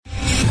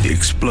The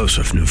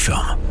explosive new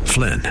film,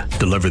 Flynn,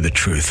 Deliver the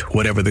Truth,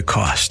 Whatever the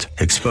Cost,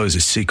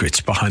 exposes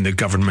secrets behind the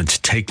government's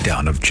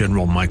takedown of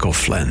General Michael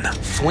Flynn.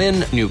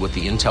 Flynn knew what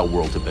the intel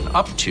world had been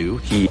up to.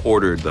 He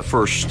ordered the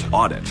first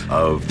audit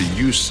of the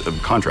use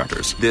of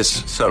contractors.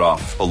 This set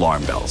off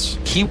alarm bells.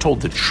 He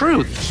told the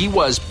truth. He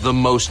was the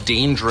most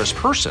dangerous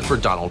person for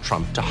Donald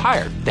Trump to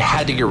hire. They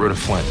had to get rid of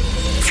Flynn.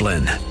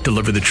 Flynn,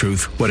 Deliver the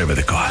Truth, Whatever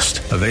the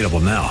Cost. Available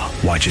now.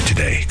 Watch it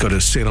today. Go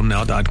to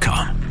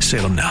salemnow.com.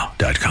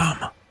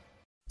 salemnow.com.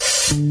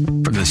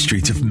 From the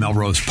streets of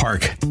Melrose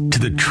Park to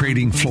the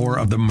trading floor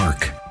of the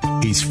Merc,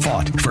 he's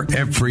fought for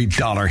every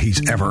dollar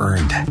he's ever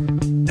earned.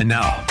 And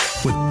now,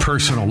 with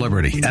personal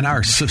liberty and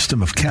our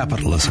system of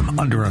capitalism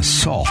under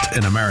assault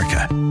in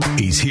America,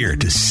 he's here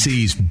to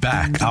seize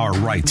back our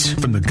rights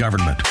from the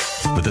government.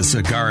 With a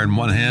cigar in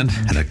one hand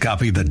and a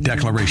copy of the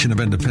Declaration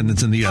of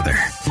Independence in the other,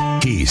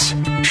 he's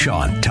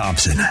Sean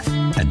Thompson.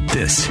 And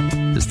this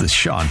is The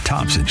Sean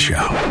Thompson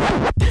Show.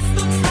 This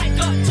looks like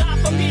a job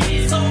for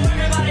me, so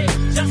everybody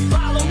just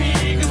follow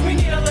me, because we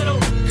need a little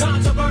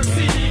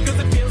controversy, because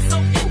it feels so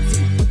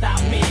empty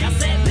without me. I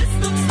said this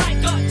looks like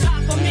a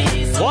job for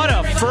me. So what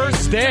a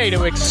first day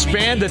to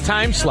expand the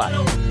time slot.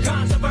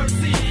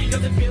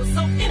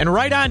 And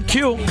right on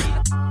cue,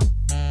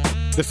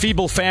 the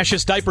feeble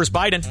fascist diapers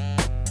Biden.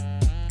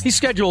 He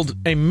scheduled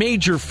a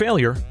major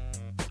failure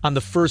on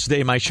the first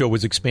day my show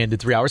was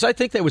expanded 3 hours. I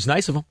think that was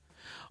nice of him.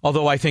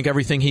 Although I think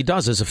everything he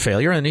does is a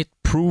failure, and it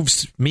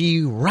proves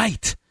me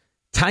right.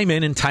 Time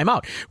in and time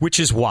out. Which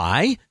is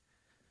why,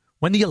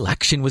 when the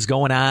election was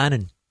going on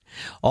and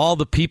all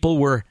the people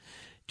were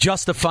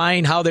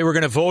justifying how they were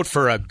going to vote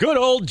for a good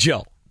old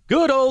Joe,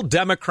 good old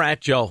Democrat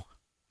Joe,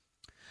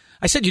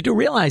 I said, you do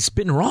realize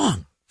been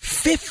wrong.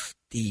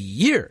 50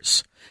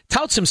 years.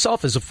 Touts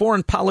himself as a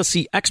foreign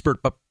policy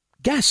expert, but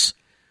guess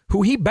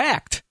who he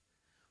backed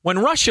when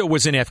Russia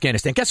was in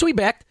Afghanistan? Guess who he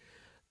backed?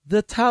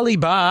 The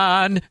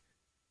Taliban.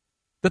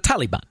 The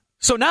Taliban.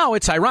 So now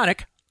it's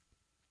ironic.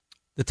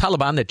 The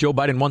Taliban that Joe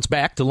Biden once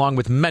backed, along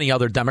with many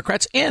other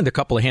Democrats and a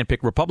couple of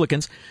handpicked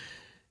Republicans,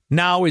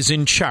 now is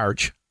in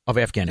charge of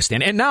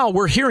Afghanistan. And now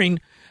we're hearing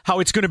how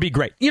it's going to be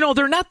great. You know,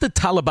 they're not the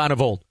Taliban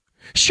of old.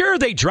 Sure,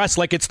 they dress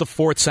like it's the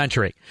 4th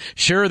century.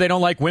 Sure, they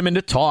don't like women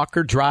to talk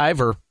or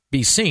drive or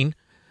be seen.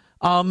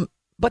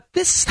 But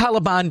this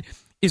Taliban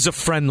is a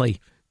friendly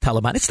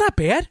Taliban. It's not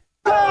bad.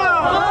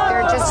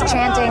 They're just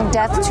chanting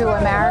death to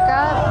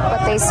America,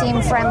 but they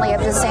seem friendly at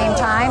the same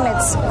time.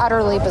 It's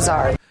utterly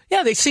bizarre.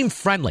 Yeah, they seem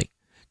friendly.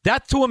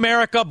 Death to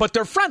America, but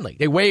they're friendly.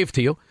 They wave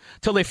to you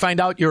till they find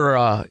out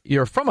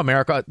you're from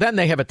America. Then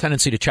they have a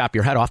tendency to chop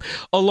your head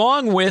off,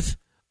 along with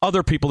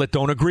other people that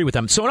don't agree with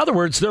them. So in other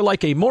words, they're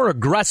like a more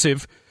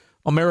aggressive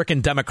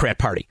American Democrat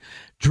Party.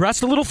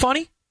 Dressed a little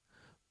funny,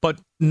 but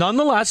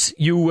nonetheless,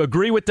 you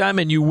agree with them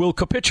and you will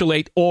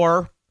capitulate,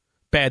 or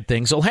bad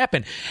things will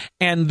happen.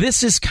 And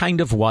this is kind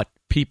of what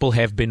people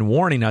have been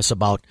warning us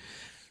about,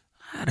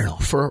 I don't know,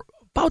 for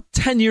about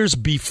 10 years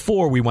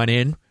before we went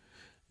in,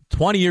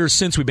 20 years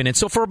since we've been in.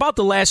 So for about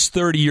the last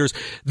 30 years,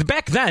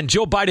 back then,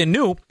 Joe Biden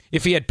knew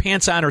if he had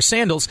pants on or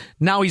sandals.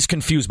 Now he's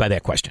confused by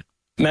that question.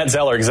 Matt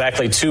Zeller,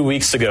 exactly 2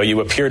 weeks ago, you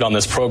appeared on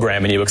this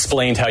program and you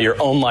explained how your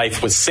own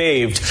life was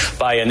saved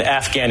by an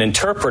Afghan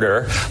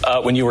interpreter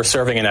when you were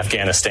serving in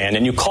Afghanistan.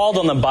 And you called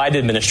on the Biden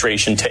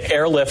administration to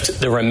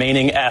airlift the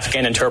remaining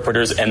Afghan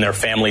interpreters and their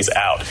families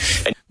out.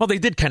 Well, they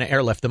did kind of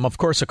airlift them. Of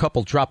course, a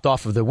couple dropped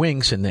off of the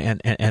wings and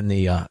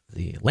the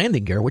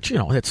landing gear, which, you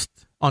know, it's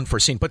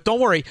unforeseen. But don't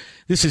worry,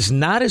 this is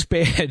not as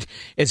bad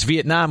as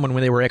Vietnam when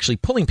they were actually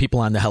pulling people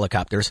on the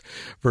helicopters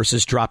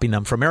versus dropping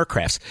them from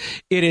aircrafts.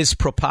 It is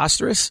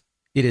preposterous.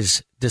 It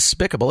is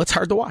despicable. It's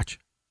hard to watch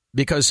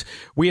because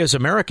we as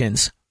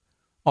Americans,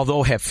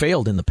 although have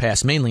failed in the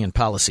past, mainly in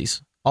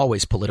policies,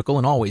 always political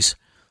and always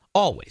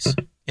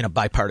in a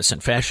bipartisan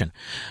fashion,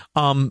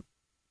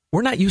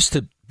 we're not used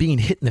to being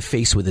hit in the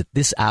face with it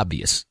this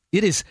obvious.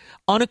 It is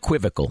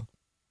unequivocal,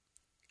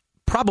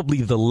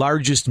 probably the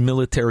largest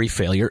military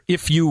failure.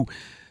 If you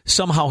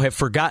somehow have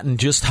forgotten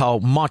just how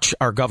much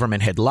our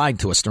government had lied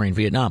to us during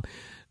Vietnam,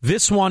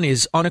 this one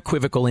is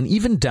unequivocal, and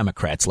even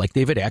Democrats like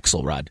David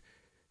Axelrod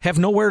have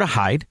nowhere to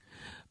hide.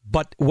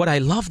 But what I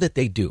love that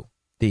they do,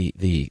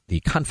 the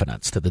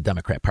confidants to the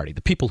Democrat Party,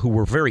 the people who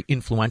were very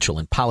influential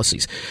in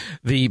policies,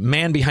 the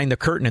man behind the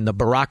curtain in the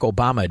Barack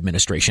Obama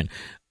administration,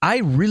 I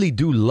really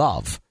do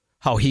love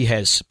how he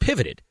has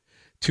pivoted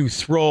to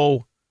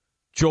throw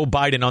Joe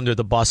Biden under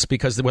the bus,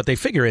 because what they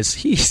figure is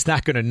he's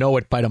not going to know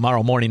it by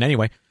tomorrow morning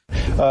anyway.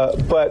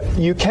 But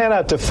you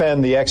cannot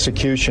defend the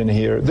execution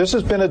here. This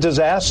has been a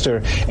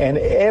disaster, and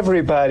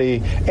anybody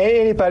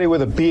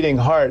with a beating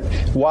heart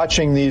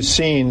watching these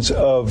scenes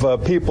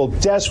of people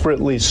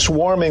desperately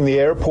swarming the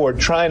airport,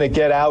 trying to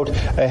get out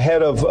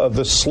ahead of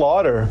the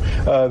slaughter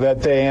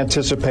that they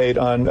anticipate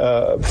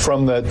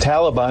from the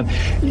Taliban.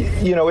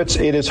 You know, it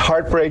is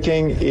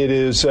heartbreaking. It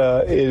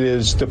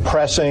is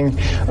depressing,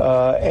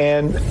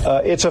 and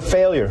it's a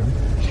failure.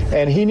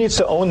 And he needs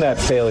to own that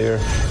failure.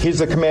 He's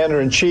the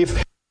commander in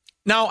chief.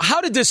 Now, how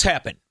did this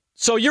happen?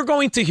 So you're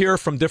going to hear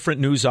from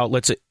different news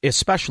outlets,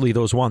 especially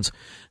those ones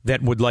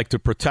that would like to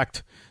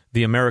protect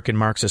the American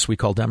Marxists we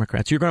call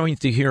Democrats. You're going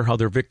to hear how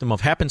they're victim of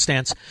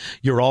happenstance.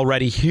 You're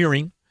already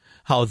hearing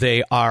how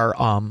they are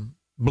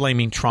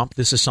blaming Trump.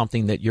 This is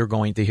something that you're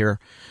going to hear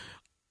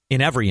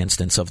in every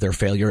instance of their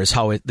failure, is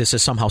how this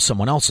is somehow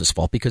someone else's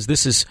fault, because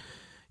this is,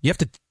 you have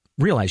to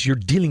realize you're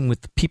dealing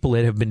with people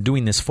that have been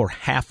doing this for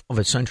half of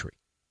a century.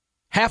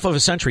 Half of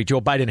a century,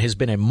 Joe Biden has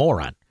been a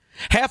moron.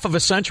 Half of a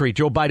century,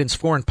 Joe Biden's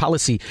foreign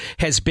policy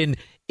has been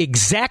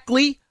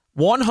exactly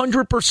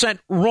 100%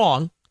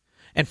 wrong.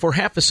 And for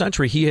half a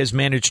century, he has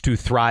managed to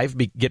thrive,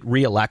 get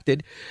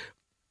reelected,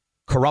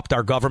 corrupt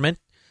our government,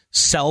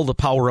 sell the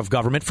power of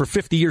government. For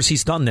 50 years,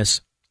 he's done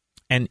this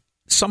and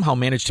somehow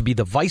managed to be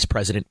the vice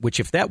president, which,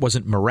 if that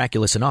wasn't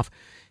miraculous enough,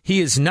 he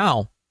is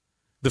now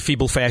the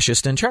feeble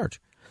fascist in charge.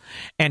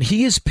 And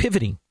he is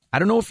pivoting. I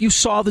don't know if you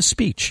saw the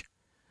speech,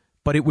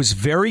 but it was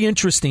very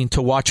interesting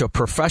to watch a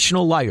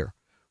professional liar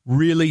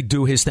really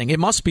do his thing. It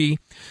must be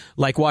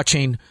like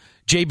watching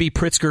J.B.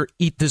 Pritzker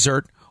eat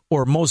dessert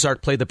or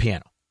Mozart play the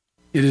piano.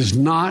 It is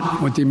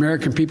not what the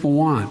American people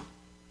want.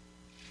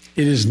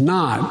 It is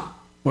not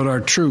what our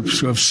troops,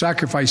 who have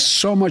sacrificed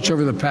so much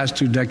over the past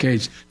 2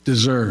 decades,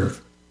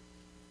 deserve.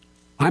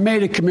 I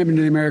made a commitment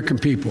to the American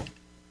people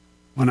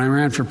when I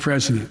ran for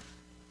president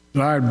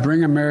that I would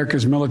bring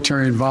America's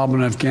military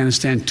involvement in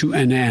Afghanistan to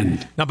an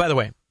end. Now, by the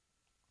way,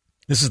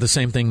 this is the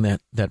same thing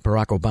that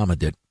Barack Obama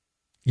did.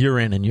 Year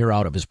in and year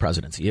out of his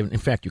presidency. In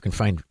fact, you can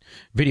find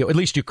video. At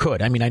least you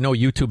could. I mean, I know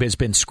YouTube has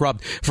been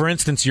scrubbed. For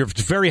instance,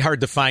 it's very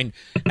hard to find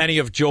any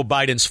of Joe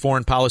Biden's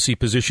foreign policy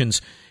positions,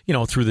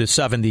 through the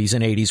 70s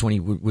and 80s when he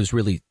was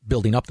really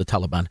building up the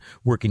Taliban,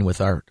 working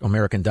with our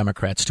American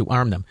Democrats to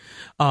arm them.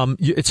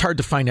 It's hard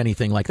to find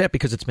anything like that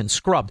because it's been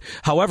scrubbed.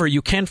 However,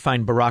 you can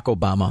find Barack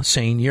Obama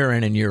saying year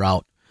in and year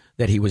out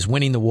that he was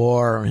winning the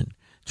war and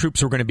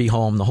troops were going to be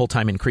home, the whole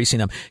time increasing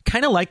them.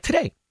 Kind of like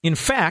today. In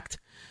fact,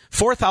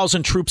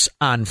 4,000 troops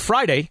on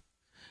Friday,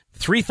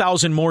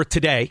 3,000 more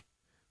today.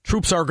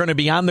 Troops are going to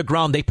be on the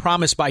ground, they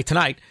promised, by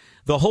tonight.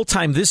 The whole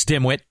time this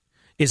dimwit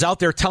is out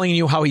there telling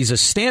you how he's a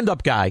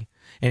stand-up guy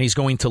and he's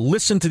going to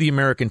listen to the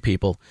American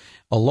people.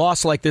 A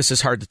loss like this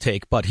is hard to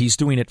take, but he's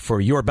doing it for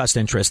your best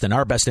interest and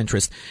our best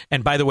interest.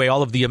 And by the way,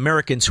 all of the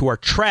Americans who are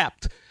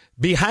trapped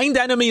behind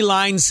enemy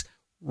lines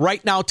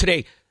right now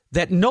today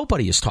that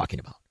nobody is talking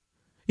about.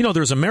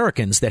 There's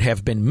Americans that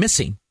have been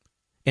missing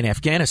in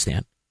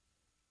Afghanistan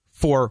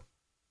for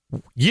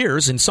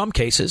years, in some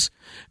cases,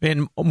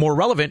 and more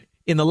relevant,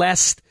 in the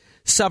last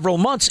several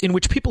months, in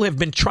which people have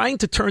been trying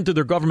to turn to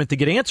their government to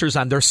get answers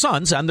on their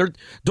sons, on their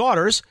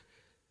daughters,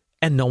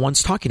 and no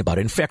one's talking about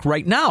it. In fact,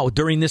 right now,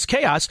 during this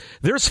chaos,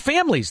 there's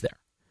families there,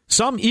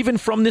 some even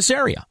from this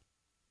area.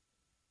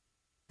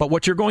 But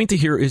what you're going to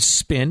hear is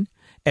spin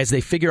as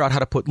they figure out how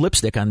to put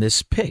lipstick on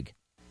this pig.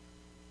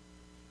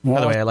 Well,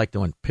 by the way, I like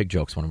doing pig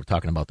jokes when we're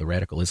talking about the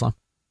radical Islam.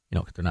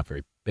 They're not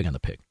very big on the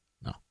pig.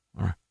 No.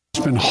 All right.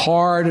 It's been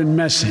hard and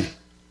messy,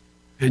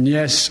 and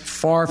yes,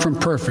 far from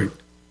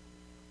perfect.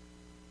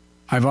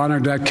 I've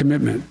honored that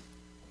commitment.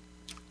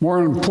 More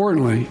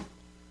importantly,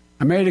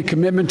 I made a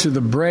commitment to the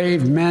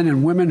brave men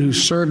and women who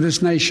serve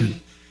this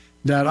nation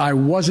that I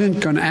wasn't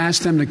going to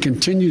ask them to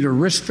continue to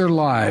risk their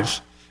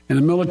lives in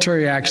a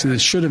military action that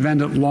should have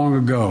ended long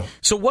ago.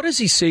 So what does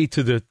he say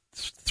to the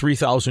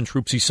 3,000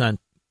 troops he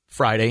sent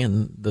Friday,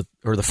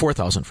 or the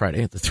 4,000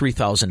 Friday, the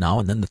 3,000 now,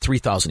 and then the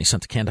 3,000 he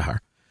sent to Kandahar?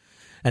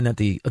 And then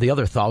the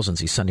other thousands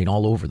he's sending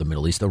all over the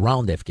Middle East,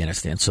 around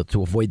Afghanistan, so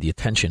to avoid the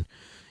attention,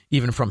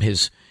 even from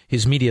his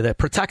media that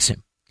protects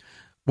him.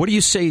 What do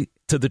you say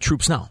to the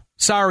troops now?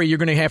 Sorry, you're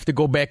going to have to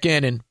go back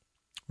in and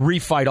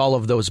refight all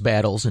of those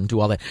battles and do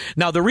all that.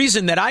 Now, the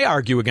reason that I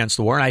argue against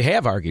the war, and I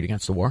have argued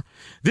against the war,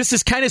 this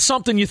is kind of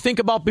something you think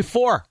about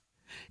before.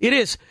 It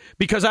is,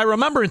 because I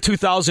remember in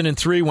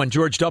 2003 when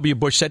George W.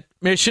 Bush said,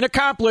 mission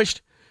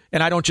accomplished.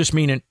 And I don't just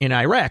mean in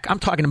Iraq. I'm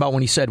talking about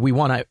when he said we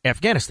won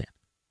Afghanistan.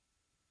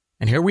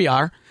 And here we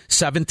are,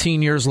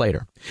 17 years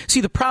later. See,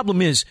 the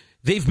problem is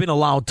they've been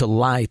allowed to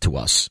lie to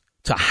us,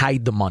 to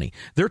hide the money.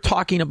 They're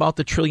talking about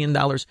the $1 trillion,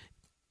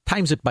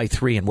 times it by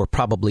 3, and we're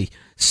probably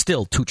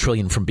still $2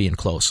 trillion from being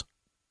close.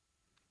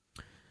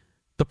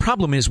 The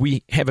problem is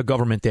we have a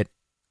government that,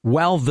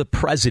 while the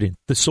president,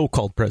 the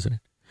so-called president,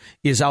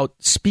 is out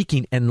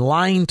speaking and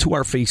lying to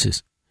our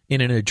faces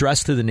in an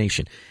address to the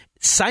nation,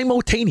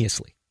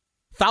 simultaneously,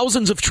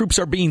 thousands of troops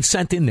are being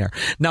sent in there.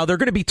 Now, they're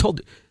going to be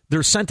told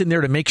they're sent in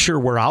there to make sure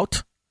we're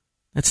out.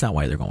 That's not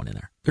why they're going in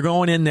there. They're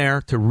going in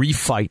there to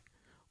refight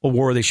a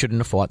war they shouldn't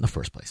have fought in the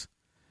first place.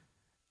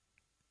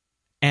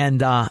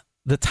 And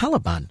the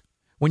Taliban,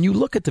 when you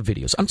look at the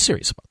videos, I'm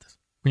serious about this.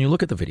 When you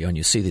look at the video and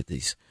you see that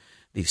these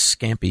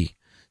scampy,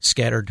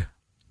 scattered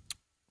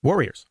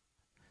warriors,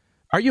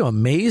 are you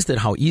amazed at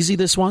how easy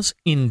this was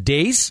in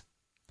days?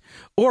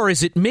 Or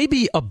is it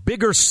maybe a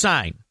bigger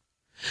sign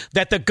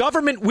that the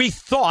government we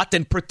thought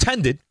and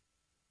pretended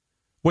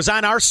was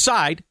on our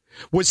side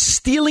was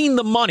stealing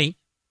the money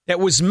that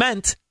was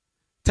meant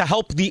to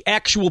help the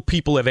actual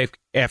people of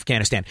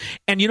Afghanistan?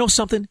 And you know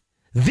something?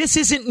 This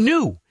isn't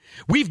new.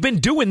 We've been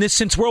doing this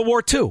since World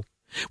War II.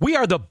 We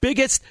are the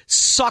biggest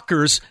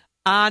suckers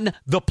on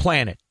the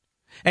planet.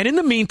 And in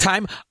the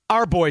meantime,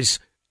 our boys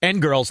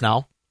and girls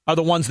now are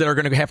the ones that are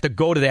going to have to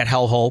go to that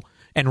hellhole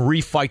and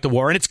refight the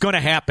war. And it's going to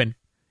happen.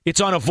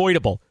 It's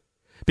unavoidable.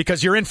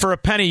 Because you're in for a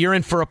penny, you're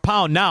in for a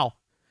pound now.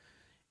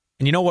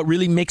 And you know what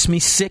really makes me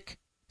sick?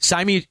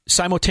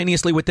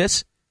 Simultaneously with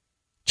this,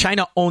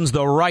 China owns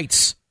the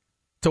rights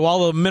to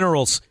all the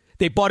minerals.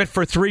 They bought it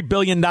for $3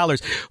 billion.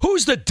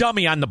 Who's the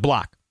dummy on the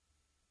block?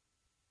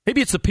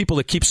 Maybe it's the people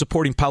that keep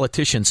supporting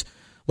politicians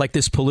like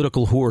this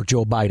political whore,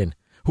 Joe Biden,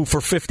 who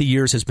for 50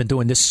 years has been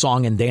doing this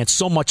song and dance,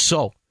 so much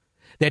so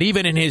that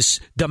even in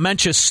his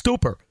dementia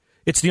stupor,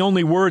 it's the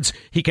only words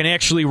he can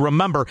actually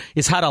remember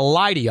is how to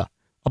lie to you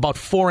about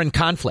foreign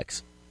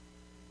conflicts.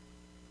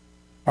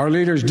 Our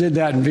leaders did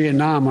that in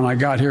Vietnam when I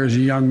got here as a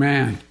young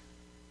man.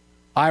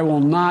 I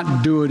will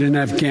not do it in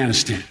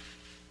Afghanistan.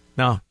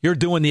 No, you're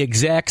doing the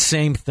exact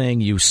same thing,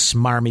 you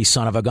smarmy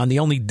son of a gun. The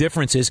only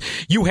difference is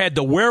you had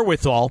the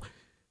wherewithal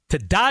to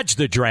dodge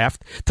the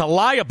draft, to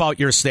lie about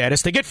your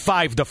status, to get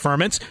 5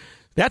 deferments.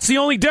 That's the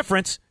only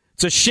difference.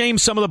 It's a shame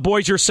some of the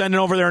boys you're sending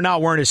over there now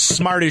weren't as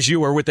smart as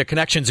you or with the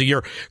connections of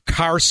your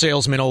car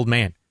salesman old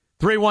man.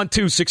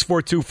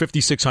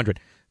 312-642-5600.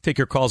 Take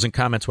your calls and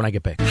comments when I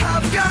get back.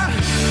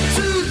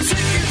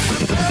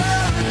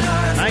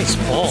 Nice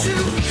ball.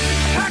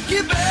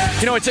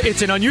 You know,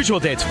 it's an unusual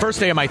day. It's the first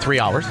day of my 3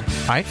 hours. All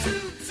right.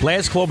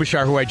 Laz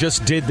Klobuchar, who I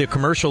just did the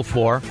commercial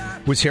for,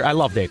 was here. I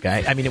love that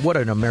guy. I mean, what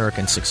an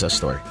American success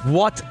story.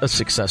 What a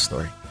success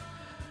story.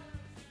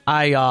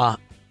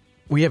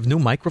 We have new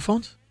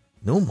microphones.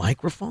 New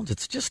microphones.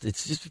 It's just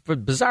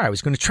bizarre. I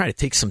was going to try to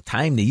take some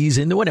time to ease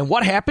into it. And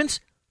what happens?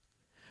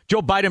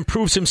 Joe Biden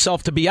proves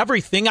himself to be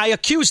everything I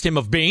accused him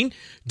of being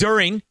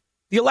during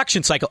the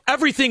election cycle.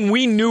 Everything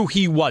we knew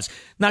he was.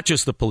 Not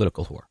just the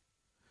political whore,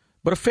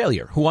 but a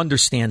failure who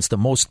understands the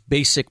most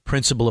basic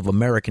principle of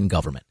American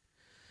government.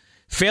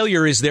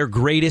 Failure is their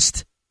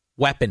greatest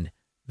weapon,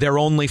 their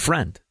only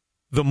friend.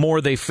 The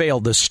more they fail,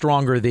 the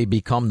stronger they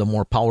become, the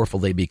more powerful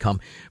they become.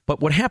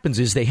 But what happens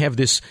is they have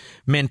this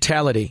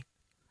mentality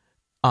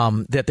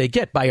that they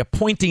get by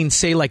appointing,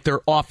 say, like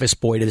their office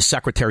boy to the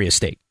Secretary of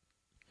State.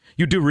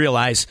 You do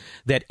realize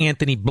that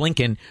Anthony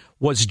Blinken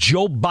was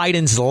Joe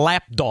Biden's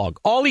lapdog.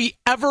 All he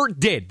ever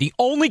did, the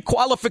only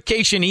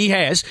qualification he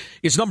has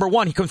is, number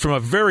one, he comes from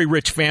a very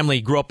rich family.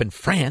 He grew up in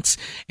France,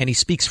 and he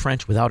speaks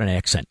French without an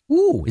accent.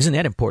 Ooh, isn't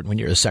that important when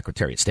you're the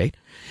Secretary of State?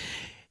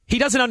 He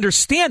doesn't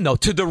understand, though,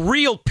 to the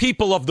real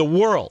people of the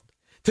world,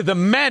 to the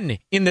men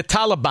in the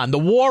Taliban, the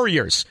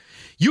warriors.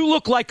 You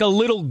look like a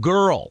little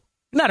girl.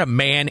 You're not a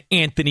man,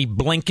 Anthony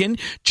Blinken.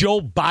 Joe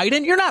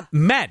Biden, you're not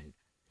men.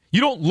 You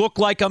don't look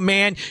like a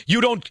man.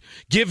 You don't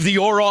give the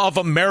aura of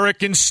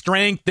American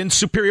strength and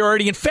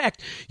superiority. In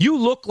fact, you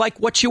look like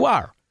what you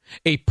are,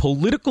 a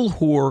political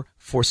whore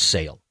for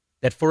sale.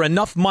 That for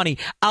enough money,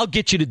 I'll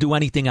get you to do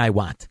anything I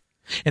want.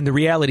 And the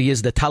reality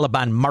is the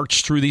Taliban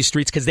marched through these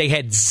streets because they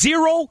had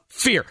zero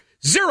fear.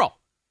 Zero.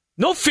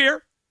 No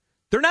fear.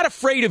 They're not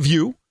afraid of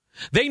you.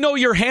 They know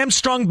you're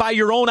hamstrung by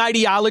your own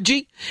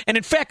ideology. And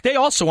in fact, they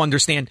also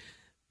understand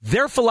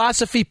their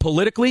philosophy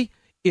politically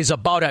is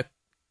about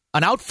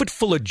an outfit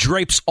full of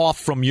drapes off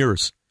from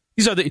yours.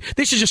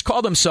 They should just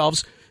call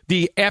themselves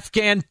the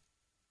Afghan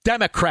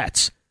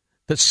Democrats,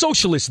 the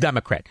Socialist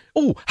Democrat.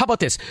 Oh, how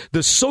about this?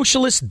 The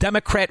Socialist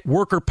Democrat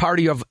Worker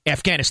Party of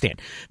Afghanistan.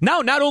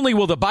 Now, not only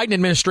will the Biden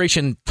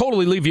administration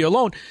totally leave you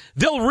alone,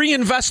 they'll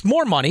reinvest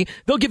more money.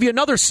 They'll give you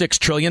another $6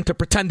 trillion to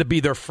pretend to be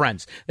their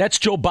friends. That's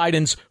Joe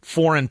Biden's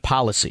foreign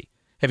policy.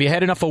 Have you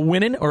had enough of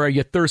winning, or are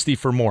you thirsty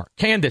for more?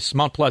 Candace,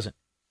 Mount Pleasant.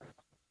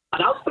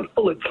 An outfit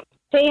full of...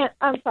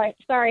 I'm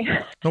sorry.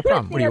 No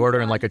problem. What are you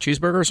ordering, like a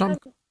cheeseburger or something?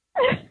 Go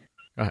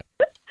ahead.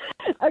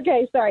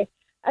 Okay, sorry.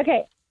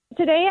 Okay,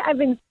 today I've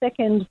been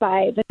sickened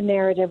by the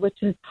narrative, which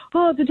is,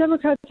 the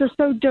Democrats are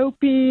so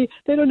dopey.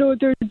 They don't know what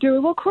they're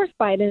doing. Well, of course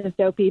Biden is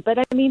dopey, but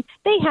I mean,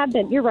 they have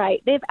been. You're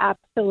right. They've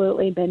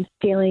absolutely been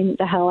stealing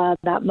the hell out of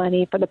that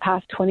money for the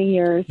past 20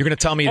 years. You're going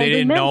to tell me they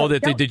didn't know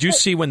that? Did you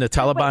see when the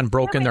Taliban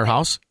broke in their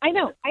house? I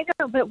know,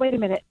 but wait a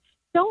minute.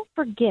 Don't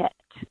forget,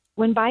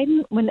 when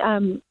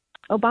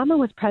Obama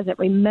was president,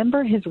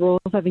 remember his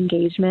rules of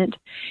engagement?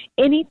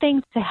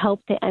 Anything to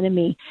help the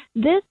enemy.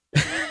 This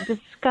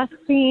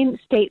disgusting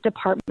State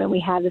Department we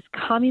have, this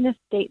communist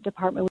State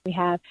Department we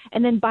have,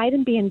 and then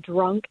Biden being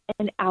drunk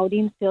and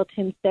outing SEAL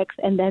Team 6,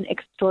 and then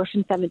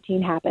Extortion 17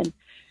 happened.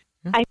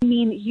 I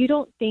mean, you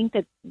don't think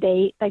that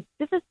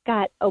this has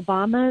got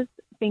Obama's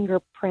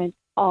fingerprint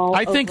all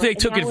I think over. they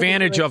took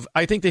advantage of.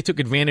 I think they took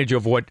advantage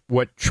of what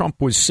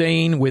Trump was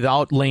saying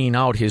without laying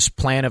out his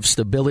plan of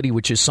stability,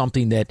 which is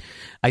something that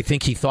I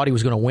think he thought he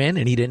was going to win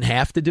and he didn't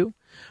have to do.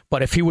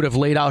 But if he would have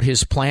laid out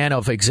his plan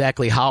of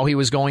exactly how he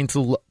was going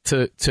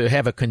to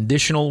have a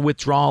conditional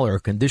withdrawal or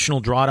a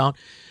conditional drawdown,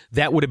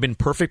 that would have been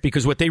perfect,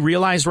 because what they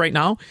realize right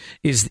now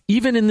is,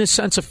 even in this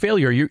sense of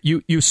failure,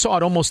 you saw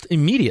it almost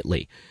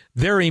immediately.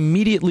 They're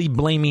immediately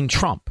blaming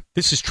Trump.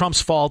 This is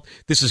Trump's fault.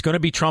 This is going to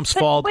be Trump's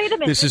fault. Wait a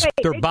minute.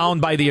 They're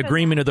bound by the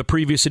agreement of the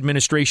previous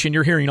administration.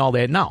 You're hearing all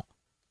that now.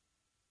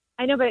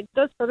 I know, but it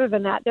goes further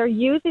than that. They're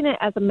using it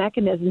as a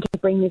mechanism to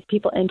bring these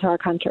people into our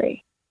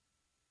country.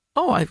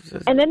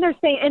 And then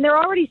they're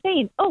already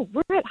saying, oh,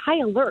 we're at high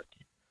alert.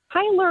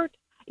 High alert.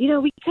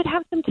 We could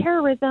have some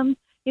terrorism.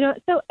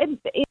 So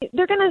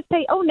they're going to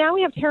say, oh, now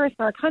we have terrorists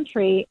in our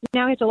country.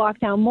 Now we have to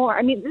lock down more.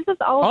 I mean, this is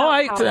all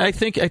about I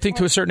think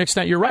to a certain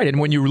extent you're right. And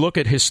when you look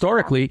at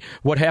historically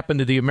what happened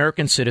to the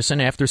American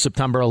citizen after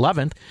September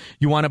 11th,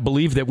 you want to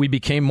believe that we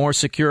became more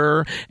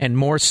secure and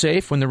more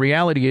safe, when the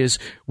reality is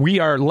we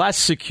are less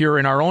secure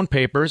in our own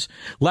papers,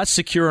 less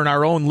secure in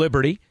our own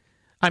liberty.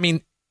 I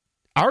mean,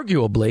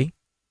 arguably,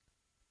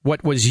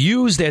 what was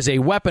used as a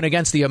weapon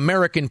against the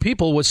American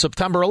people was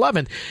September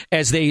 11th,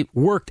 as they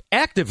worked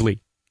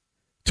actively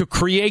to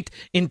create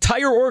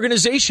entire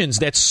organizations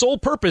that sole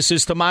purpose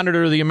is to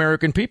monitor the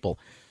American people.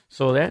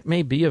 So that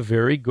may be a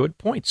very good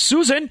point.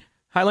 Susan,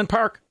 Highland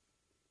Park.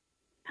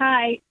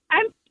 Hi.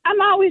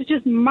 I'm always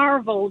just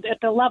marveled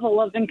at the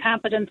level of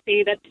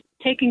incompetency that's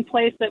taking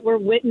place, that we're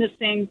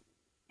witnessing,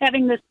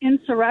 having this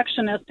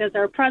insurrectionist as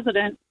our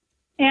president.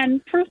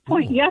 And proof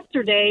point,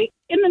 yesterday,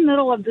 in the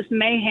middle of this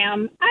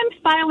mayhem, I'm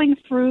filing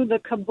through the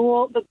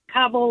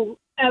Kabul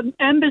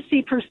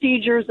embassy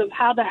procedures of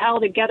how the hell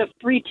to get a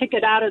free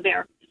ticket out of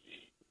there.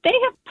 They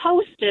have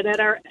posted at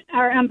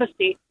our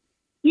embassy,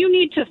 you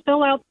need to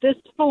fill out this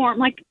form.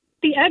 Like,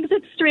 the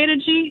exit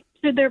strategy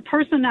to their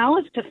personnel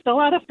is to fill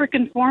out a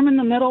freaking form in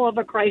the middle of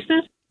a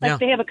crisis. Like,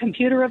 they have a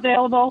computer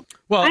available.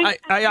 Well,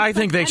 I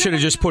think they should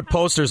have just put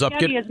posters up.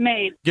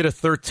 Get a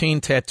 13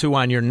 tattoo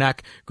on your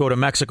neck, go to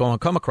Mexico and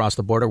come across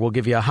the border. We'll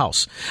give you a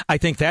house. I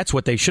think that's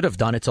what they should have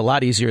done. It's a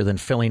lot easier than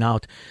filling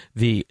out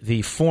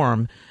the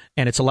form.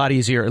 And it's a lot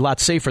easier, a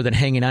lot safer than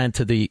hanging on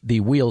to the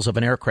wheels of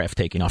an aircraft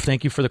taking off.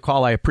 Thank you for the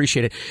call. I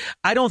appreciate it.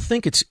 I don't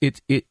think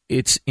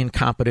it's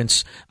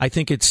incompetence. I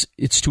think it's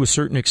to a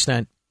certain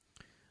extent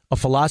a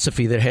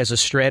philosophy that has a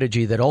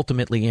strategy that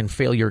ultimately in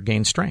failure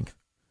gains strength.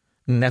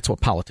 And that's what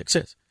politics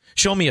is.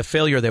 Show me a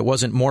failure that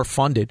wasn't more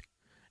funded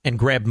and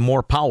grabbed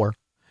more power,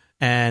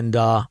 and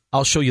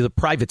I'll show you the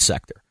private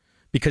sector.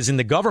 Because in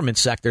the government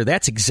sector,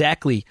 that's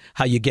exactly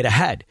how you get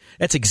ahead.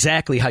 That's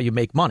exactly how you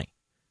make money.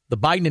 The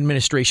Biden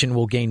administration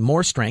will gain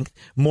more strength,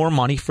 more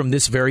money from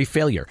this very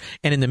failure.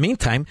 And in the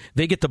meantime,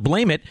 they get to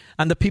blame it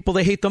on the people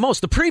they hate the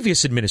most, the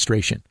previous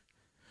administration,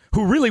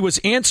 who really was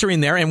answering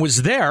there and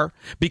was there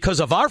because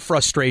of our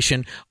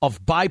frustration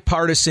of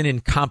bipartisan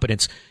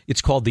incompetence.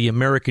 It's called the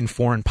American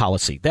foreign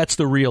policy. That's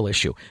the real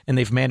issue, and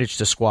they've managed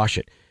to squash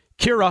it.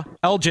 Kira,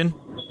 Elgin.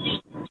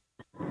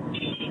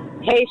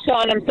 Hey,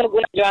 Sean, I'm so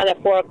glad you're on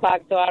at 4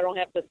 o'clock so I don't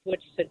have to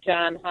switch to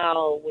John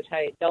Howell, which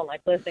I don't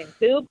like listening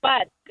to,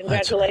 but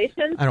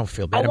congratulations. I don't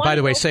feel bad. And by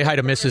the way, say hi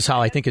to Mrs.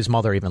 Howell. I think his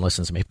mother even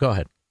listens to me. Go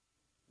ahead.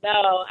 No,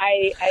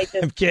 I just...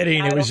 I'm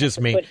kidding. It was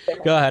just me.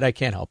 Go ahead. I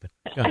can't help it.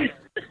 Go ahead.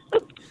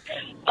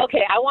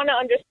 Okay, I want to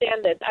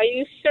understand this. Are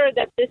you sure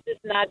that this is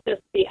not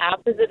just the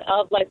opposite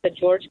of, like, the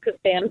George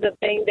Costanza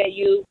thing that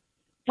you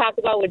talk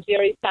about with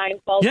Jerry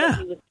Seinfeld? Yeah. That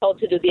he was told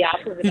to do the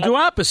opposite. You do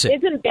opposite.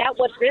 Isn't that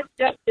what this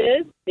just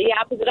is? The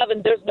opposite of,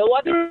 and there's no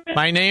other...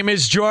 My name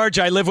is George.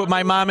 I live with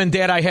my mom and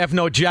dad. I have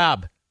no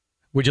job.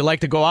 Would you like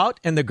to go out?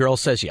 And the girl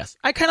says yes.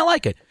 I kind of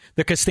like it.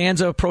 The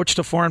Costanza approach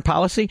to foreign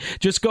policy.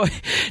 Just go,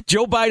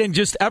 Joe Biden,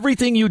 just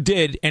everything you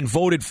did and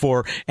voted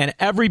for and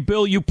every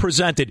bill you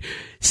presented,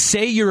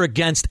 say you're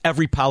against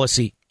every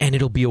policy and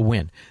it'll be a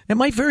win. It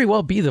might very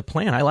well be the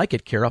plan. I like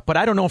it, Kira, but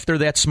I don't know if they're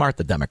that smart,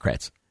 the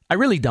Democrats. I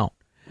really don't.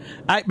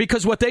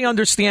 Because what they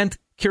understand,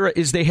 Kira,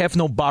 is they have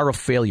no bar of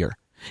failure.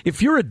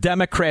 If you're a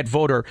Democrat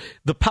voter,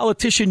 the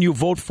politician you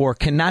vote for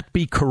cannot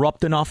be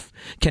corrupt enough,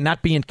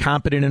 cannot be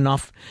incompetent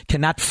enough,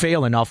 cannot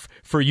fail enough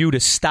for you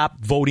to stop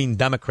voting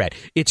Democrat.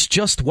 It's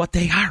just what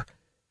they are.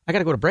 I got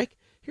to go to break.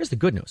 Here's the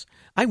good news.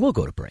 I will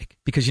go to break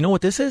because you know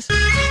what this is?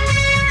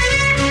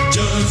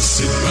 Just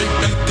sit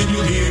right back and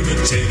you'll hear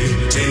a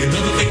tale of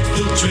a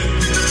fateful trip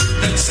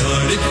that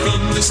started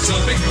from this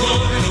tropic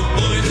point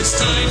aboard this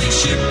tiny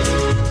ship.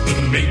 The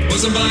mate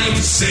was a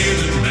mighty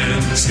sailor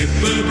man, the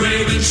skipper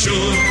brave and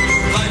sure.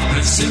 5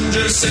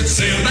 passengers set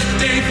sail that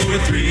day for a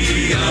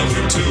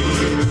 3-hour tour.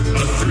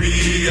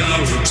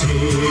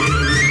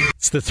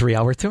 It's the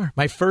 3-hour tour.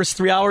 My first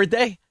 3-hour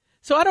day.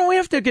 So I don't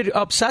have to get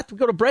upset. We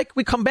go to break.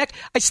 We come back.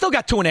 I still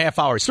got 2.5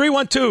 hours.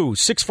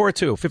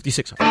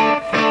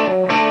 312-642-5600.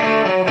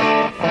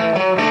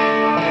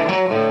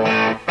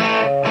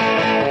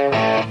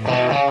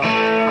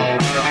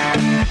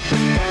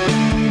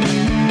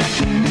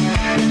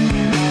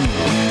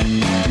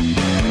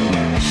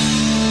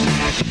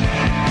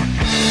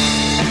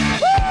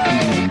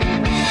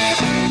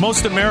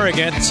 Most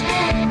Americans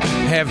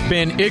have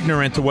been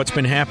ignorant to what's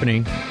been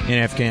happening in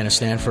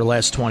Afghanistan for the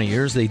last 20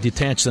 years. They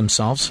detach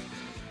themselves.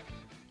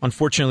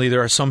 Unfortunately,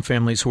 there are some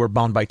families who are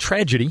bound by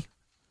tragedy.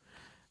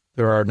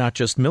 There are not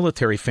just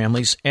military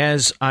families.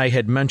 As I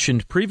had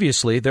mentioned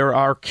previously, there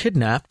are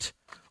kidnapped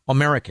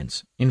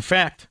Americans. In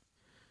fact,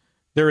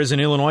 there is an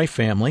Illinois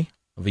family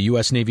of a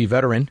U.S. Navy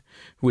veteran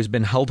who has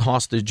been held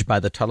hostage by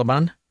the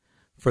Taliban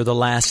for the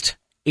last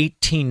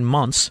 18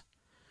 months.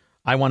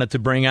 I wanted to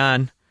bring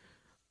on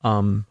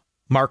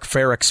Mark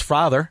Farrick's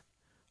father,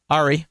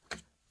 Ari,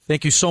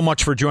 thank you so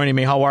much for joining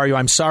me. How are you?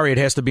 I'm sorry it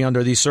has to be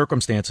under these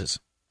circumstances.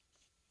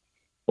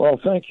 Well,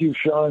 thank you,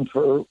 Sean,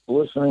 for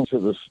listening to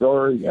the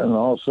story. And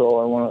also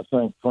I want to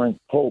thank Frank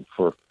Pope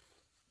for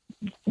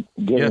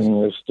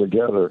getting this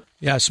together.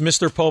 Yes,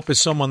 Mr. Pope is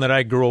someone that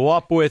I grew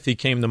up with. He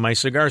came to my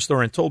cigar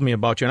store and told me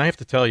about you. And I have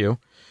to tell you,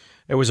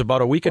 it was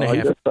about a week and a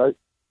half. It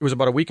was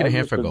about a week and a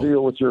half ago. I used to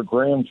deal with your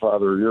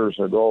grandfather years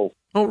ago.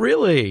 Oh,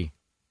 really?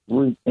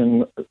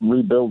 In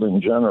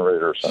rebuilding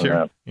generators.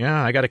 Sure.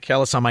 Yeah, I got a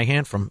callus on my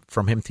hand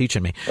from him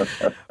teaching me.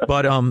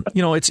 But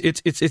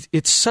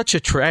it's such a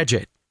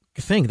tragic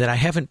thing that I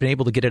haven't been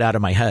able to get it out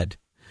of my head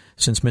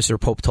since Mr.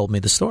 Pope told me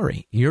the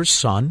story. Your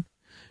son,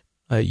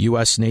 a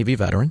U.S. Navy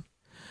veteran,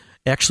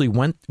 actually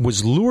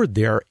was lured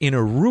there in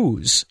a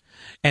ruse.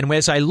 And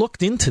as I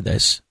looked into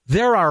this,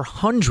 there are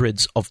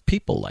hundreds of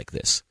people like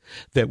this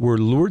that were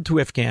lured to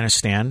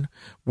Afghanistan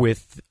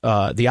with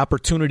the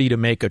opportunity to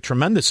make a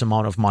tremendous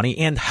amount of money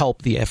and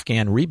help the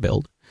Afghan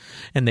rebuild.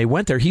 And they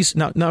went there.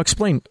 Now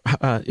explain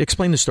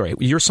the story.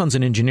 Your son's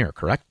an engineer,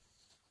 correct?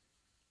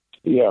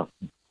 Yeah,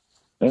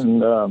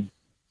 and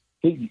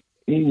he's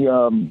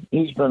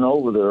been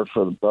over there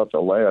for about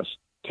the last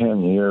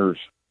 10 years,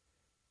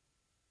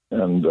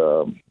 and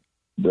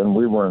then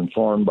we were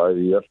informed by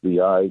the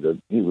FBI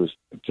that he was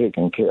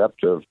taken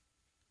captive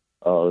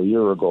a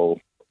year ago,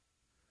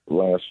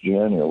 last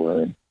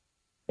January.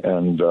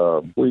 And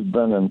we've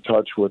been in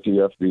touch with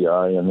the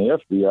FBI, and the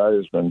FBI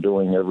has been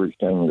doing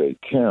everything they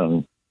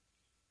can.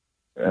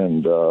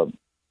 And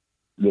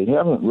they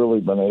haven't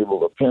really been able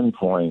to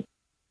pinpoint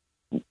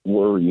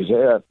where he's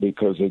at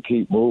because they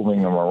keep moving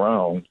him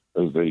around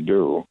as they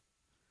do.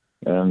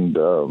 And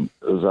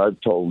as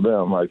I've told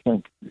them, I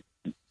think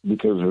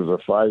because there's a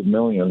 $5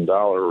 million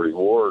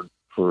reward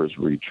for his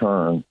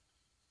return,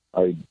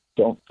 I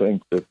don't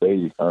think that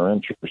they are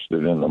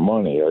interested in the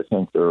money. I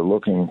think they're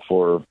looking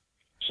for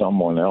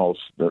someone else.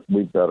 That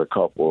we've got a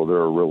couple of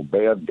their real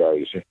bad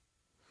guys,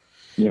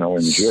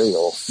 in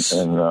jail.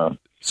 And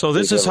so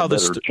this is how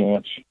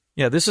chance.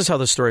 Yeah, this is how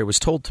the story was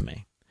told to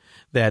me.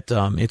 That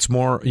it's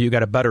more, you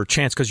got a better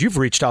chance because you've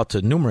reached out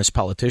to numerous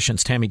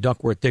politicians, Tammy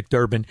Duckworth, Dick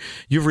Durbin.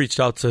 You've reached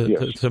out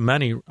to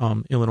many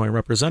Illinois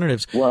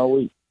representatives.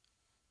 Well,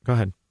 go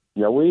ahead.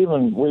 Yeah, we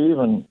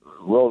even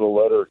wrote a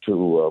letter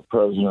to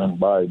President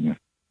Biden,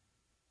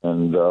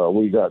 and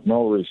we got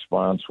no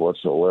response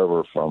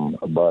whatsoever from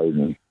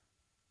Biden.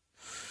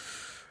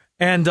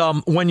 And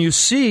when you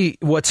see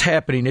what's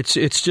happening,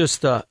 it's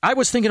just. I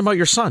was thinking about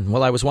your son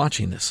while I was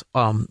watching this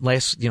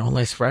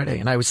last Friday,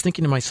 and I was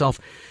thinking to myself,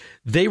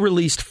 they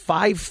released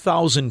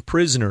 5,000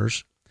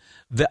 prisoners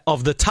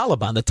of the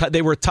Taliban.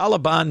 They were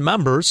Taliban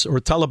members or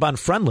Taliban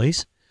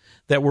friendlies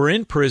that were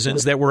in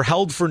prisons that were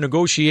held for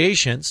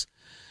negotiations.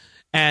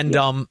 And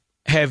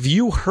have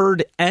you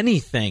heard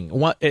anything?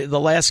 What the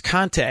last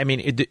contact? I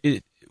mean,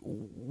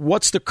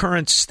 what's the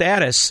current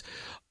status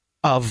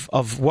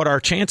of what our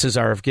chances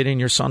are of getting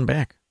your son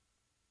back?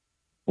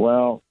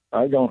 Well,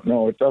 I don't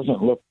know. It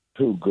doesn't look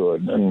too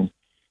good. And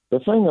the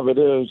thing of it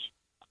is,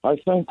 I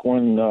think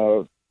when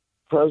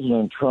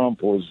President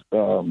Trump was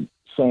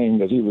saying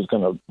that he was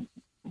going to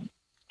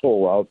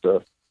pull out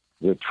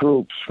the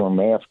troops from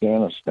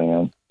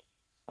Afghanistan,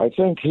 I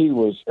think he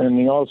was, and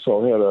he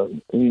also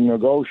he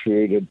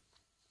negotiated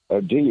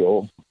a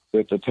deal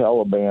that the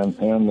Taliban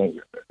and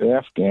the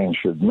Afghans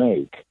should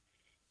make.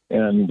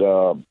 And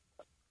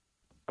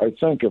I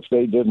think if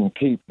they didn't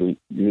keep the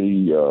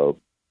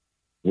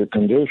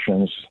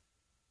conditions,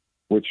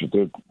 which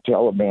the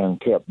Taliban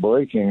kept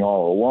breaking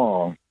all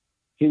along,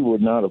 he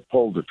would not have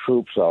pulled the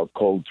troops out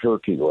cold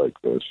turkey like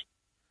this.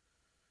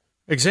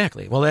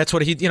 Exactly. Well, that's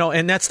what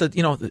and that's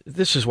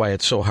this is why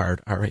it's so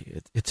hard. All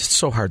right. It's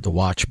so hard to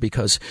watch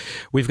because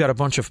we've got a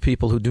bunch of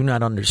people who do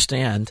not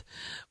understand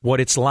what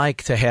it's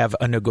like to have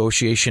a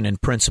negotiation in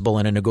principle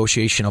and a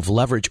negotiation of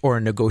leverage or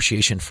a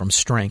negotiation from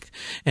strength.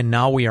 And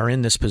now we are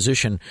in this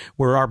position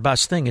where our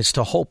best thing is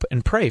to hope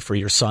and pray for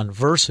your son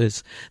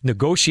versus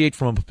negotiate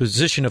from a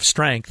position of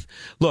strength.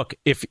 Look,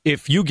 if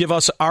you give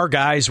us our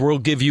guys, we'll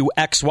give you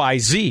X, Y,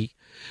 Z.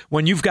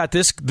 When you've got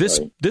this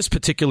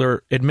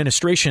particular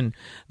administration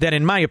that,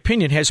 in my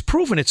opinion, has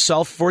proven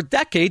itself for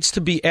decades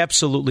to be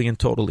absolutely and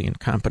totally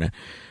incompetent.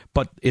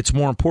 But it's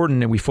more important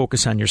that we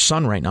focus on your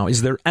son right now.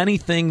 Is there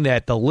anything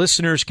that the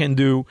listeners can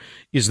do?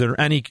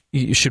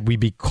 Should we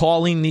be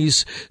calling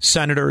these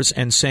senators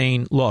and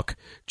saying, look,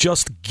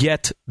 just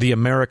get the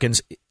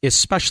Americans,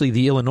 especially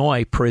the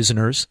Illinois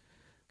prisoners,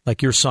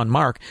 like your son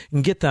Mark,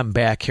 and get them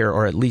back here,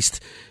 or at least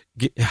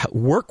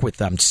work with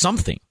them,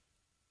 something?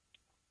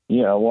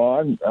 Yeah,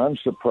 well, I'm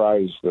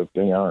surprised that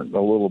they aren't a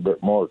little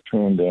bit more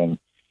tuned in.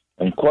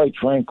 And quite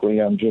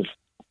frankly, I'm just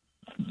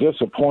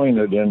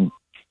disappointed in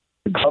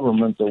the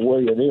government the way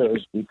it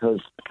is because,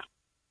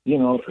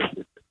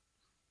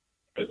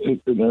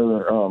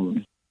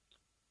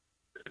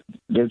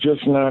 they're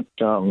just not,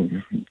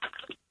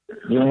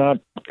 they're not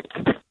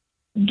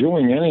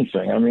doing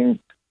anything. I mean,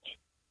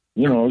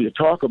 you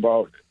talk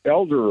about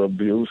elder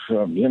abuse.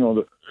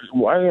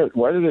 Why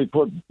do they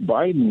put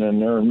Biden in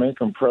there and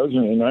make him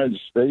president of the United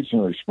States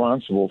and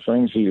responsible for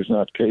things he is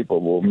not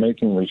capable of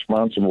making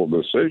responsible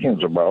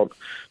decisions about,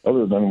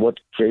 other than what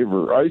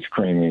flavor ice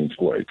cream he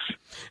likes?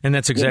 And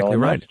that's exactly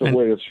right.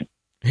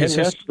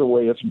 That's the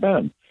way it's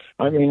been.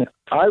 I mean,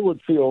 I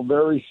would feel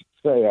very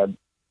sad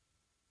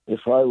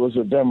if I was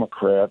a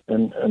Democrat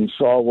and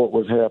saw what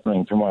was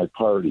happening to my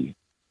party.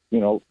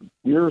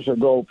 Years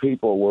ago,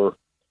 people were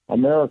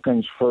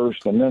Americans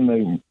first, and then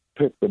they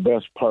picked the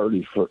best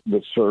party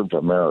that served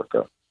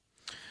America.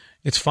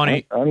 It's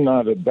funny. I'm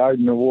not a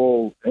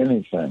dyed-in-the-wool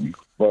anything,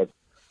 but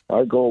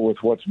I go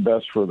with what's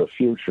best for the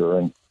future.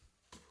 And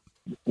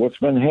what's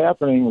been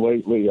happening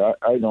lately,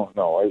 I don't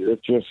know.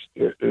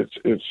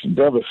 It's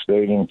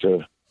devastating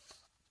to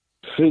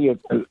see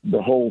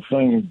the whole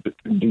thing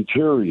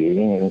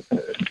deteriorating.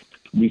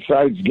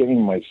 Besides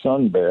getting my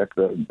son back,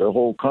 the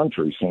whole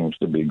country seems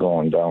to be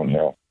going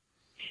downhill.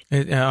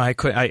 How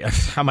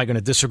am I going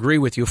to disagree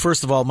with you?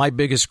 First of all, my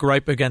biggest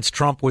gripe against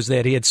Trump was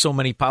that he had so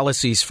many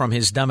policies from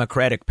his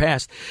Democratic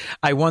past.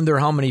 I wonder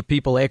how many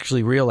people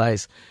actually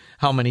realize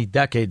how many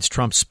decades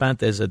Trump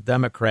spent as a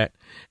Democrat.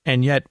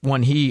 And yet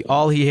when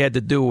all he had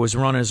to do was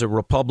run as a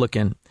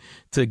Republican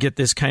to get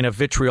this kind of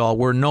vitriol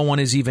where no one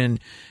is even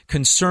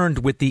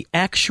concerned with the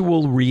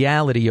actual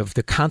reality of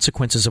the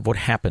consequences of what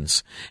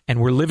happens. And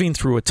we're living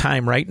through a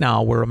time right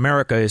now where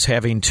America is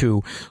having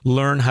to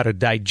learn how to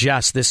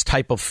digest this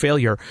type of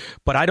failure.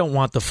 But I don't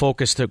want the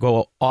focus to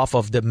go off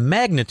of the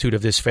magnitude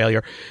of this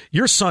failure.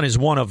 Your son is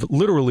one of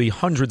literally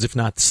hundreds, if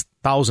not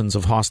thousands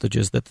of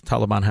hostages that the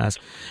Taliban has.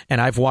 And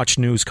I've watched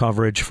news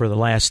coverage for the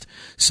last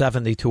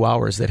 72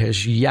 hours that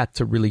has yet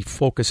to really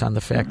focus on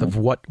the fact of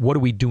what do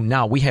we do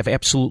now? We have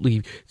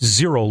absolutely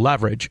zero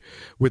leverage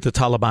with the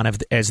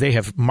Taliban as they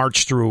have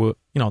marched through,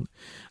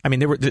 I mean,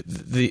 they were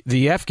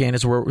the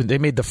Afghans they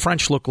made the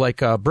French look like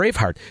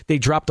Braveheart. They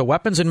dropped the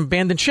weapons and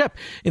abandoned ship.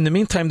 In the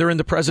meantime, they're in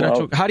the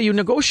presidential. How do you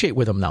negotiate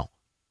with them now?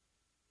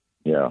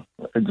 Yeah,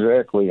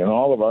 exactly. And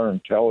all of our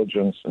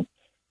intelligence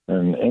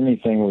and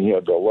anything we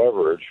had to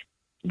leverage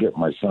to get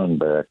my son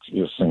back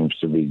just seems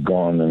to be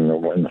gone in the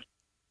wind.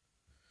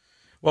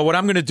 Well, what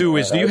I'm going to do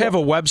is, do you have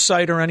a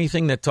website or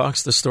anything that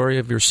talks the story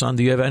of your son?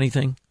 Do you have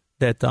anything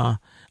that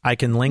I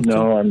can link to?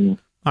 No,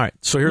 all right.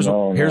 So here's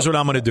what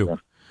I'm going to do.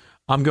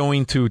 I'm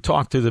going to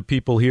talk to the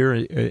people here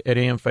at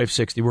AM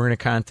 560. We're going to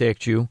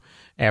contact you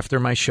after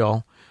my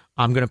show.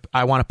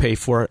 I want to pay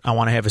for it. I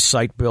want to have a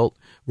site built.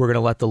 We're going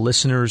to let the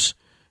listeners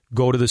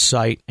go to the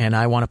site, and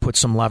I want to put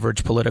some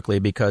leverage politically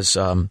because,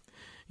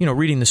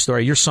 reading the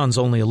story, your son's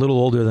only a little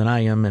older than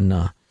I am,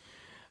 and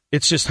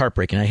it's just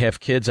heartbreaking. I have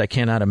kids. I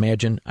cannot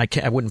imagine.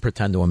 I wouldn't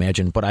pretend to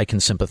imagine, but I can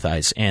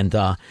sympathize. And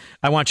I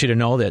want you to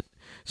know that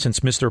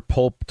since Mr.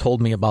 Pope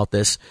told me about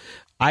this,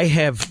 I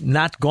have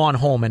not gone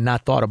home and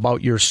not thought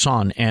about your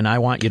son. And I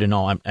want you to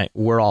know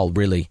we're all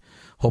really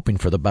hoping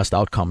for the best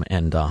outcome,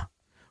 and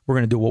we're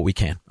going to do what we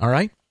can. All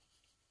right?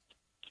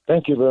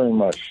 Thank you very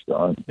much,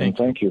 Don.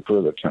 Thank you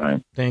for the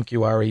time. Thank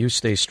you, Ari. You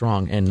stay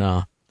strong, and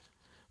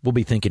we'll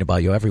be thinking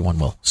about you. Everyone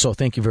will. So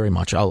thank you very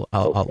much.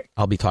 I'll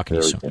be talking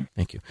to you soon. Good.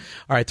 Thank you.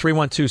 All right,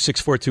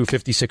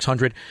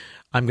 312-642-5600.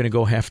 I'm going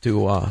to have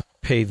to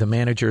pay the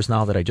managers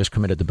now that I just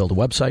committed to build a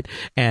website,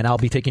 and I'll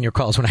be taking your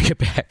calls when I get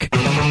back.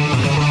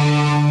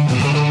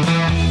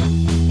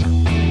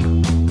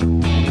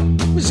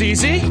 It was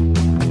easy.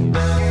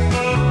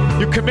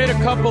 You commit a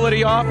couple of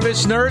the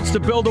office nerds to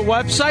build a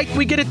website,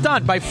 we get it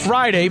done. By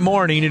Friday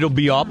morning, it'll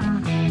be up.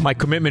 My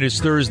commitment is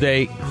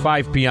Thursday,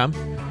 5 p.m.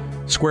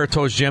 Square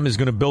Toes Jim is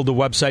going to build a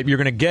website. You're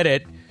going to get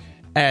it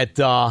at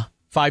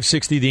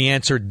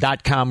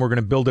 560theanswer.com. We're going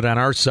to build it on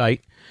our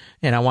site.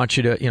 And I want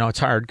you to, it's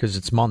hard because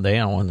it's Monday. I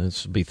don't want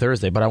this to be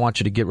Thursday, but I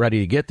want you to get ready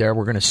to get there.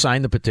 We're going to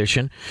sign the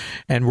petition,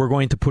 and we're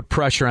going to put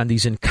pressure on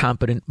these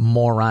incompetent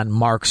moron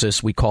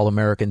Marxists we call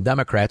American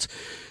Democrats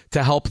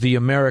to help the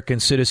American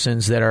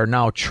citizens that are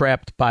now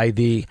trapped by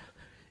the,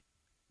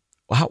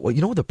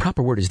 what the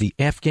proper word is, the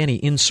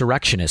Afghani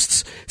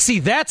insurrectionists. See,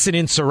 that's an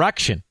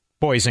insurrection,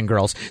 boys and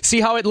girls.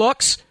 See how it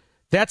looks?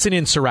 That's an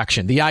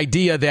insurrection. The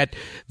idea that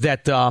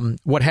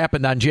what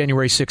happened on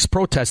January 6th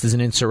protest is an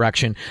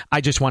insurrection.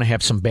 I just want to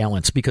have some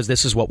balance because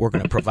this is what we're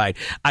going to provide.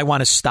 I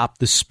want to stop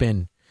the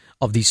spin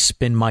of these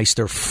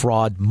spinmeister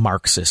fraud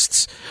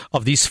Marxists,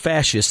 of these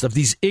fascists, of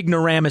these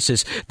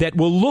ignoramuses that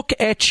will look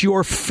at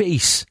your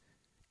face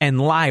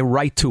and lie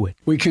right to it.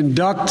 We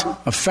conduct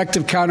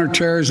effective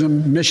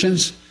counterterrorism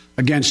missions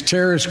against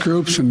terrorist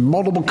groups in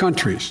multiple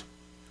countries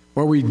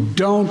where we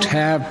don't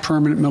have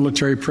permanent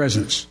military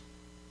presence.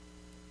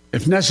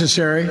 If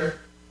necessary,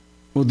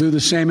 we'll do the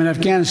same in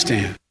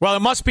Afghanistan. Well, it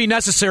must be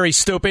necessary,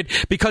 stupid,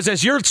 because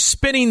as you're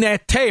spinning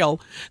that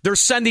tail, they're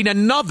sending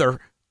another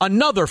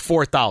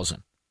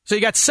 4,000. So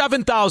you got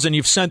 7,000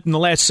 you've sent in the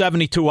last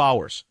 72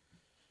 hours.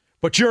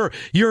 But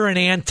you're an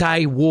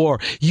anti-war.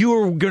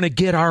 You're going to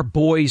get our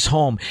boys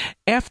home.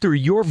 After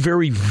your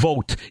very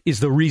vote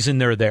is the reason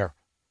they're there.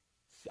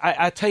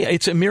 I tell you,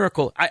 it's a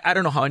miracle. I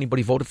don't know how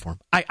anybody voted for him.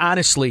 I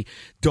honestly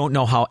don't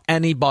know how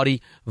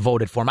anybody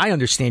voted for him. I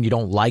understand you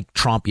don't like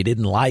Trump. You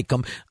didn't like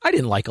him. I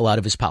didn't like a lot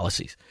of his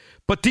policies.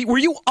 But were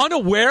you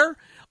unaware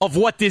of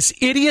what this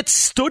idiot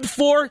stood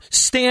for,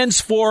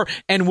 stands for,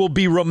 and will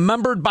be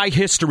remembered by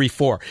history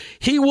for?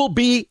 He will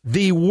be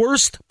the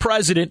worst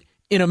president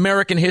in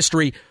American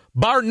history,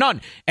 bar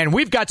none. And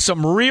we've got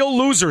some real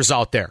losers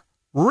out there.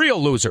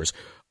 Real losers.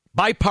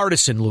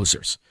 Bipartisan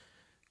losers.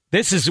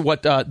 This is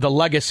what the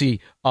legacy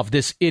of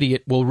this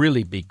idiot will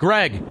really be.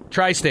 Greg,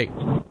 Tri-State.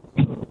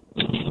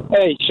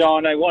 Hey,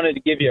 Sean, I wanted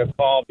to give you a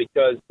call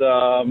because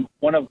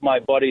one of my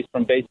buddies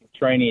from basic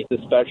training is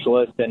a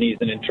specialist and he's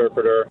an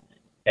interpreter.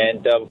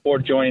 And before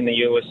joining the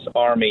U.S.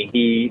 Army,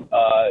 he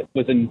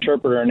was an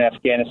interpreter in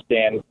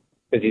Afghanistan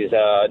because he's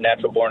a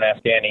natural-born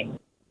Afghani,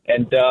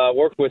 and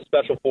worked with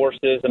special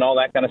forces and all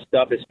that kind of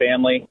stuff. His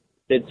family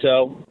did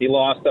so. He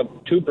lost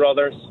 2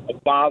 brothers, a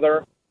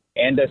father,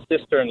 and a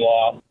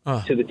sister-in-law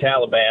to the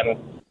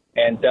Taliban.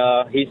 And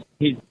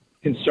he's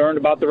concerned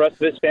about the rest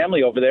of his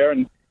family over there,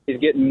 and he's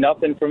getting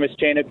nothing from his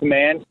chain of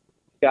command.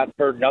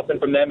 Heard nothing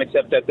from them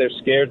except that they're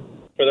scared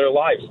for their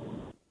lives.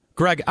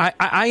 Greg,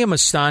 I am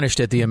astonished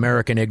at the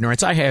American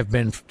ignorance. I have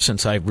been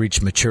since I've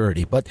reached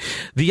maturity. But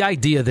the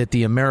idea that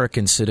the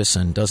American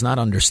citizen does not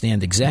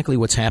understand exactly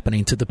what's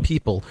happening to the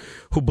people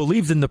who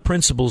believed in the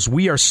principles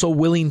we are so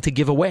willing to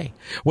give away.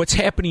 What's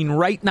happening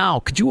right now.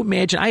 Could you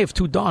imagine? I have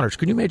 2 daughters.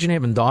 Could you imagine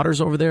having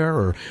daughters over there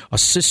or a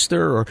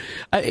sister? Or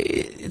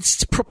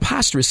it's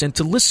preposterous. And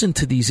to listen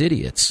to these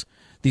idiots,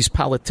 these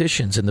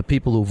politicians and the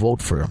people who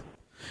vote for them,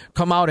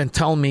 come out and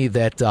tell me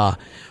that,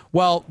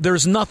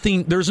 there's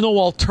no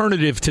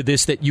alternative to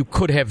this that you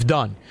could have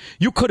done.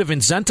 You could have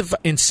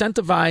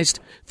incentivized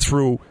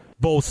through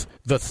both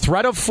the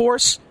threat of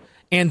force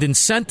and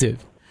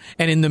incentive.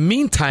 And in the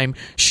meantime,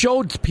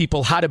 showed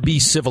people how to be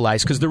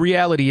civilized. Because the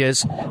reality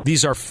is,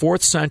 these are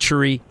 4th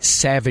century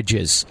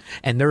savages.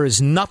 And there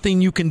is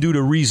nothing you can do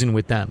to reason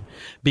with them.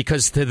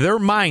 Because to their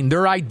mind,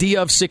 their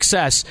idea of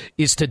success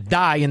is to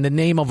die in the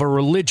name of a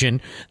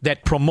religion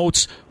that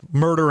promotes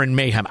murder and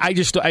mayhem. How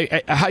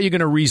are you going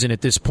to reason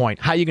at this point?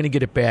 How are you going to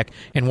get it back?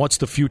 And what's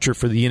the future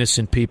for the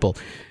innocent people?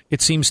 It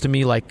seems to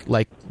me like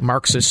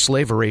Marxist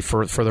slavery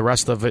for the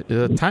rest of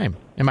the time.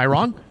 Am I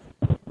wrong?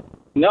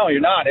 No,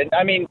 you're not. And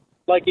I mean,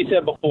 like you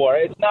said before,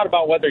 it's not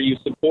about whether you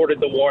supported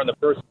the war in the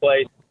first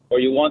place or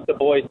you want the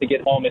boys to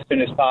get home as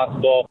soon as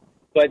possible.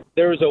 But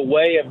there's a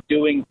way of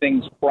doing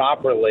things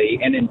properly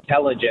and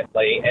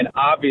intelligently. And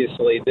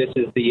obviously, this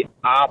is the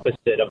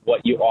opposite of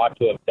what you ought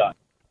to have done.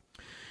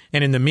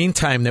 And in the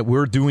meantime that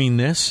we're doing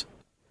this,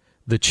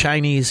 the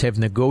Chinese have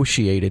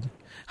negotiated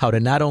how to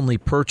not only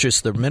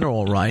purchase the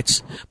mineral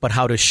rights, but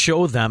how to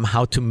show them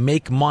how to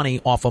make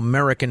money off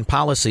American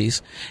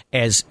policies.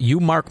 As you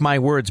mark my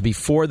words,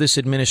 before this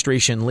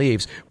administration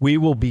leaves, we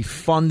will be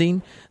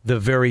funding the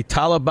very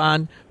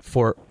Taliban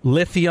for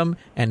lithium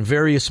and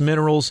various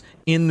minerals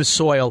in the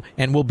soil,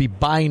 and we'll be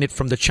buying it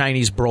from the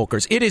Chinese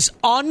brokers. It is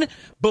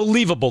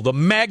unbelievable. The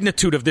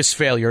magnitude of this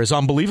failure is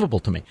unbelievable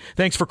to me.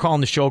 Thanks for calling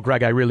the show,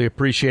 Greg. I really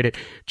appreciate it.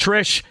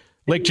 Trish,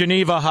 Lake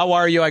Geneva, how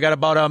are you? I got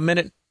about a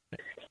minute.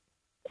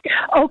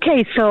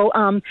 Okay, so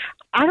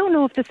I don't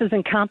know if this is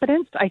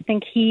incompetence. I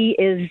think he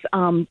is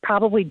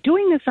probably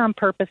doing this on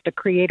purpose to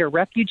create a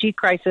refugee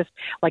crisis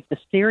like the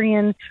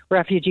Syrian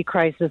refugee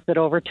crisis that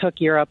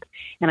overtook Europe,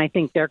 and I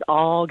think they're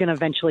all going to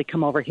eventually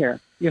come over here.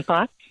 Your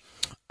thoughts?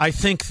 I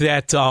think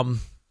that,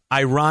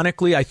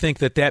 ironically, I think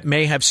that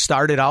may have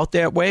started out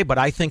that way, but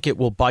I think it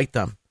will bite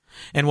them.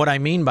 And what I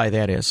mean by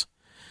that is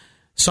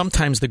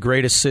sometimes the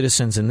greatest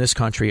citizens in this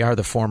country are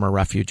the former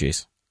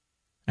refugees,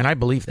 and I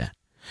believe that.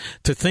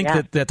 To think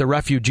that the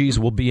refugees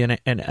will be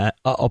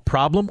a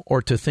problem,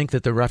 or to think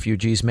that the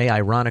refugees may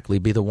ironically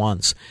be the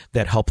ones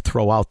that help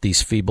throw out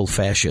these feeble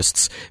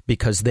fascists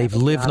because they've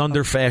lived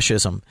under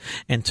fascism.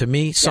 And to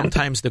me,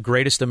 sometimes the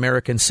greatest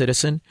American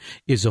citizen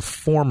is a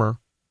former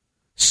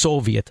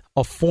Soviet,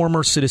 a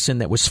former citizen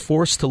that was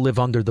forced to live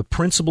under the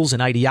principles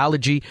and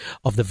ideology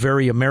of the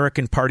very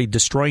American party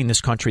destroying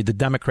this country, the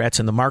Democrats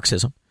and the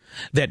Marxism,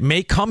 that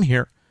may come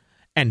here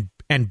and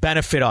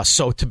benefit us.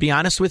 So to be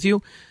honest with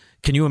you,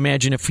 can you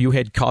imagine if you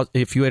had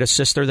a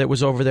sister that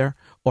was over there,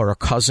 or a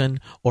cousin,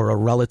 or a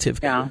relative?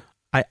 Yeah.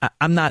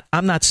 I'm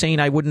not saying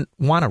I wouldn't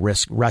want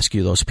to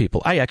rescue those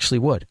people. I actually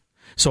would.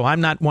 So I'm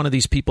not one of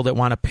these people that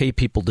want to pay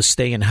people to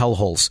stay in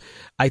hellholes.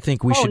 I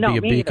think we should be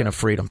a beacon of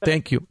freedom.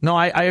 Thank you. No,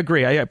 I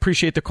agree. I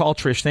appreciate the call,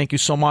 Trish. Thank you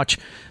so much.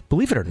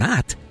 Believe it or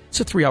not, it's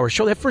a 3-hour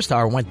show. That first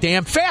hour went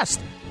damn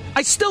fast.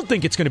 I still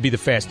think it's going to be the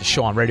fastest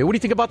show on radio. What do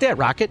you think about that,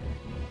 Rocket?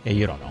 Yeah,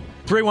 you don't know.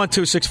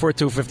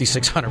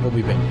 312-642-5600. We'll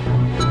be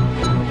back.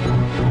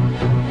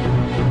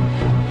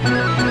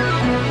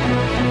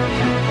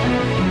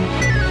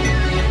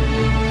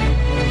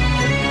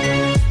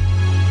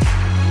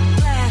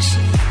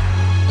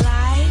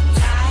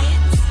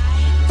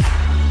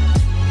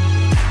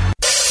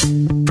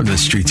 From the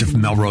streets of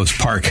Melrose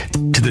Park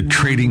to the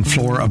trading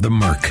floor of the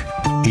Merc,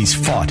 he's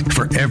fought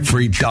for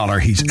every dollar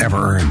he's ever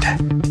earned.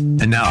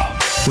 And now,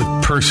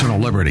 With personal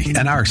liberty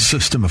and our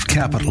system of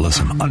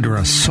capitalism under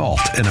assault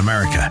in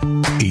America,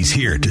 he's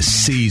here to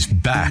seize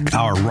back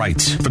our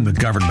rights from the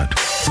government.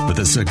 With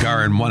a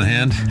cigar in one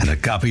hand and a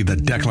copy of the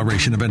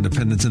Declaration of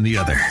Independence in the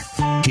other,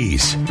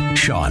 he's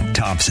Sean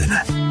Thompson.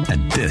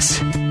 And this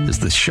is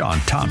The Sean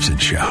Thompson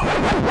Show.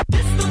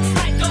 This looks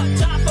like a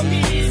job for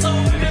me, so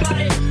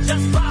everybody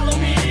just follow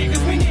me,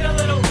 because we need a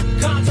little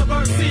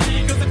controversy,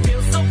 because it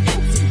feels so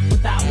empty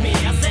without me.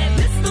 I said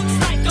this looks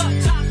like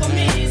a job for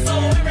me, so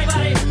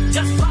everybody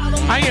just follow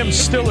me. I am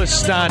still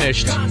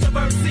astonished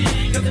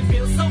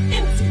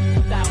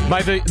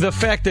by the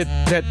fact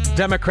that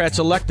Democrats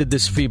elected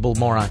this feeble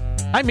moron.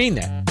 I mean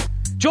that.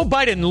 Joe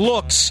Biden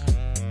looks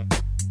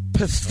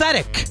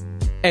pathetic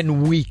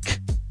and weak.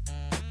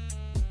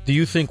 Do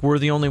you think we're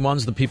the only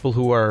ones, the people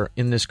who are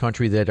in this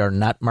country that are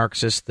not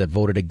Marxists, that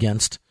voted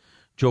against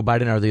Joe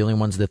Biden, are the only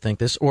ones that think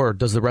this? Or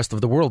does the rest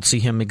of the world see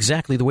him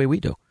exactly the way we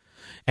do,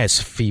 as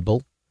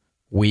feeble,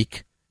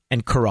 weak,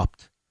 and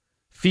corrupt?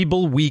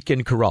 Feeble, weak,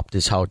 and corrupt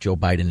is how Joe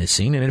Biden is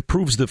seen, and it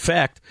proves the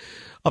fact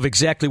of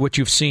exactly what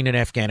you've seen in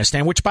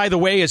Afghanistan, which, by the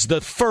way, is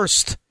the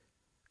first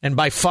and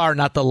by far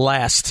not the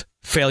last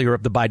failure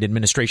of the Biden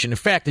administration. In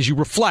fact, as you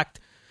reflect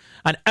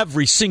on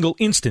every single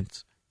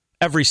instance,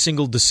 every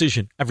single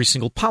decision, every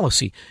single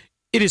policy,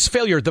 it is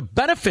failure. The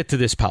benefit to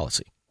this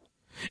policy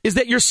is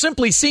that you're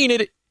simply seeing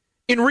it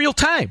in real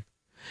time.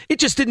 It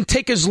just didn't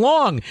take as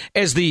long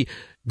as the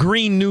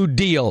Green New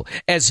Deal,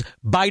 as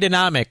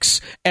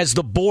Bidenomics, as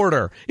the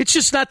border. It's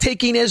just not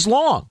taking as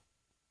long.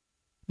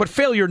 But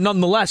failure,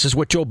 nonetheless, is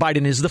what Joe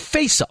Biden is the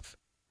face of.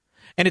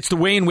 And it's the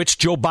way in which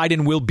Joe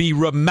Biden will be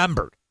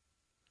remembered.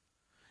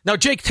 Now,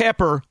 Jake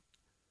Tapper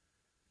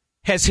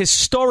has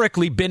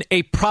historically been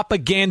a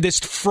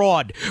propagandist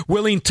fraud,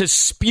 willing to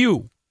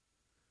spew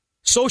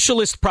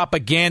socialist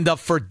propaganda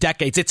for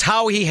decades. It's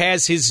how he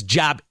has his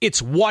job.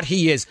 It's what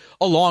he is,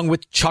 along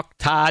with Chuck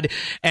Todd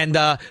and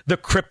the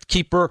Crypt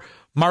Keeper,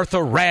 Martha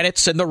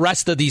Raddatz, and the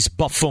rest of these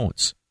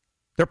buffoons.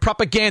 They're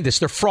propagandists.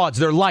 They're frauds.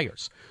 They're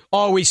liars.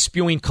 Always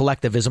spewing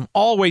collectivism,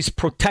 always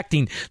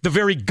protecting the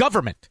very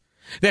government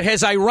that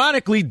has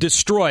ironically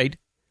destroyed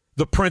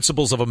the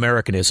principles of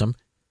Americanism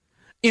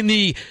in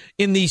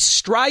the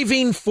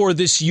striving for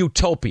this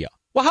utopia.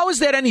 Well, how is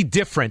that any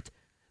different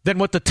than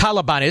what the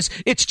Taliban is?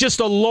 It's just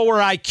a lower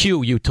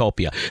IQ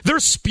utopia. They're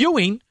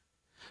spewing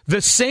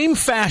the same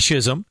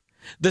fascism,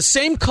 the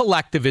same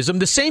collectivism,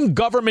 the same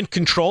government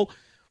control.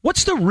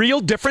 What's the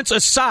real difference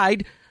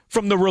aside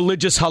from the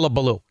religious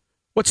hullabaloo?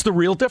 What's the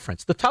real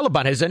difference? The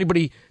Taliban, has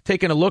anybody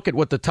taken a look at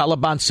what the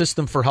Taliban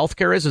system for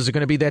healthcare is? Is it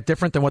going to be that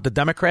different than what the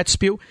Democrats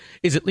spew?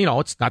 Is it,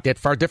 it's not that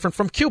far different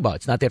from Cuba.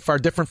 It's not that far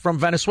different from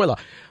Venezuela.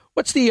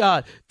 What's the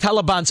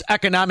Taliban's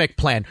economic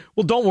plan?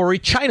 Well, don't worry.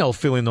 China will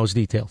fill in those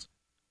details.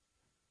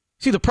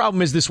 See, the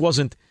problem is this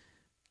wasn't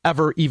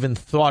ever even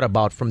thought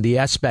about from the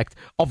aspect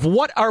of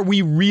what are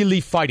we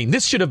really fighting?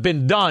 This should have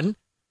been done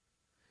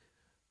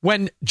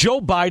when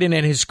Joe Biden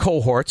and his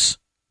cohorts,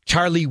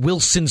 Charlie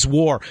Wilson's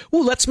War.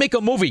 Ooh, let's make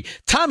a movie.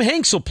 Tom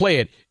Hanks will play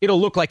it. It'll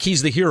look like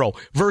he's the hero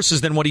versus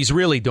than what he's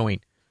really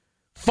doing.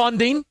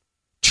 Funding,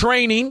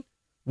 training,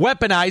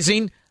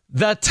 weaponizing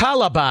the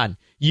Taliban.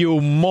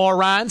 You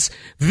morons.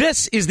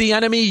 This is the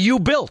enemy you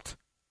built.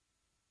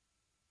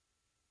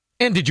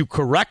 And did you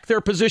correct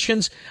their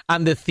positions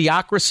on the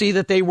theocracy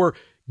that they were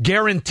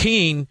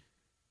guaranteeing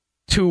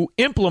to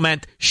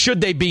implement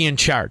should they be in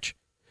charge?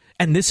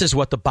 And this is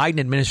what the Biden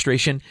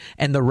administration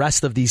and the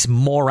rest of these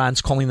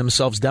morons calling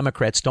themselves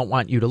Democrats don't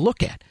want you to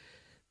look at.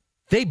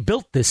 They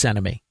built this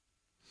enemy.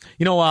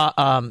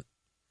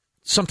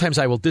 Sometimes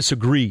I will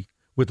disagree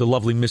with the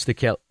lovely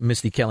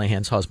Misty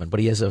Callahan's husband, but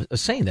he has a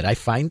saying that I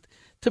find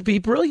to be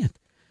brilliant.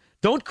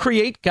 Don't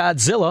create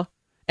Godzilla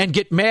and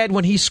get mad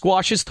when he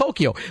squashes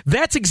Tokyo.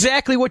 That's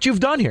exactly what you've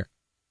done here.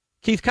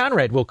 Keith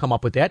Conrad will come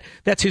up with that.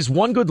 That's his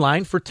one good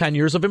line for 10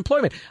 years of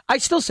employment. I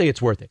still say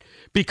it's worth it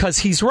because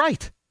he's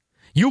right.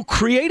 You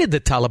created the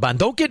Taliban.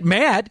 Don't get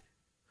mad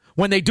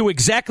when they do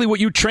exactly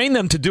what you trained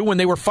them to do when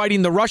they were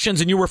fighting the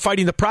Russians and you were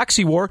fighting the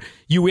proxy war,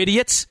 you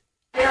idiots.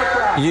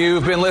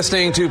 You've been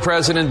listening to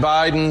President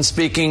Biden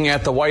speaking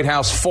at the White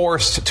House,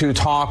 forced to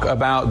talk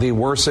about the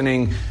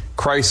worsening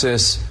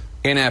crisis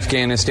in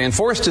Afghanistan,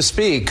 forced to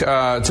speak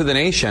to the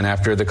nation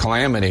after the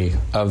calamity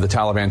of the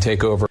Taliban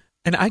takeover.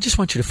 And I just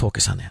want you to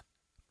focus on that.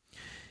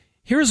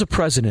 Here's a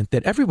president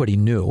that everybody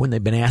knew, and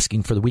they've been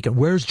asking for the weekend,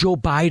 where's Joe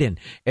Biden,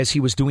 as he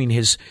was doing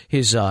his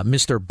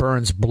Mr.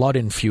 Burns blood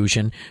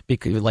infusion,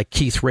 like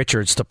Keith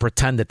Richards, to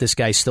pretend that this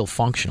guy's still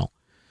functional.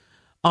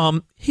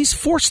 He's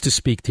forced to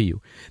speak to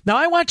you. Now,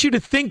 I want you to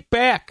think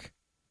back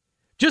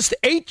just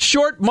 8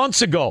 short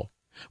months ago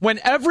when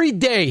every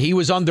day he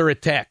was under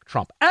attack,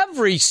 Trump.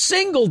 Every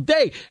single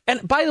day.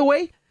 And by the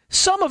way,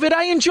 some of it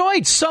I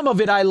enjoyed. Some of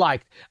it I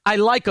liked. I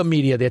like a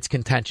media that's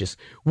contentious.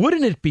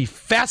 Wouldn't it be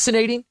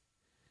fascinating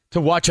to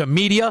watch a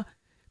media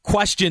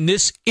question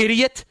this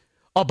idiot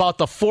about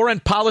the foreign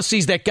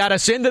policies that got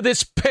us into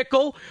this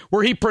pickle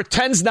where he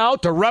pretends now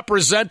to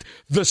represent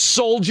the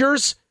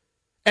soldiers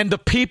and the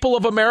people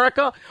of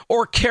America,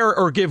 or care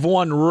or give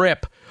one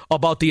rip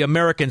about the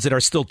Americans that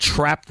are still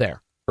trapped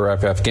there? For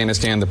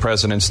Afghanistan, the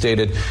president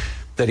stated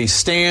that he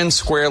stands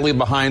squarely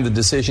behind the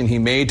decision he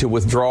made to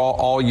withdraw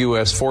all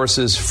U.S.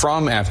 forces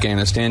from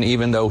Afghanistan,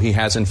 even though he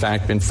has, in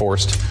fact, been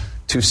forced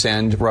to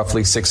send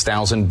roughly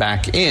 6,000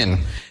 back in.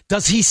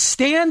 Does he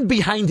stand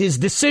behind his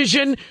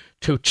decision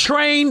to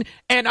train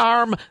and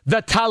arm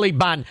the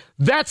Taliban?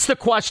 That's the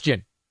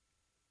question.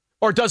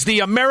 Or does the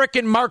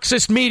American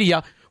Marxist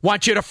media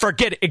want you to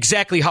forget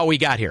exactly how we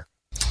got here?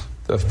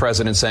 The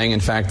president saying, in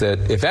fact,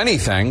 that if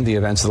anything, the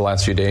events of the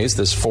last few days,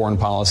 this foreign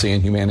policy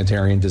and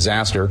humanitarian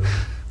disaster,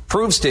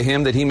 proves to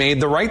him that he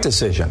made the right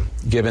decision,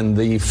 given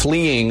the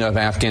fleeing of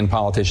Afghan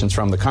politicians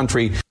from the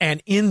country.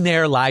 And in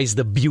there lies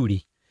the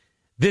beauty.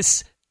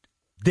 This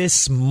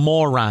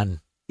moron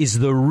is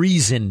the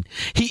reason.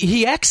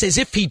 He acts as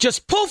if he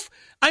just, poof,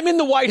 I'm in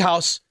the White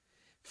House.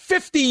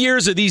 50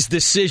 years of these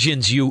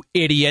decisions, you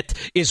idiot,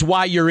 is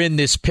why you're in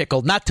this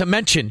pickle. Not to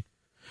mention,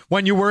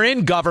 when you were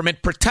in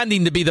government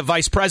pretending to be the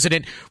vice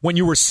president, when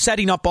you were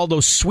setting up all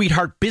those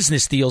sweetheart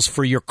business deals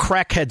for your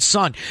crackhead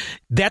son,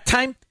 that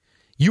time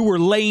you were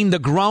laying the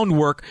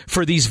groundwork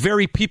for these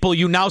very people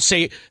you now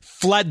say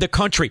fled the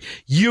country.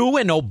 You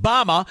and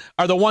Obama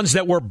are the ones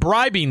that were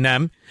bribing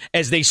them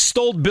as they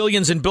stole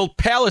billions and built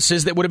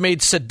palaces that would have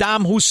made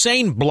Saddam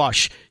Hussein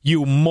blush,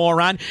 you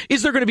moron.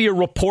 Is there going to be a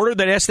reporter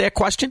that asked that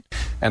question?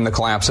 And the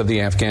collapse of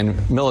the Afghan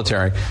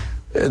military.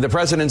 The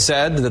president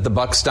said that the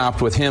buck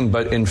stopped with him,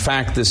 but in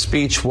fact, the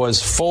speech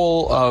was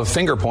full of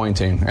finger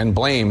pointing and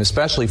blame,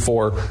 especially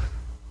for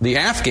the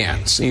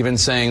Afghans, even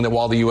saying that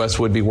while the U.S.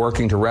 would be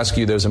working to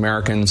rescue those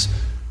Americans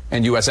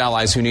and U.S.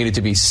 allies who needed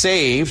to be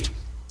saved,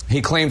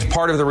 he claimed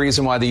part of the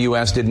reason why the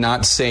U.S. did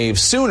not save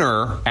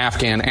sooner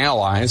Afghan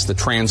allies, the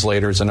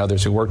translators and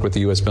others who worked with the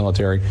U.S.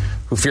 military,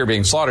 who fear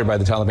being slaughtered by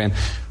the Taliban.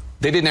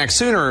 They didn't act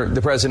sooner,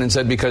 the president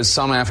said, because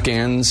some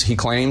Afghans, he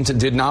claimed,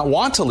 did not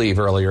want to leave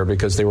earlier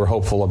because they were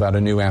hopeful about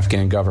a new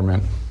Afghan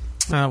government.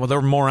 Well, there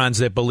are morons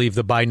that believe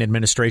the Biden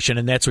administration,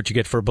 and that's what you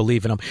get for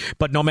believing them.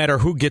 But no matter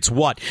who gets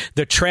what,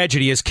 the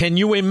tragedy is, can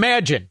you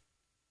imagine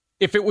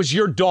if it was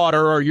your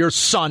daughter or your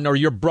son or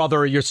your brother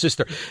or your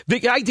sister?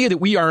 The idea that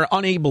we are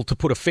unable to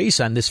put a face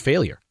on this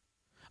failure,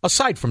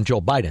 aside from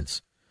Joe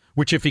Biden's,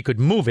 which if he could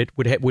move it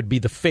would be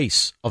the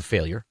face of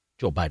failure,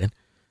 Joe Biden.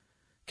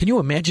 Can you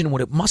imagine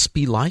what it must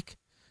be like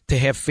to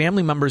have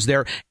family members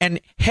there and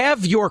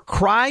have your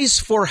cries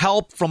for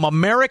help from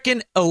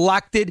American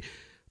elected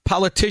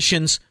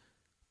politicians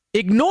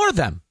ignore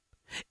them,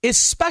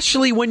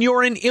 especially when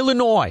you're in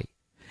Illinois,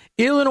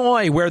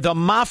 where the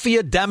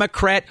mafia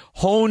Democrat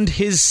honed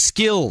his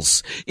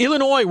skills.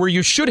 Illinois, where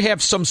you should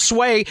have some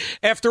sway.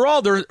 After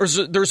all, there's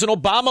an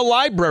Obama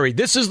library.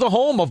 This is the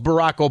home of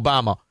Barack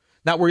Obama.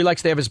 Not where he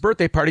likes to have his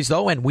birthday parties,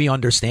 though, and we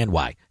understand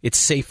why. It's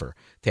safer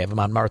to have him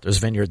on Martha's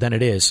Vineyard than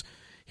it is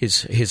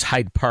his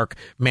Hyde Park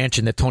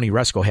mansion that Tony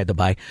Resco had to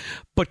buy.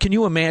 But can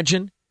you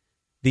imagine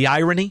the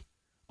irony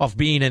of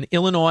being an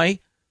Illinois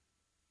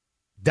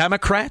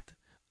Democrat,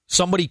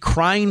 somebody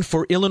crying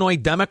for Illinois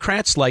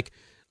Democrats like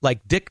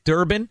Dick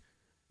Durbin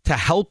to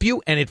help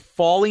you, and it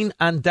falling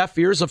on deaf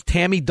ears of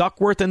Tammy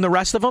Duckworth and the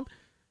rest of them?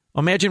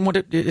 Imagine what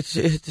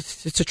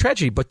it's a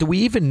tragedy. But do we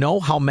even know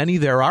how many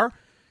there are?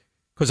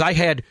 Because I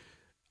had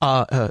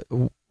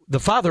the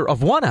father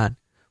of one on.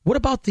 What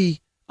about the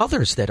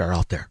others that are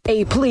out there?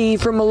 A plea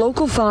from a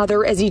local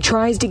father as he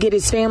tries to get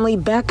his family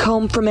back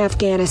home from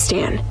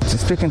Afghanistan.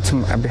 Speaking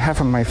on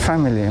behalf of my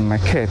family and my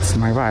kids,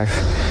 my wife,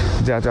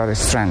 that are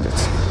stranded.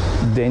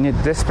 They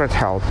need desperate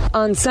help.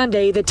 On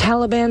Sunday, the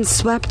Taliban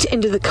swept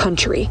into the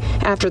country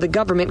after the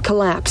government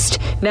collapsed.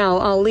 Now,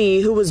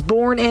 Ali, who was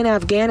born in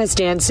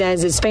Afghanistan,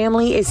 says his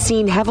family is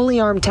seeing heavily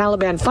armed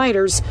Taliban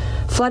fighters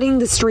flooding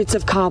the streets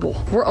of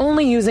Kabul. We're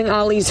only using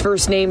Ali's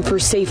first name for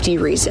safety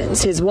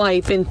reasons. His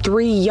wife and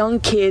 3 young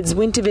kids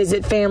went to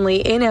visit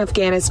family in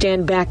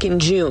Afghanistan back in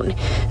June.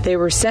 They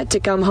were set to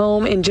come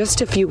home in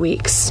just a few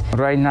weeks.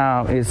 Right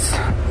now,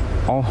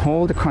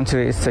 whole the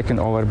country is taken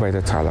over by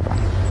the Taliban.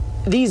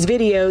 These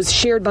videos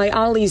shared by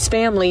Ali's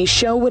family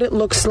show what it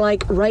looks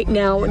like right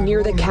now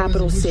near the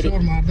capital city.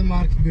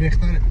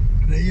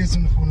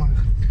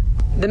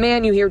 The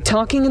man you hear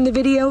talking in the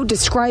video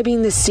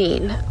describing the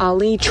scene,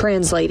 Ali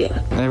translating.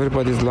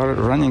 Everybody's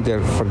running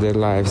there for their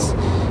lives,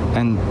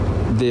 and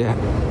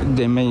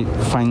they may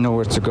find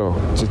nowhere to go.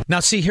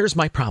 Now, see, here's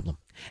my problem.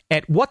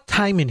 At what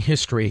time in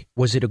history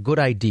was it a good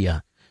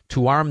idea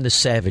to arm the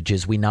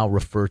savages we now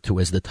refer to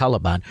as the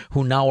Taliban,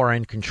 who now are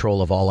in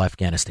control of all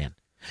Afghanistan?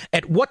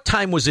 At what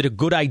time was it a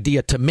good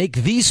idea to make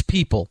these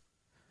people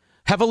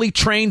heavily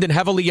trained and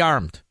heavily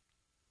armed?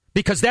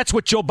 Because that's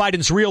what Joe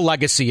Biden's real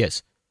legacy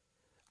is.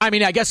 I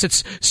mean, I guess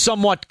it's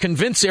somewhat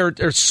convincing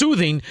or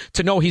soothing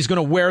to know he's going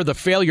to wear the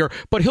failure,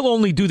 but he'll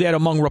only do that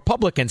among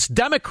Republicans.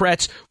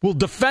 Democrats will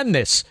defend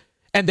this,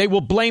 and they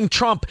will blame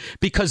Trump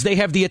because they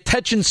have the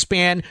attention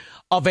span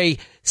of a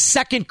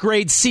second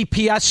grade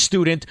CPS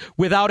student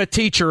without a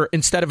teacher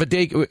instead of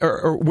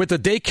or with a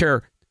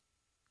daycare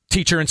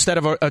teacher instead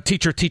of a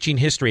teacher teaching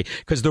history,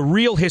 because the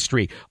real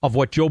history of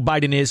what Joe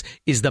Biden is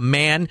the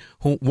man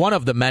one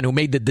of the men who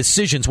made the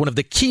decisions, one of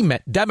the key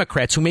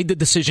Democrats who made the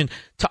decision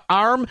to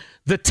arm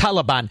the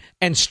Taliban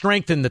and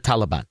strengthen the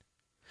Taliban.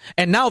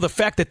 And now the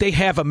fact that they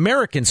have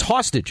Americans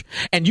hostage,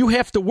 and you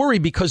have to worry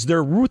because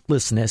their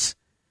ruthlessness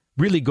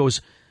really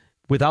goes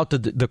without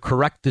the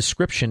correct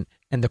description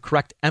and the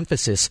correct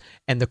emphasis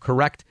and the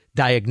correct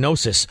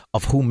diagnosis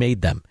of who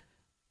made them.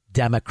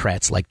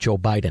 Democrats like Joe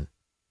Biden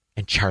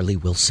and Charlie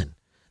Wilson.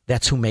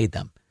 That's who made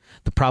them.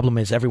 The problem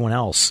is everyone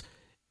else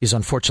is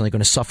unfortunately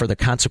going to suffer the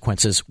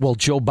consequences while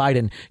Joe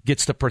Biden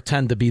gets to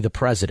pretend to be the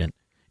president.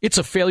 It's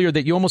a failure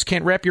that you almost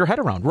can't wrap your head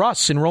around.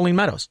 Russ in Rolling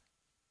Meadows.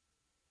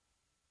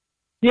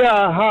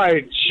 Yeah,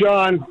 hi,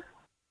 Sean.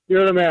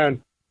 You're the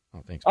man.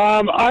 Oh, thanks.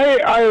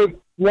 I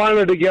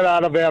wanted to get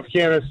out of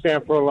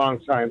Afghanistan for a long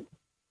time,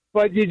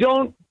 but you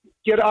don't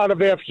get out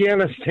of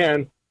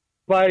Afghanistan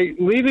by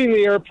leaving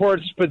the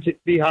airports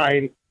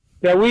behind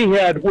that we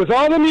had with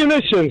all the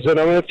munitions in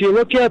them. If you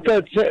look at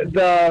the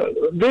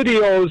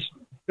videos,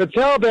 the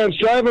Taliban's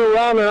driving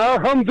around in our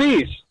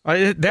Humvees.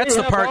 That's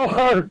the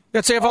part.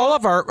 They have all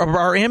of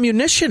our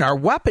ammunition, our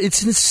weapons.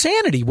 It's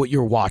insanity what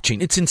you're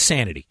watching. It's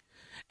insanity.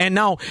 And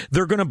now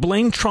they're going to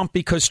blame Trump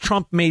because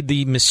Trump made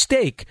the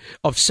mistake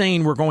of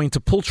saying we're going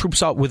to pull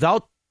troops out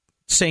without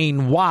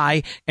saying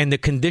why and the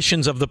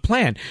conditions of the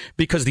plan.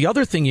 Because the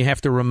other thing you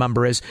have to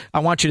remember is, I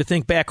want you to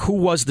think back, who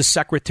was the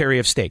Secretary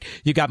of State?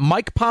 You got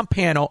Mike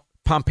Pompeo.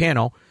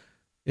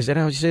 Is that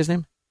how you say his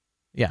name?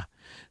 Yeah.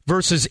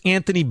 Versus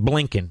Anthony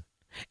Blinken.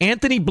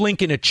 Anthony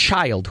Blinken, a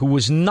child who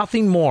was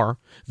nothing more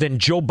than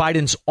Joe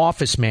Biden's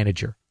office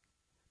manager.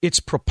 It's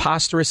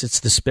preposterous. It's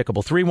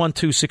despicable.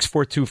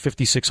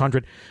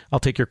 312-642-5600. I'll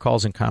take your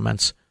calls and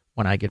comments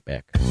when I get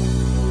back.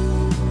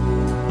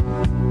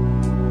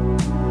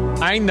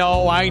 I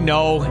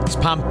know. It's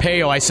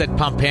Pompeo. I said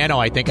Pompano.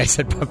 I think I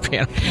said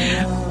Pompano.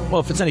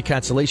 Well, if it's any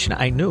consolation,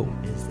 I knew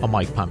a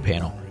Mike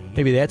Pompano.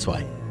 Maybe that's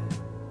why.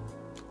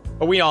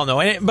 But we all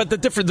know. But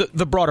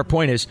the broader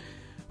point is,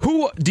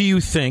 who do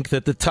you think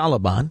that the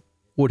Taliban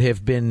would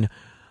have been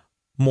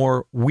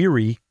more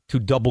weary to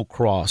double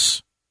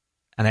cross?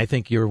 And I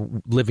think you're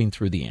living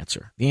through the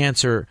answer. The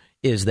answer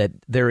is that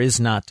there is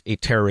not a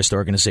terrorist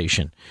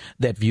organization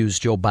that views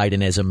Joe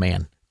Biden as a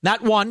man.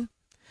 Not one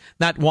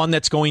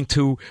that's going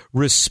to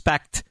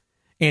respect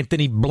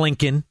Anthony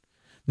Blinken.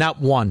 Not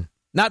one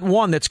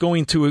that's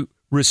going to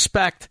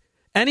respect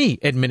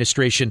any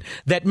administration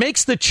that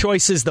makes the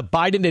choices the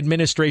Biden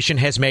administration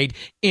has made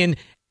in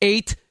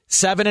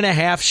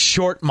 7.5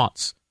 short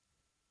months.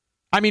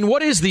 I mean,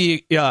 what is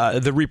the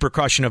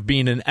repercussion of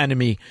being an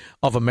enemy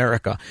of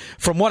America?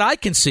 From what I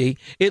can see,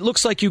 it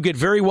looks like you get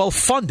very well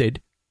funded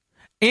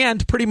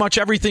and pretty much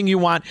everything you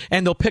want,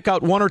 and they'll pick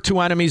out one or two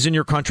enemies in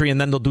your country, and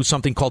then they'll do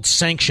something called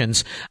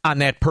sanctions on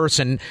that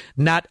person,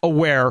 not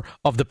aware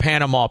of the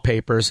Panama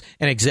Papers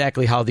and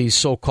exactly how these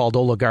so-called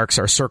oligarchs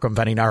are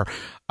circumventing our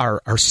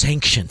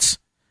sanctions.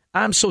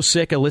 I'm so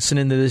sick of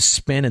listening to this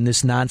spin and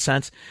this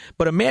nonsense,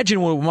 but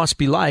imagine what it must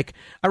be like.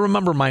 I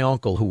remember my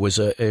uncle, who was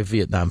a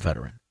Vietnam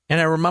veteran, and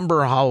I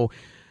remember how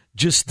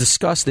just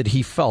disgusted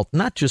he felt,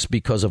 not just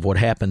because of what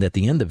happened at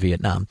the end of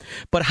Vietnam,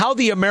 but how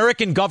the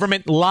American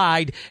government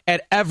lied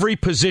at every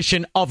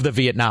position of the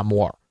Vietnam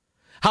War.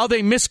 How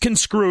they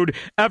misconstrued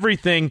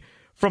everything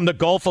from the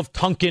Gulf of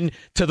Tonkin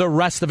to the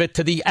rest of it,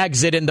 to the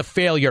exit and the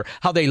failure.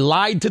 How they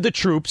lied to the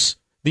troops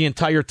the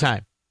entire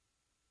time.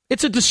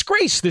 It's a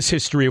disgrace, this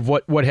history of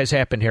what has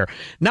happened here.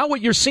 Now what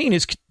you're seeing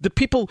is the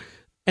people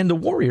and the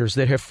warriors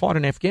that have fought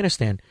in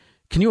Afghanistan.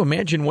 Can you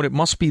imagine what it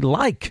must be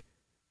like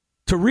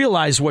to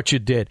realize what you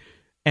did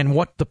and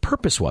what the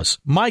purpose was?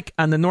 Mike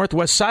on the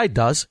Northwest Side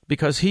does,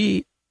 because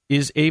he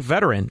is a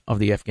veteran of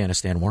the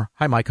Afghanistan war.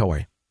 Hi, Mike. How are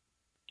you?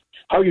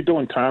 How you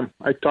doing, Tom?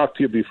 I talked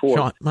to you before.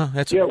 Sean,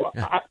 that's yeah, okay.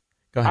 Yeah.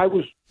 Go ahead.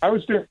 I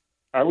was there.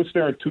 I was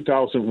there in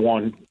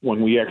 2001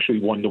 when we actually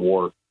won the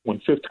war. When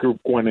 5th Group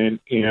went in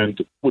and,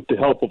 with the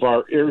help of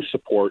our air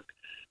support,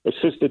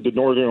 assisted the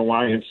Northern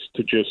Alliance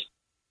to just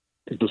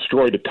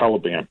destroy the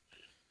Taliban.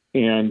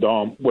 And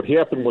what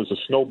happened was a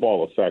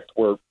snowball effect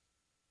where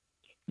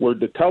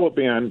the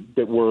Taliban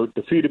that were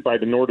defeated by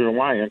the Northern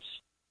Alliance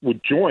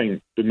would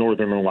join the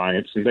Northern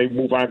Alliance, and they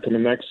move on to the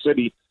next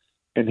city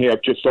and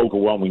have just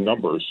overwhelming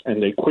numbers,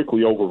 and they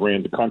quickly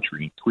overran the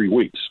country in 3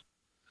 weeks.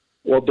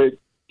 Well, the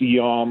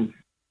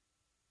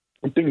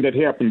thing that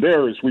happened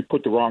there is we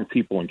put the wrong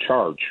people in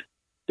charge.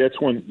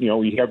 That's when,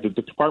 you have the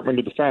Department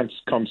of Defense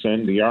comes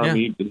in, the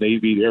Army, the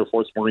Navy, the Air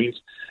Force,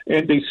 Marines,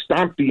 and they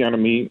stomp the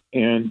enemy,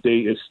 and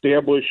they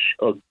establish.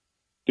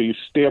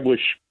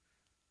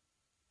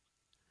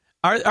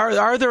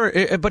 Are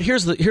there? But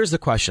here's the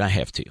question I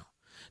have to you: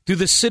 do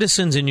the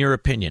citizens, in your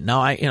opinion,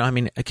 now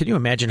can you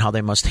imagine how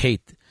they must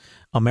hate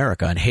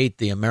America and hate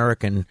the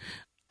American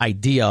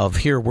idea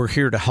of we're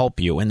here to help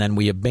you, and then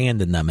we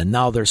abandon them, and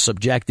now they're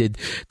subjected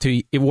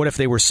to, what if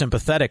they were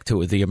sympathetic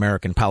to the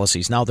American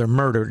policies? Now they're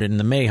murdered in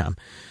the mayhem.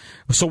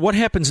 So what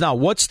happens now?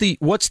 What's the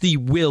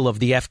will of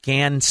the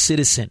Afghan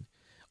citizen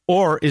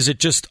Or is it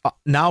just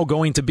now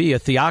going to be a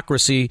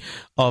theocracy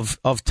of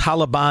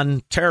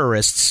Taliban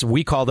terrorists?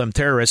 We call them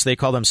terrorists. They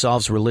call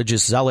themselves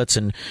religious zealots,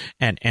 and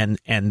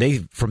they,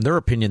 from their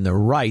opinion, they're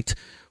right.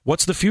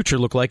 What's the future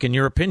look like in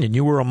your opinion?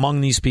 You were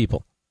among these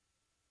people.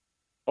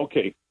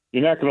 Okay,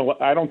 you're not going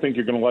to. I don't think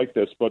you're going to like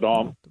this, but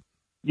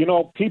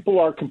people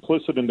are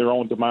complicit in their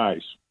own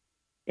demise,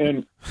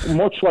 and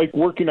much like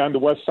working on the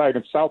West Side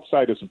and South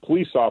Side as a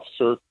police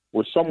officer,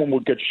 where someone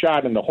would get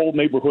shot and the whole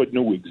neighborhood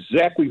knew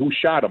exactly who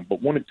shot him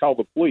but wouldn't tell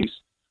the police.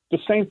 The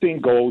same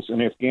thing goes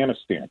in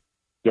Afghanistan.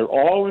 They're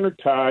all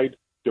intertied.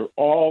 They're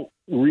all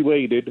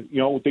related.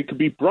 They could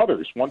be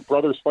brothers. One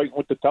brother's fighting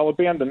with the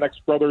Taliban. The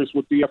next brother is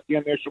with the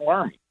Afghan National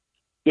Army.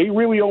 They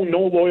really owe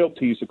no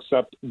loyalties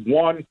except,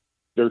 1,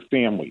 their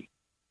family,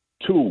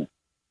 2,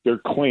 their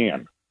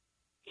clan,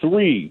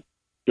 3,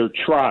 their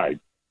tribe.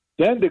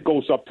 Then it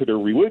goes up to their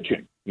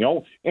religion,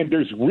 and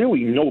there's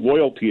really no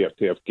loyalty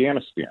to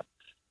Afghanistan.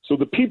 So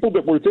the people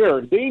that were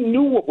there, they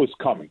knew what was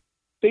coming.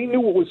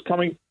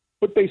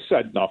 But they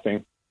said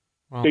nothing.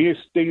 Wow. They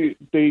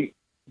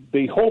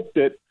hoped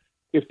that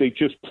if they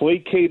just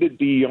placated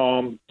the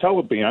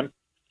Taliban,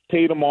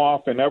 paid them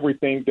off and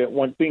everything, that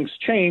when things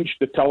changed,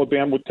 the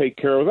Taliban would take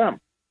care of them,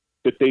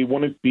 that they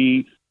wouldn't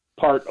be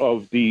part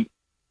of the...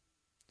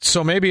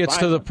 So maybe it's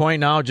violence. To the point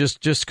now,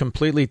 just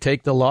completely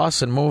take the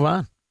loss and move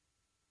on.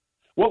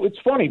 Well, it's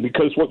funny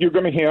because what you're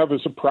going to have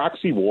is a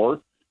proxy war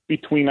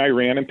between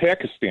Iran and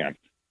Pakistan.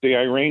 The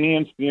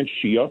Iranians being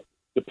Shia,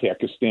 the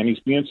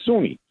Pakistanis being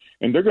Sunni.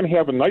 And they're going to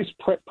have a nice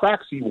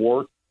proxy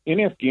war in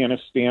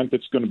Afghanistan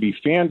that's going to be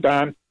fanned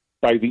on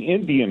by the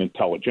Indian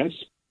intelligence.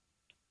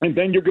 And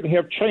then you're going to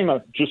have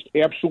China just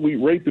absolutely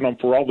raping them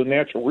for all the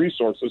natural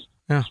resources,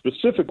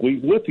 specifically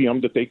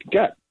lithium, that they could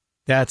get.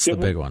 That's the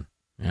big one.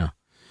 Yeah.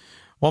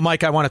 Well,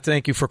 Mike, I want to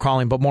thank you for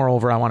calling, but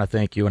moreover, I want to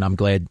thank you, and I'm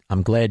glad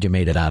you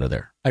made it out of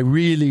there. I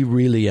really,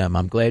 really am.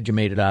 I'm glad you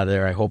made it out of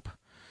there. I hope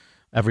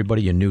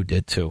everybody you knew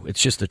did too. It's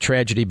just a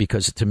tragedy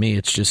because to me,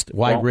 it's just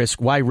why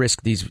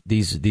risk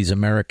these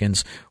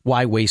Americans?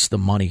 Why waste the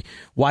money?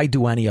 Why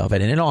do any of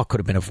it? And it all could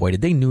have been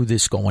avoided. They knew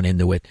this going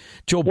into it.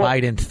 Joe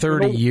Biden,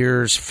 30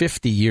 years,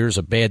 50 years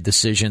of bad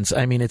decisions.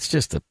 I mean, it's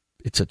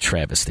a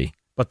travesty.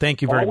 But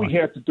thank you very much. All we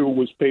had to do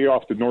was pay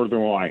off the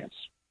Northern Alliance,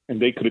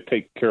 and they could have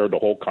taken care of the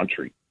whole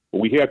country.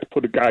 But we had to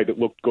put a guy that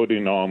looked good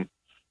in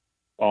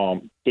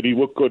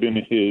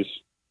his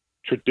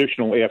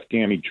traditional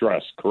Afghani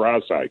dress,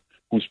 Karzai,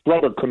 whose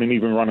brother couldn't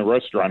even run a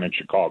restaurant in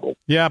Chicago.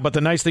 Yeah, but the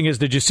nice thing is,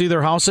 did you see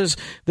their houses?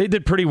 They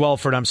did pretty well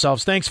for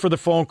themselves. Thanks for the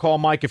phone call,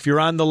 Mike. If you're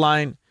on the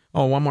line.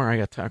 Oh, one more. I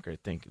got Tucker, I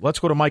think. Let's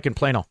go to Mike in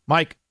Plano.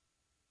 Mike.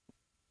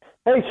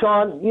 Hey,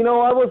 Sean.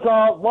 I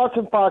was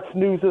watching Fox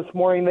News this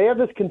morning. They have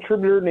this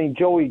contributor named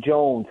Joey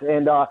Jones,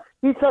 and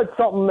he said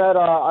something that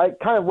I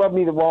kind of rubbed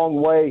me the wrong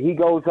way. He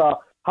goes,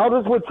 how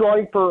does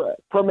withdrawing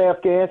from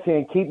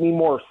Afghanistan keep me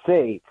more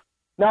safe?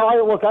 Now, I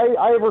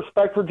have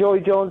respect for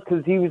Joey Jones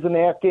because he was an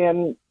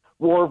Afghan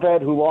war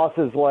vet who lost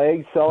his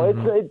leg. So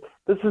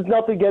this is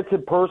nothing against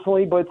it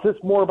personally, but it's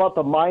just more about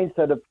the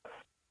mindset of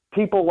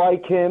people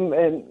like him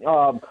and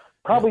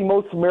probably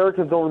most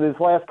Americans over these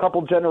last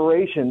couple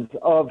generations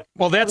of.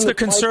 Well, that's the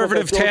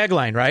conservative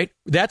tagline, right?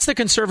 That's the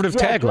conservative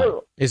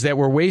tagline, is that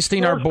we're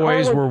wasting our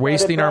boys, we're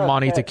wasting our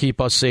money to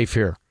keep us safe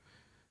here.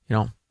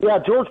 Yeah,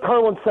 George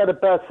Carlin said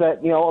it best that,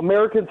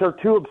 Americans are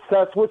too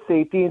obsessed with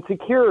safety and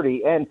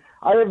security. And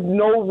I have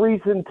no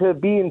reason to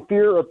be in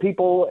fear of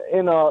people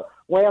in a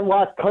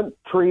landlocked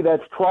country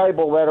that's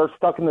tribal that are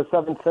stuck in the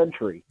 7th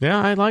century.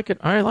 Yeah, I like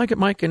it,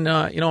 Mike. And,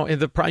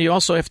 you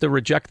also have to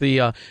reject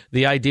the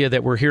idea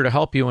that we're here to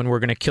help you and we're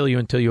going to kill you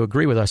until you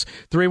agree with us.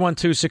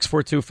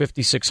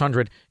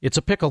 312-642-5600. It's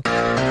a pickle.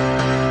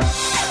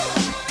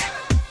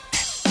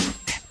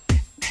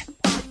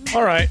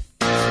 All right.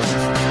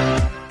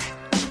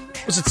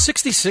 Was it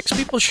 66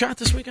 people shot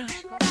this weekend?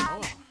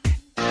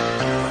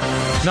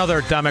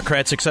 Another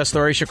Democrat success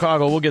story,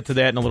 Chicago. We'll get to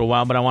that in a little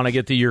while, but I want to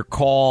get to your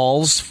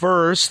calls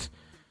first.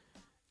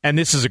 And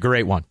this is a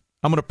great one.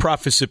 I'm going to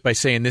preface it by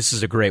saying this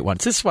is a great one.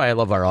 This is why I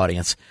love our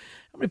audience.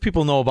 How many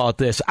people know about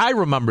this? I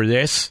remember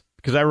this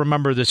because I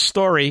remember the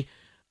story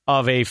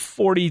of a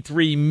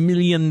 $43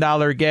 million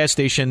gas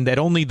station that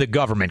only the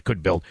government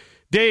could build.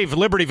 Dave,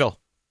 Libertyville.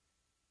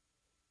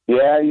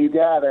 Yeah, you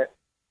got it.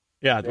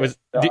 Yeah, it was.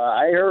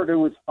 I heard it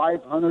was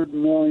 $500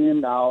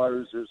 million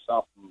or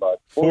something, but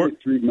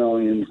 $43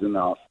 million is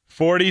enough.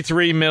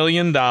 $43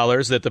 million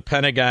that the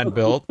Pentagon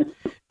built.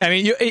 I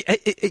mean,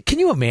 can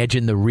you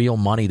imagine the real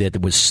money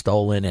that was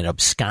stolen and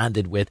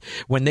absconded with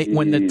when the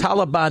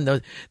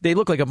Taliban, they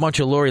look like a bunch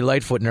of Lori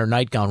Lightfoot in their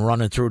nightgown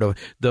running through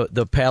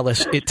the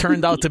palace. It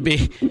turned out to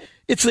be,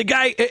 it's the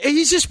guy,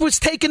 he just was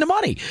taking the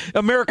money.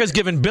 America's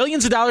given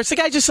billions of dollars. The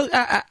guy just,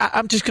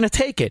 I'm just going to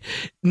take it.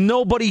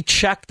 Nobody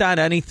checked on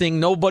anything.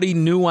 Nobody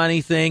knew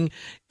anything.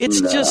 It's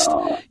just,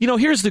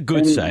 here's the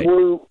good side.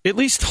 At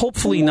least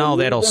hopefully now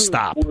that'll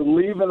stop. We're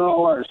leaving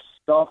all our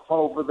stuff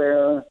over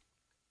there.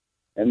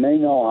 And they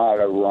know how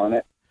to run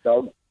it.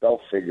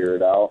 They'll figure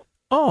it out.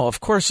 Oh,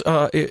 of course.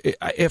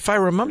 If I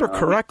remember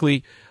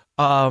correctly,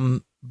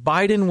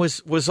 Biden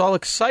was all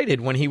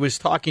excited when he was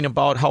talking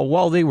about how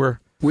well they were.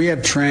 We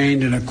have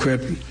trained and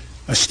equipped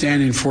a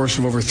standing force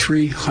of over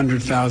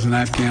 300,000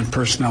 Afghan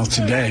personnel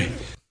today.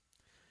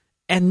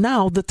 And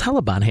now the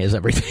Taliban has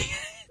everything.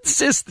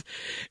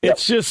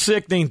 It's just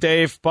sickening,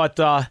 Dave.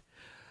 But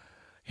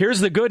here's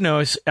the good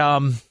news.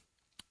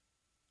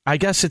 I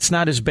guess it's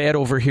not as bad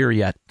over here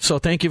yet. So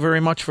thank you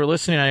very much for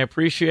listening. I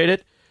appreciate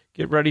it.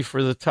 Get ready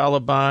for the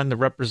Taliban, the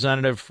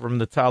representative from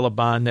the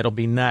Taliban. That'll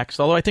be next.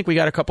 Although I think we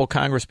got a couple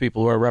Congress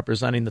people who are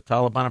representing the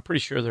Taliban. I'm pretty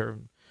sure they're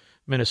in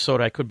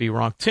Minnesota. I could be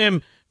wrong.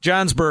 Tim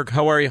Johnsburg,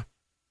 how are you?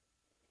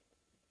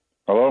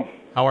 Hello?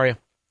 How are you?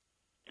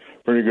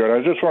 Pretty good. I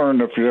was just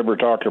wondering if you ever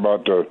talked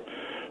about the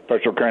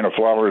special kind of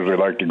flowers they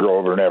like to grow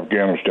over in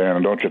Afghanistan,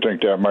 and don't you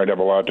think that might have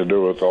a lot to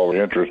do with all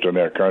the interest in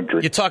that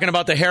country? You're talking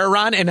about the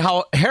Heron and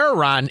how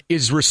Heron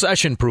is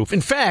recession-proof.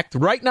 In fact,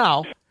 right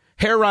now,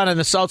 Heron on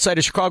the south side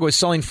of Chicago is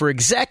selling for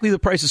exactly the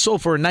price it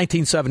sold for in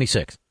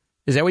 1976.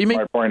 Is that what you mean?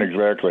 My point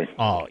exactly.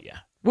 Oh, yeah.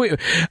 Wait,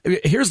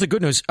 here's the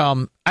good news.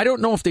 I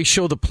don't know if they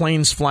show the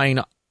planes flying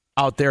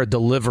out there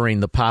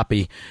delivering the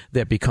poppy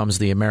that becomes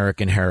the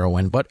American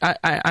heroin, but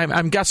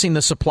I'm guessing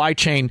the supply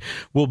chain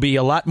will be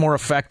a lot more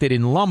affected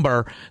in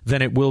lumber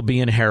than it will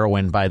be in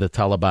heroin by the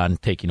Taliban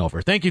taking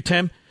over. Thank you,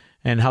 Tim.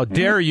 And how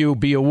dare you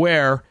be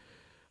aware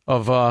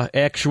of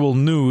actual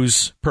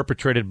news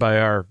perpetrated by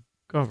our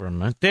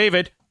government.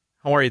 David,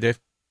 how are you, Dave?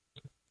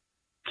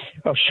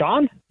 Oh,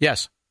 Sean?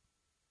 Yes.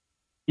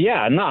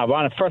 Yeah, no,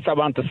 first I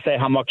want to say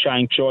how much I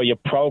enjoy your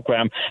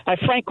program. I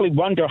frankly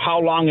wonder how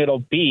long it'll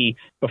be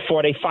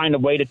before they find a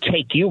way to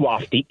take you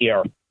off the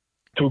air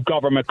through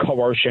government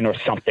coercion or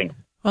something.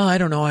 Well, I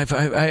don't know.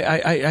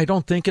 I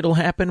don't think it'll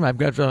happen. I've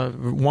got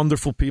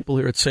wonderful people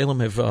here at Salem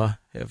have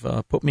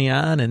put me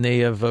on, and they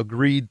have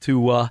agreed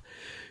to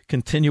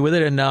continue with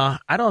it. And I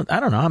don't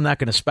know. I'm not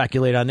going to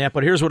speculate on that.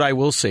 But here's what I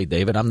will say,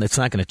 David. It's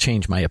not going to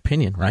change my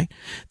opinion, right?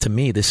 To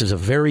me, this is a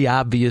very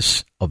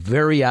obvious,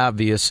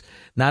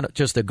 not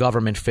just a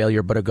government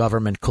failure, but a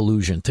government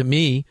collusion. To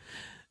me,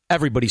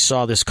 everybody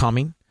saw this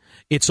coming.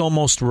 It's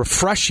almost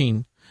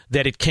refreshing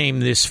that it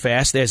came this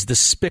fast, as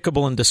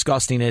despicable and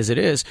disgusting as it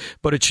is.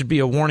 But it should be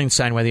a warning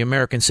sign why the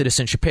American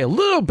citizen should pay a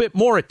little bit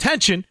more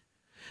attention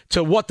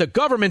to what the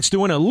government's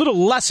doing, a little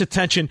less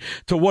attention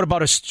to what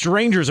about us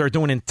strangers are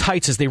doing in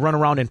tights as they run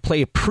around and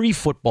play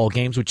pre-football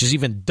games, which is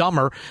even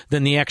dumber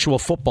than the actual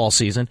football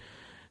season.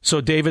 So,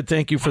 David,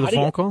 thank you for the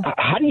phone call.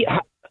 How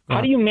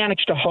do you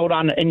manage to hold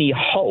on to any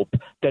hope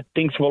that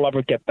things will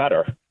ever get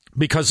better?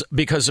 Because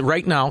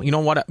right now, you know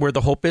what? Where the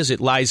hope is, it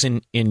lies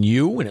in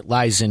you, and it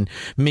lies in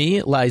me,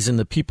 it lies in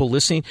the people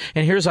listening.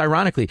 And here's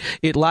ironically,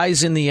 it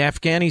lies in the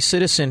Afghani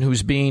citizen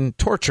who's being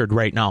tortured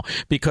right now,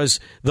 because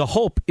the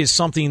hope is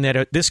something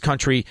that this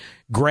country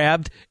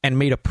grabbed and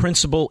made a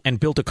principle and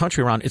built a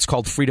country around. It's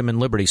called freedom and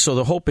liberty. So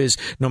the hope is,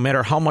 no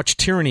matter how much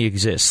tyranny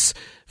exists,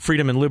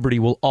 freedom and liberty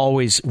will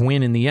always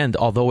win in the end,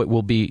 although it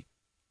will be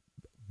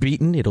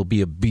beaten, it'll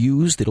be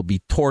abused, it'll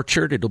be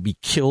tortured, it'll be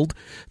killed.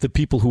 The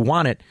people who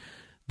want it,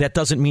 that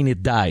doesn't mean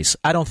it dies.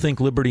 I don't think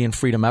liberty and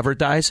freedom ever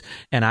dies,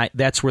 and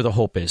that's where the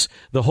hope is.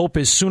 The hope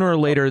is sooner or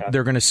later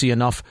they're going to see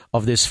enough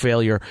of this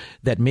failure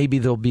that maybe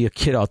there'll be a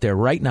kid out there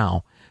right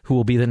now who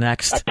will be the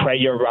next. I pray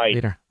you're right.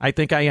 Leader. I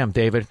think I am,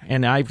 David,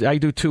 and I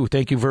do too.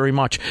 Thank you very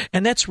much.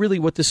 And that's really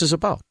what this is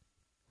about.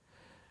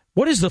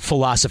 What is the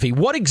philosophy?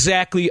 What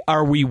exactly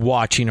are we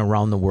watching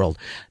around the world?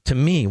 To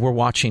me, we're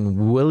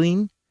watching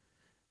willing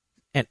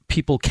and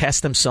people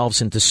cast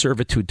themselves into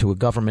servitude to a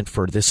government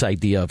for this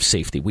idea of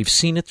safety. We've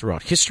seen it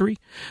throughout history,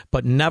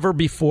 but never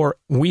before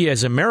we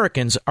as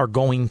Americans are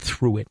going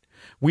through it.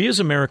 We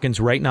as Americans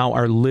right now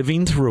are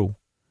living through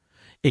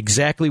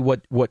exactly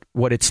what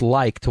it's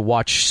like to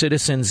watch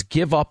citizens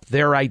give up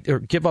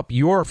give up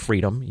your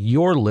freedom,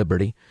 your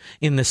liberty,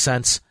 in the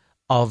sense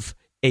of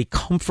a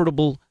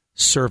comfortable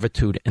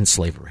servitude and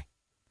slavery.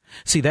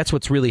 See, that's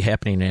what's really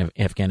happening in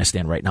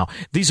Afghanistan right now.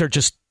 These are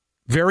just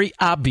very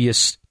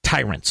obvious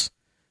tyrants.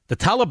 The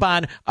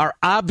Taliban are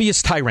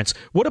obvious tyrants.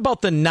 What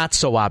about the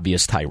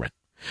not-so-obvious tyrant?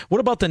 What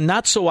about the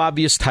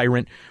not-so-obvious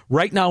tyrant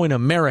right now in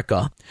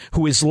America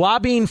who is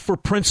lobbying for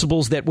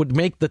principles that would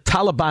make the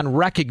Taliban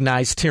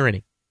recognize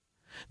tyranny?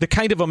 The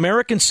kind of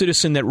American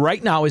citizen that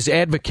right now is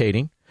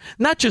advocating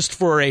not just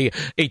for a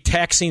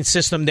taxing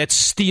system that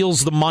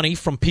steals the money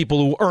from people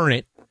who earn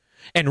it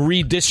and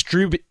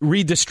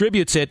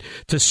redistributes it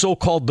to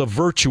so-called the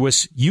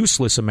virtuous,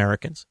 useless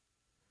Americans,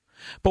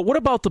 but what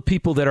about the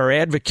people that are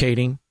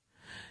advocating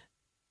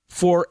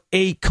for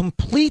a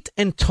complete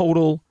and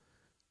total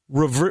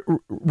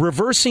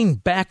reversing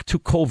back to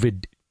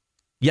COVID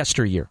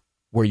yesteryear,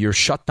 where you're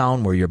shut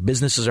down, where your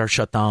businesses are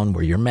shut down,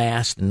 where you're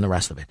masked and the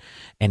rest of it.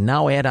 And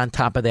now add on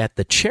top of that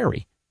the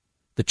cherry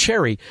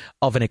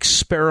of an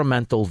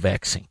experimental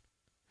vaccine.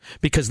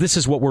 Because this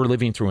is what we're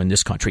living through in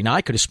this country. Now,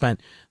 I could have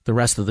spent the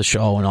rest of the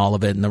show and all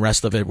of it, and the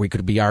rest of it, we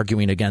could be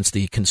arguing against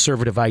the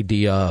conservative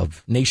idea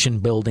of nation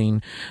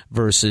building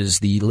versus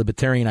the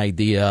libertarian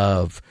idea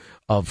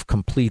of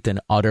complete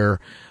and utter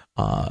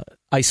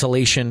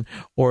isolation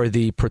or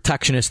the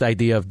protectionist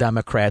idea of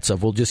Democrats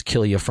of we'll just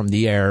kill you from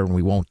the air and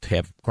we won't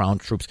have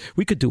ground troops.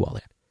 We could do all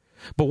that.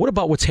 But what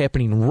about what's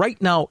happening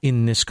right now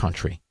in this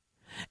country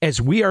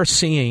as we are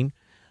seeing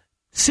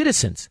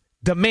citizens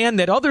demand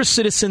that other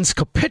citizens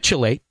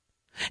capitulate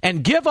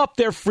and give up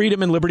their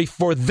freedom and liberty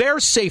for their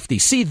safety?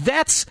 See,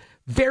 that's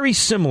very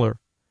similar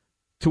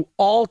to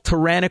all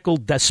tyrannical,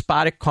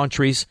 despotic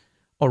countries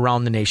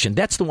around the nation.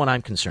 That's the one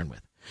I'm concerned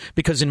with.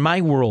 Because in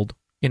my world,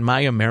 in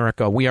my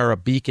America, we are a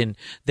beacon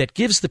that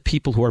gives the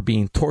people who are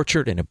being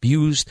tortured and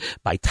abused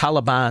by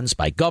Talibans,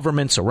 by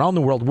governments around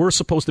the world, we're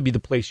supposed to be the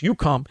place you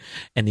come,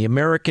 and the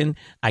American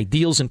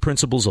ideals and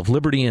principles of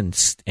liberty and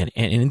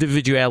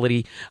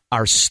individuality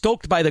are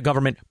stoked by the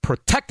government,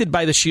 protected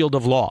by the shield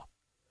of law.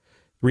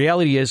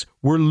 Reality is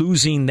we're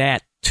losing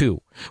that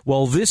too.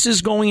 While this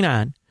is going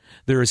on,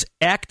 there is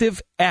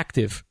active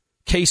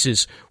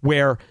cases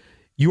where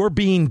you're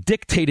being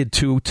dictated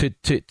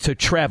to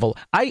travel.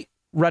 I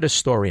read a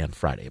story on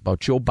Friday about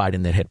Joe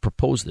Biden that had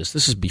proposed this.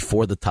 This is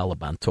before the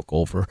Taliban took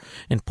over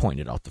and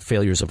pointed out the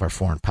failures of our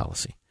foreign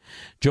policy.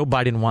 Joe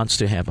Biden wants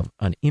to have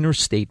an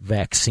interstate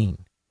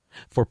vaccine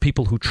for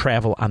people who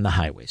travel on the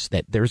highways,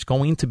 that there's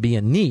going to be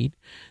a need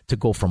to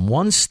go from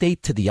one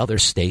state to the other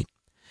state,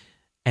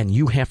 and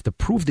you have to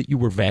prove that you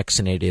were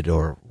vaccinated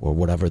or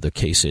whatever the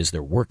case is.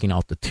 They're working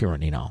out the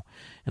tyranny now.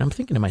 And I'm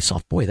thinking to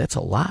myself, boy, that's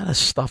a lot of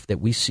stuff that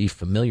we see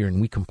familiar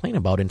and we complain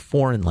about in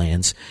foreign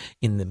lands,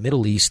 in the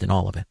Middle East and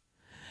all of it.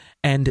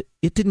 And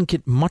it didn't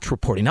get much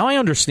reporting. Now, I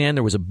understand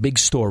there was a big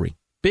story.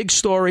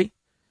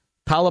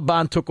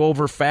 Taliban took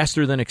over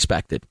faster than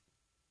expected.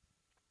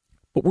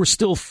 But we're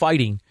still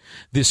fighting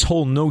this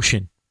whole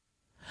notion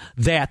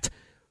that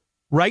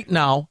right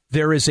now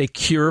there is a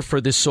cure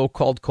for this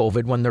so-called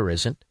COVID when there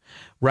isn't.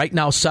 Right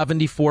now,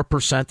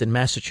 74% in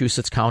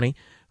Massachusetts County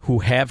who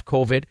have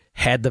COVID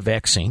had the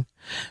vaccine.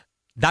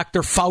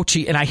 Dr.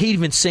 Fauci, and I hate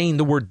even saying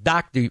the word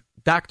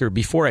doctor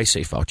before I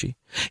say Fauci,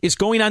 is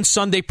going on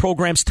Sunday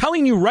programs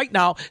telling you right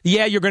now,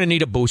 yeah, you're going to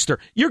need a booster.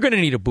 You're going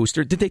to need a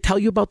booster. Did they tell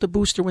you about the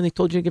booster when they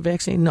told you to get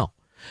vaccinated? No,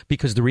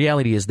 because the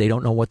reality is they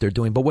don't know what they're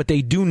doing. But what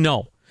they do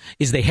know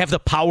is they have the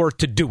power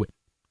to do it.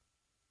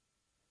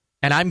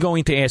 And I'm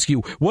going to ask you,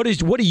 what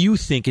do you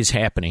think is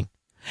happening?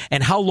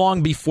 And how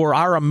long before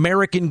our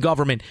American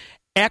government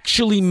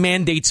actually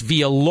mandates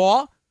via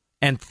law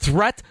and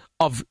threat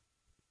of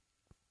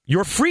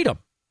your freedom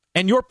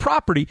and your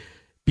property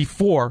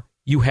before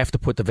you have to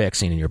put the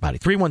vaccine in your body?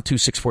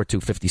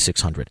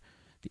 312-642-5600.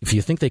 If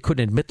you think they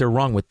couldn't admit they're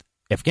wrong with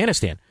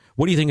Afghanistan,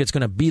 what do you think it's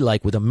going to be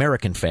like with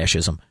American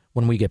fascism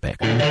when we get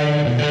back?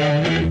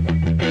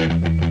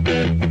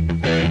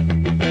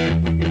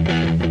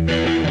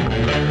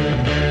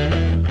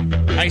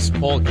 Nice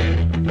poll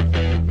game.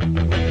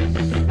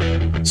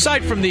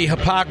 Aside from the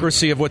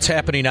hypocrisy of what's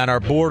happening on our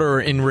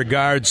border in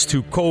regards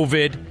to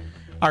COVID,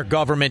 our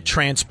government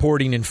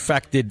transporting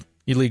infected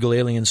illegal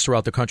aliens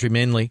throughout the country,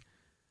 mainly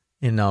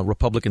in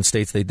Republican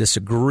states they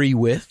disagree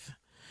with,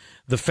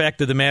 the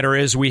fact of the matter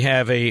is we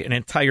have an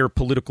entire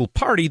political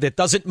party that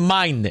doesn't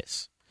mind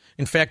this.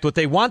 In fact, what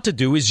they want to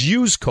do is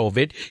use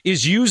COVID,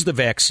 is use the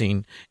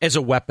vaccine as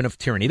a weapon of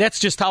tyranny. That's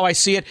just how I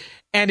see it,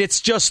 and it's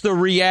just the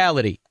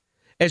reality.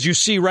 As you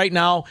see right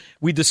now,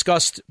 we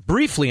discussed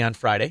briefly on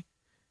Friday,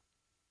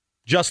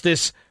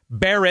 Justice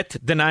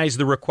Barrett denies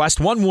the request.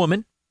 One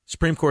woman,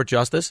 Supreme Court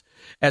Justice,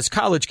 as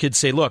college kids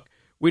say, look,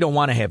 we don't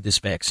want to have this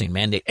vaccine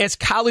mandate. As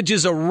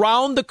colleges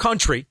around the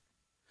country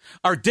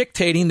are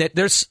dictating that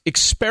this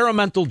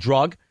experimental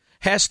drug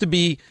has to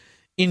be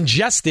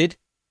ingested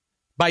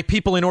by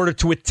people in order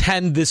to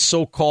attend this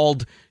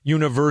so-called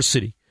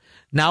university.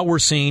 Now we're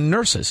seeing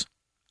nurses.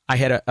 I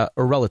had a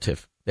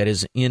relative that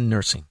is in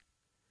nursing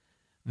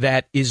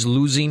that is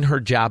losing her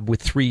job with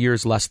 3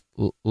 years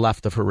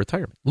left of her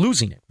retirement.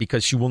 Losing it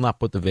because she will not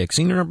put the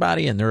vaccine in her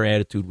body, and their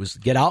attitude was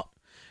get out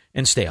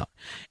and stay out.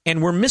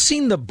 And we're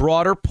missing the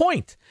broader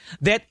point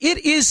that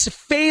it is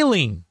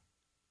failing.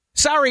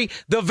 Sorry,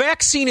 the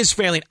vaccine is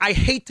failing. I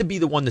hate to be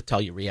the one to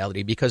tell you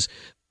reality because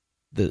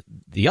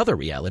the other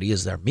reality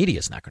is their media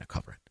is not going to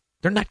cover it.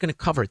 They're not going to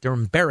cover it. They're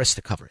embarrassed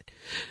to cover it.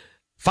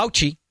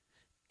 Fauci,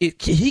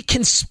 he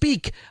can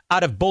speak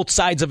out of both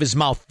sides of his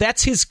mouth.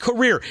 That's his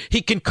career.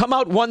 He can come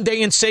out one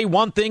day and say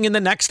one thing and the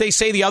next day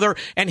say the other,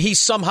 and he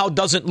somehow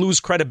doesn't lose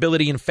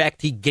credibility. In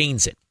fact, he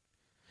gains it.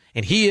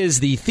 And he is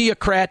the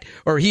theocrat,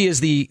 or he is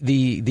the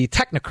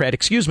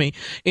technocrat,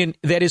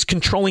 that is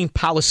controlling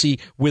policy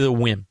with a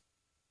whim.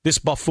 This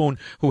buffoon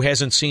who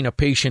hasn't seen a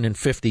patient in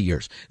 50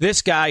 years.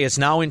 This guy is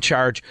now in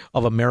charge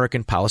of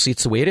American policy.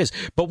 It's the way it is.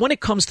 But when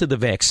it comes to the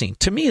vaccine,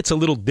 to me, it's a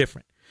little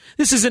different.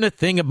 This isn't a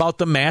thing about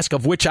the mask,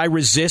 of which I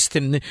resist,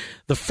 and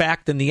the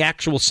fact and the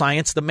actual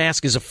science. The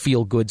mask is a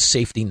feel-good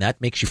safety net,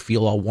 makes you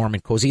feel all warm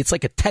and cozy. It's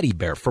like a teddy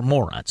bear for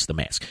morons, the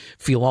mask.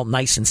 Feel all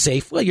nice and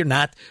safe. Well, you're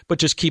not, but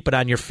just keep it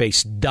on your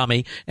face,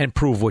 dummy, and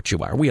prove what you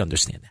are. We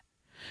understand that.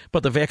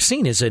 But the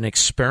vaccine is an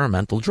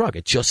experimental drug.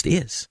 It just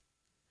is.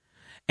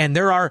 And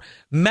there are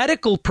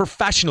medical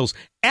professionals,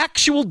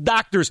 actual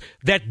doctors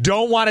that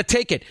don't want to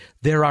take it.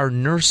 There are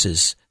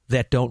nurses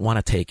that don't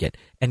want to take it.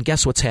 And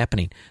guess what's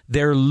happening?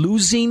 They're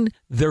losing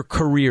their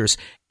careers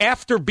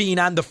after being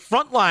on the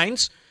front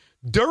lines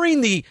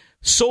during the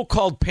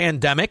so-called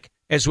pandemic,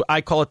 as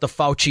I call it, the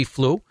Fauci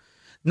flu,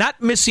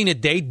 not missing a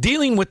day,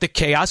 dealing with the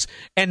chaos.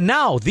 And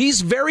now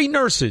these very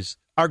nurses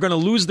are going to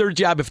lose their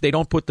job if they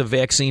don't put the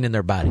vaccine in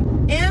their body.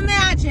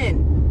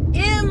 Imagine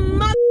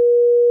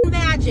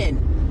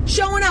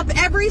showing up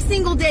every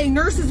single day,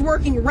 nurses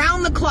working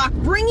round the clock,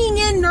 bringing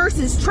in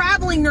nurses,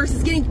 traveling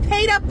nurses, getting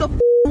paid up the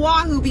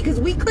wahoo because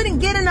we couldn't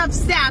get enough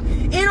staff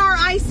in our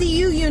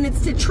ICU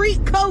units to treat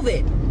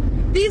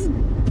COVID. These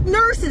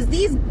nurses,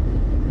 these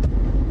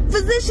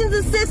physician's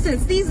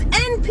assistants, these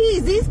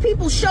NPs, these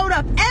people showed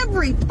up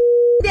every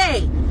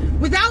day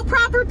without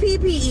proper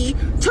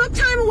PPE, took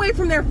time away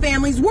from their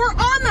families, were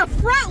on the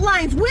front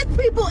lines with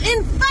people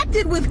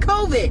infected with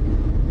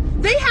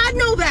COVID. They had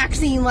no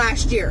vaccine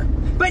last year.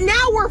 But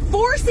now we're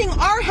forcing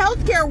our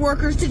healthcare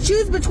workers to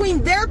choose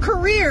between their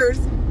careers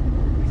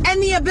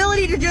and the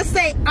ability to just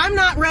say, I'm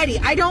not ready.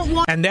 I don't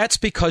want. And that's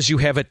because you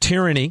have a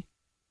tyranny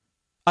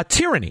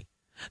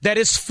that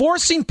is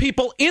forcing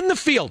people in the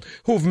field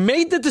who've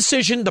made the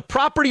decision, the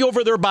property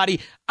over their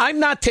body, I'm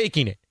not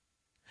taking it.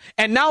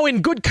 And now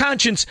in good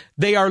conscience,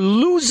 they are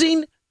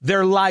losing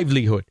their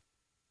livelihood.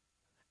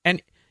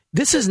 And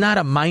this is not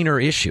a minor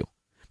issue.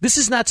 This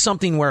is not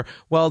something where,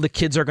 well, the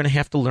kids are going to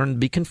have to learn to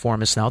be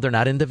conformists now. They're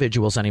not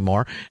individuals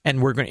anymore.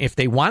 And if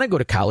they want to go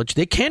to college,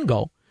 they can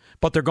go.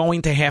 But they're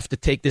going to have to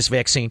take this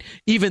vaccine,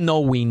 even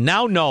though we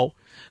now know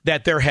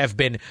that there have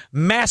been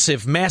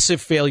massive, massive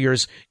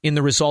failures in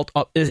the result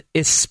of,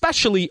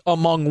 especially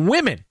among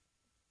women.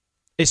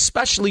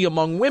 Especially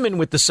among women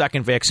with the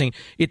second vaccine.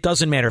 It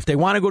doesn't matter. If they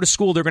want to go to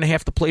school, they're going to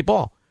have to play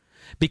ball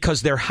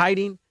because they're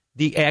hiding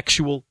the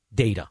actual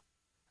data.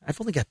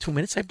 I've only got 2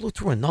 minutes. I blew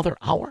through another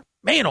hour.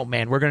 Man, oh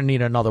man, we're going to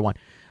need another one.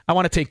 I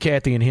want to take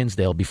Kathy in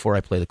Hinsdale before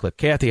I play the clip.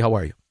 Kathy, how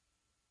are you?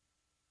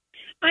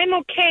 I'm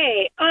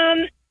okay.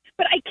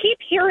 But I keep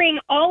hearing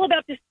all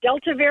about this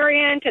Delta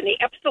variant and the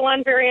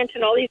Epsilon variant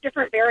and all these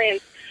different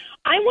variants.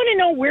 I want to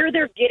know where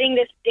they're getting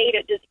this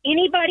data. Does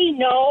anybody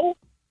know?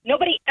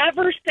 Nobody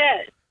ever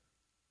says.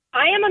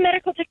 I am a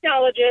medical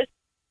technologist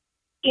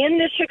in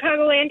the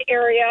Chicagoland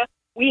area.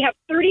 We have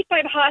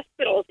 35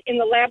 hospitals in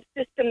the lab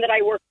system that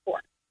I work for.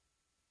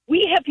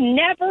 We have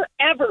never,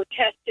 ever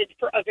tested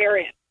for a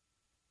variant.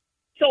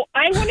 So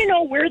I want to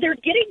know where they're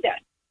getting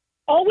that.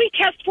 All we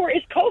test for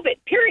is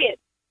COVID, period.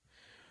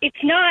 It's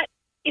not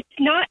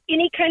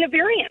any kind of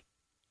variant.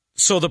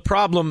 So the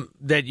problem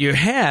that you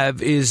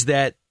have is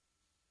that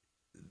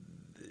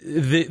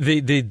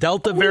the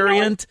Delta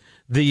variant,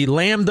 the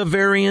Lambda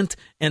variant,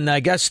 and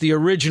I guess the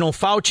original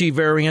Fauci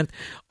variant,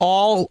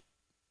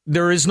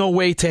 there is no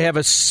way to have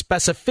a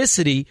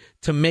specificity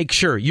to make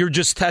sure. You're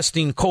just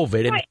testing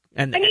COVID. Right.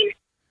 And I mean,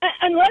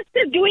 unless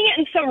they're doing it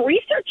in some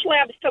research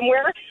lab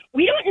somewhere,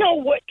 we don't know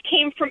what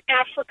came from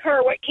Africa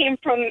or what came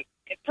from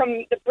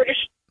the British,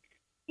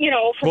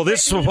 Well,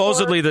 this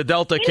supposedly the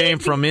Delta came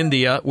from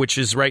India, which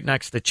is right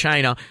next to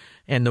China,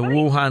 and the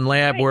Wuhan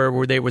lab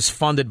where they was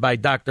funded by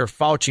Dr.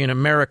 Fauci and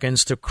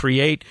Americans to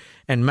create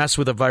and mess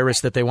with a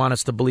virus that they want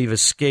us to believe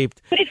escaped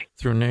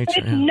through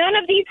nature. But if none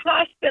of these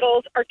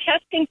hospitals are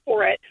testing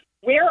for it,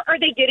 where are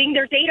they getting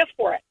their data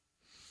for it?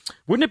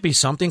 Wouldn't it be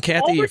something,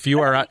 Kathy, if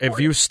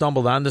you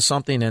stumbled onto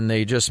something and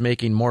they just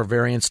making more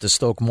variants to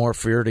stoke more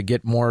fear, to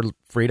get more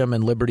freedom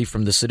and liberty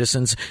from the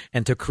citizens,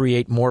 and to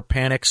create more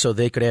panic so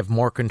they could have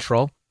more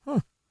control?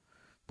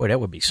 Boy, that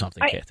would be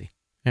something, Kathy.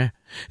 Yeah,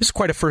 this is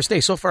quite a first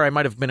day. So far, I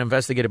might have been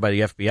investigated by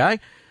the FBI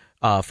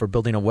for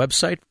building a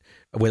website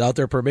without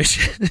their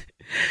permission.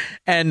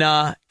 And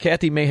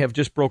Kathy may have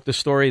just broke the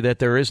story that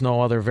there is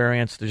no other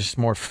variants. There's just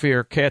more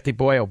fear. Kathy,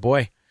 boy, oh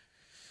boy,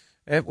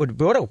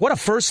 what a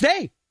first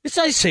day.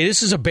 I say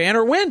this is a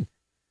banner win.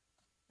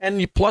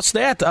 And plus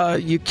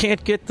that, you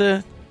can't get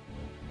the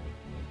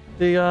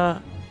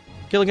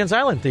Gilligan's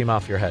Island theme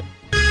off your head.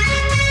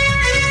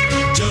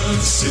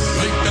 Just sit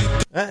right back.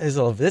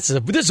 This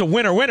is a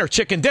winner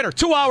chicken dinner.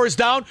 2 hours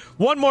down,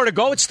 one more to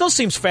go. It still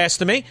seems fast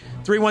to me.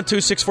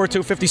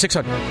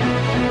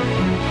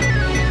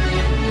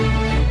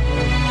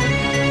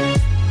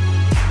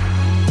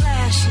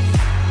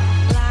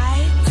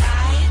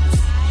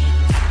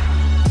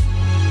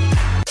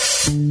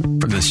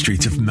 From the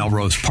streets of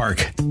Melrose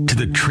Park to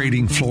the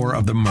trading floor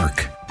of the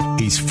Merc,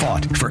 he's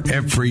fought for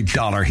every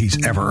dollar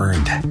he's ever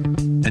earned.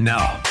 And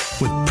now,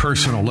 with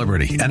personal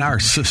liberty and our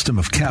system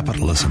of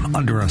capitalism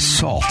under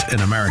assault in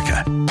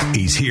America,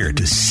 he's here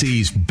to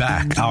seize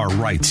back our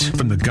rights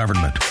from the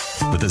government.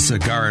 With a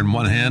cigar in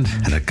one hand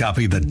and a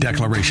copy of the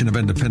Declaration of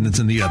Independence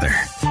in the other,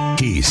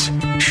 he's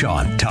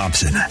Sean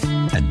Thompson.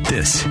 And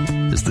this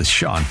is the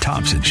Sean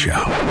Thompson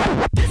Show.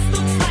 This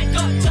looks like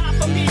a job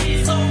for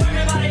me, so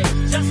everybody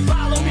just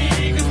follow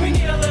me, because we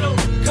need a little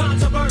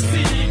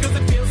controversy, because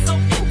it feels so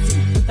empty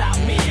without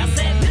me. I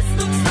said this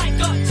looks like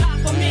a job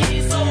for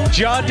me, so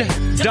Judd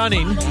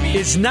Dunning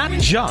is not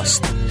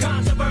just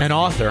an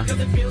author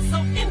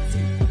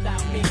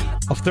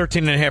of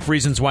 13 and a half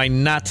Reasons Why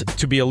Not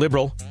to Be a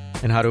Liberal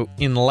and How to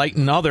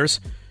Enlighten Others,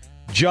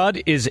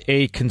 Judd is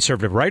a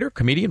conservative writer,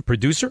 comedian,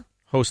 producer,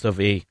 host of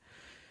a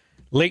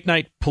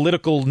late-night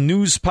political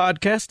news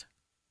podcast,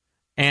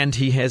 and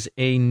he has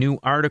a new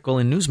article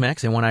in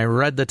Newsmax. And when I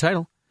read the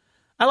title,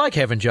 I like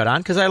having Judd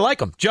on because I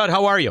like him. Judd,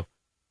 how are you?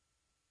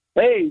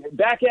 Hey,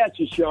 back at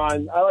you,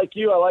 Sean. I like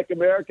you. I like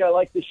America. I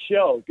like the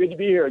show. Good to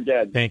be here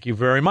again. Thank you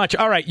very much.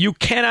 All right, you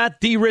cannot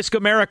de-risk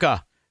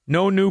America.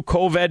 No new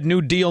COVID,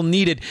 new deal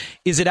needed.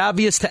 Is it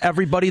obvious to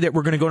everybody that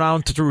we're going to go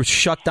down through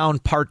shutdown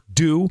part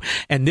 2,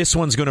 and this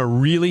one's going to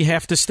really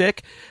have to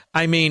stick?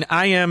 I mean,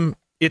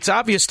 it's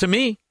obvious to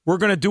me. We're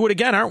going to do it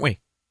again, aren't we?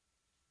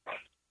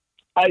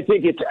 I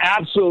think it's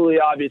absolutely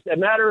obvious. As a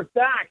matter of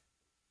fact,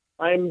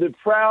 I'm the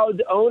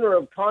proud owner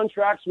of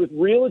contracts with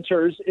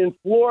realtors in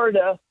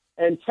Florida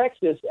and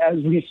Texas as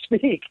we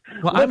speak.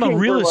 Well, I'm a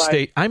real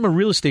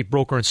estate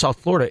broker in South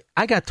Florida.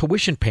 I got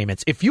tuition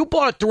payments. If you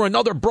bought it through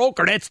another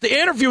broker, the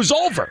interview's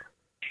over.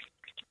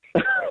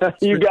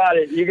 You got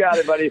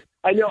it, buddy.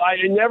 I know. I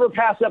never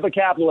pass up a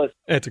capitalist.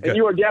 That's good. And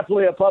you are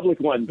definitely a public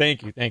one.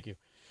 Thank you.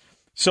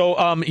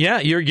 So,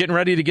 you're getting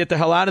ready to get the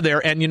hell out of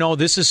there. And,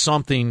 this is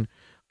something,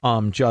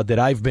 Judd, that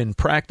I've been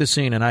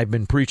practicing and I've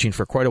been preaching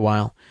for quite a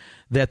while,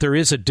 that there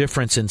is a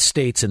difference in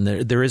states and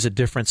there is a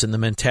difference in the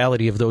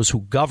mentality of those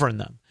who govern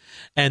them.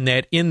 And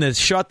that in the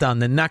shutdown,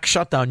 the next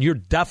shutdown, you're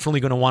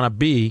definitely going to want to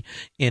be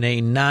in a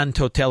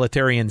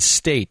non-totalitarian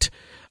state.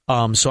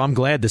 So I'm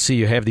glad to see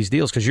you have these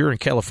deals because you're in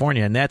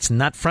California, and that's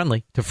not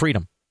friendly to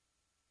freedom.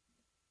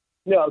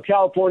 No,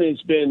 California's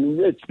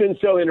it's been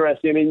so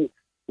interesting. I mean,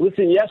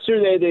 listen,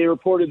 yesterday they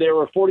reported there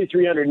were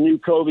 4,300 new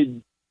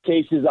COVID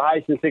cases, the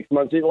highest in 6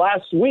 months.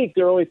 Last week,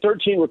 there were only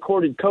 13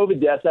 recorded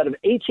COVID deaths out of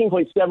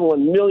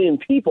 18.71 million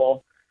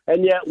people,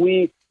 and yet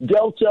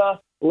Delta,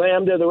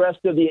 Lambda, the rest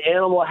of the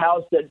animal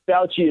house that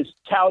Fauci is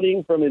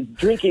touting from his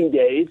drinking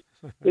days,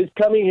 is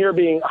coming here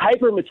being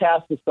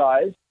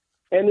hyper-metastasized.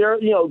 And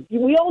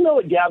we all know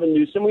what Gavin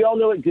Newsom, we all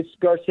know what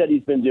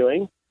Garcetti's been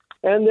doing.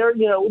 And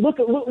look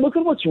at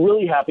what's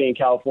really happening in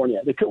California.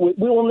 We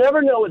will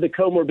never know what the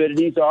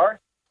comorbidities are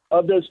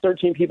of those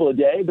 13 people a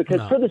day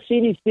because for the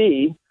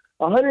CDC,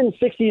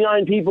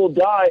 169 people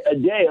die a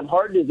day of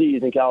heart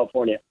disease in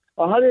California,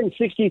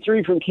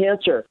 163 from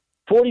cancer,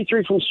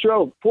 43 from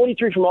stroke,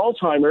 43 from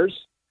Alzheimer's,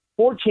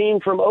 14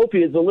 from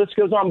opiates. The list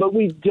goes on. But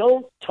we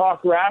don't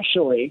talk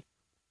rationally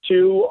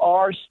to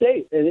our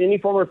state in any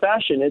form or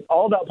fashion. It's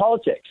all about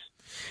politics.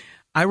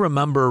 I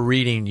remember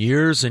reading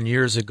years and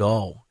years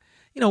ago,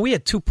 we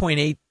had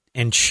 2.8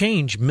 and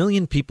change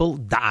million people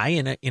die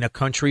in a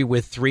country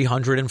with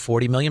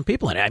 340 million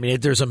people in it. I mean,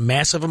 there's a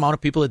massive amount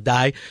of people that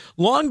die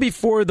long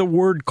before the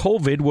word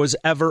COVID was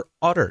ever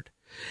uttered.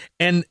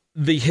 And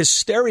the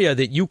hysteria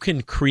that you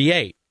can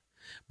create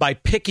by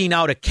picking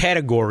out a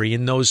category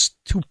in those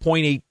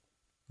 2.8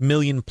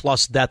 million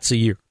plus deaths a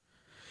year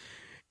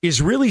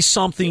is really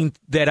something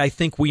that I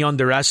think we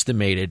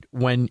underestimated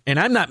and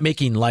I'm not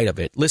making light of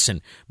it.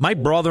 Listen, my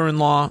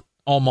brother-in-law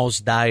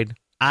almost died.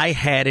 I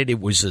had it. It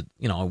was it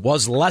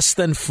was less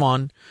than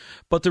fun.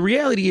 But the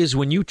reality is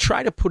when you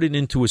try to put it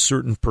into a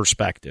certain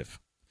perspective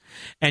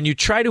and you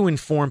try to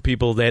inform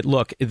people that,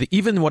 look,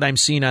 even what I'm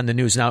seeing on the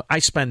news now, I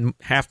spend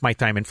half my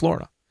time in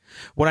Florida.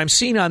 What I'm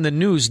seeing on the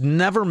news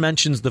never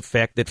mentions the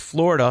fact that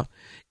Florida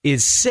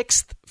is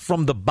 6th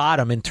from the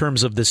bottom in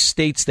terms of the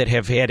states that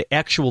have had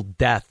actual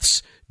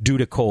deaths due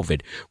to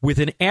COVID, with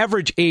an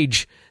average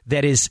age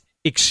that is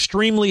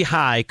extremely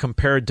high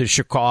compared to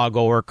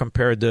Chicago or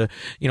compared to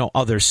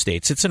other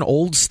states. It's an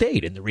old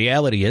state, and the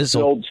reality is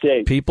old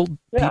state. People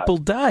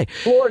die.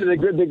 Florida,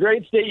 the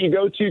great state you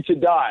go to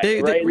die,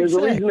 right? There's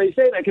a reason they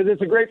say that, because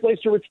it's a great place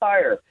to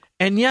retire.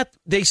 And yet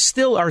they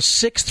still are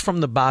 6th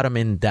from the bottom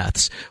in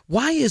deaths.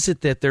 Why is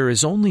it that there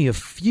is only a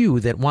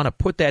few that want to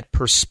put that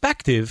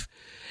perspective?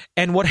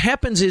 And what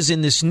happens is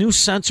in this new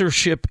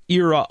censorship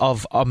era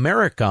of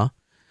America,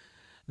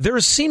 there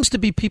seems to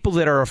be people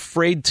that are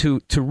afraid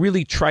to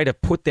really try to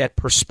put that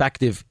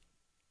perspective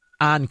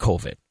on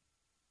COVID.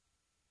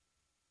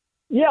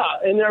 Yeah,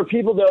 and there are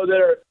people, though,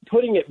 that are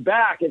putting it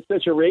back at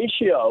such a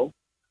ratio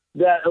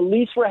that at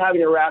least we're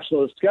having a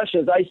rational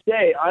discussion. As I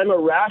say, I'm a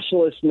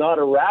rationalist, not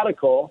a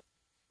radical.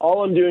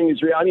 All I'm doing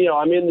is,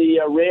 I'm in the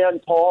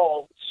Rand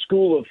Paul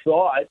school of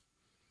thought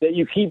that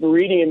you keep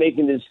reading and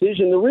making the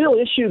decision. The real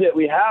issue that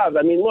we have,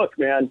 look,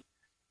 man,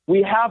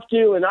 we have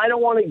to, and I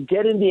don't want to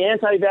get in the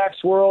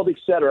anti-vax world, et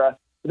cetera.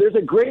 There's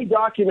a great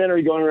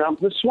documentary going around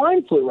for the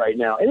swine flu right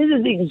now, and it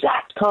is the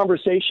exact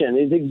conversation,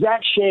 it is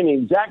exact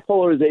shaming, exact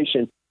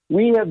polarization.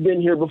 We have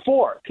been here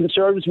before.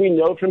 Conservatives, we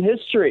know from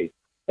history.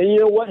 And you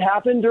know what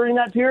happened during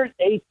that period?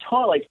 A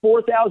ton, like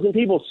 4,000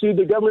 people sued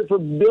the government for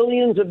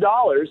billions of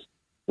dollars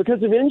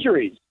because of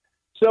injuries.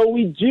 So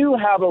we do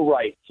have a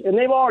right. And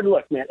they've already,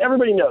 look, man,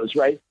 everybody knows,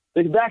 right?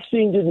 The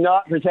vaccine did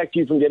not protect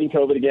you from getting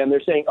COVID again.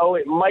 They're saying,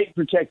 it might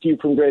protect you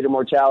from greater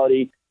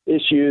mortality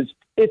issues.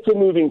 It's a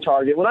moving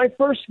target. When I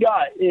first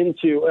got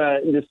into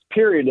this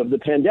period of the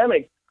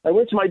pandemic, I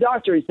went to my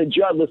doctor. He said,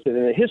 Judd, listen,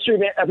 in the history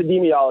of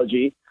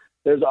epidemiology,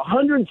 there's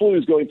 100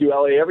 flus going through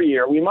LA every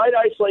year. We might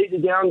isolate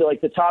it down to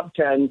like the top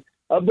 10.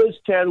 Of those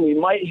 10, we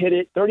might hit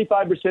it.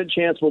 35%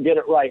 chance we'll get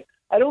it right.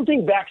 I don't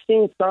think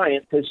vaccine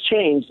science has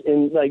changed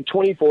in like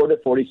 24 to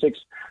 46,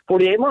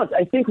 48 months.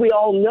 I think we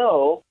all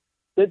know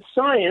that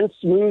science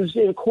moves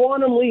in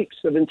quantum leaps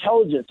of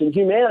intelligence and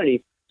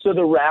humanity. So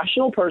the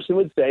rational person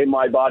would say,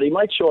 my body,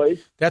 my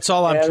choice. That's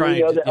all I'm trying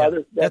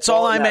to That's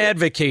all I'm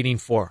advocating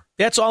for.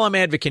 That's all I'm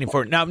advocating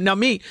for. Now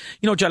me,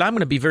 Judd, I'm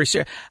going to be very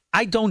serious.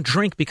 I don't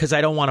drink because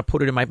I don't want to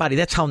put it in my body.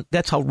 That's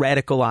how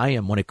radical I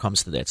am when it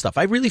comes to that stuff.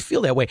 I really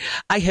feel that way.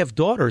 I have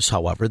daughters,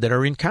 however, that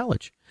are in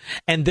college,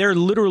 and they're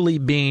literally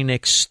being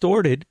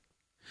extorted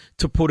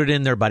to put it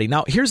in their body.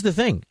 Now, here's the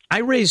thing. I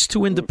raised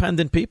two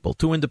independent people,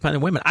 two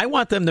independent women. I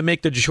want them to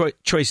make the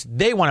choice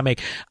they want to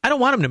make. I don't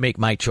want them to make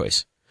my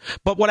choice.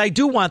 But what I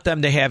do want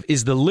them to have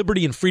is the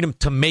liberty and freedom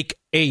to make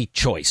a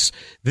choice.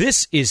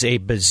 This is a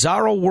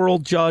bizarro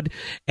world, Judd,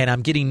 and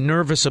I'm getting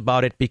nervous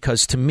about it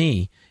because, to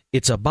me,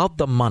 it's about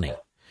the money.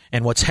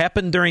 And what's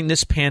happened during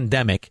this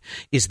pandemic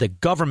is the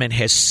government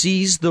has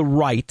seized the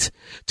right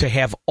to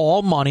have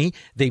all money.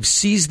 They've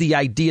seized the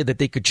idea that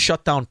they could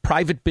shut down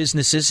private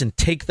businesses and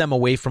take them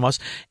away from us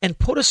and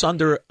put us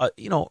under, I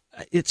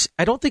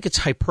don't think it's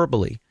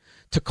hyperbole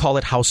to call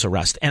it house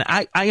arrest. And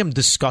I am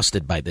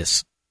disgusted by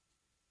this.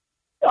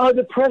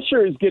 The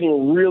pressure is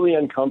getting really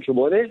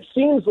uncomfortable. And it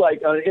seems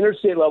like on an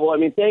interstate level, I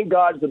mean, thank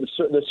God for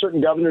the certain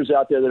governors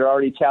out there that are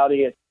already touting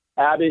it,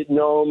 Abbott,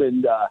 Noem,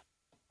 and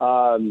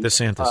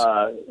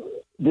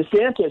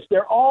DeSantis.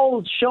 They're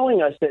all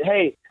showing us that,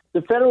 hey,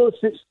 the federal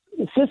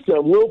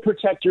system will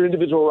protect your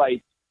individual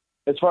rights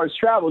as far as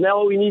travel. Now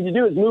what we need to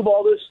do is move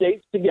all those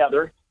states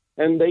together,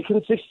 and they can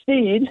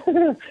succeed.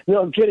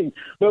 No, I'm kidding.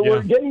 But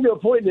we're getting to a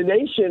point in the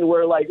nation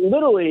where, like,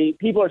 literally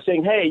people are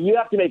saying, hey, you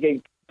have to make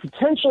a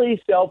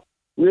potentially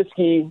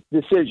risky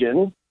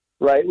decision,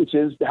 right, which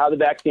is how the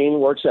vaccine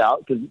works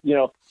out. Because,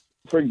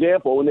 for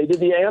example, when they did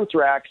the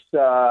anthrax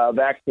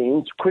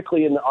vaccines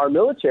quickly in our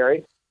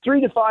military,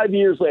 3 to 5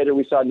 years later,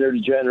 we saw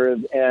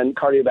neurodegenerative and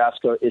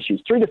cardiovascular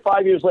issues. 3 to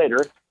 5 years later.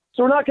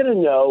 So we're not going to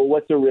know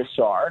what the risks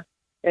are.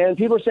 And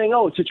people are saying,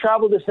 oh, to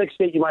travel to this next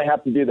state, you might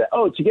have to do that.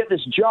 Oh, to get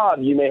this job,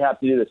 you may have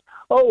to do this.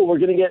 Oh, we're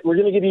going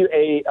to give you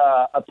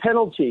a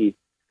penalty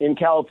in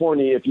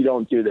California if you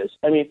don't do this.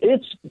 I mean,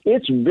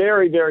 it's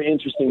very, very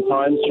interesting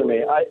times for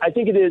me. I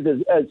think it is,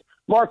 as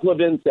Mark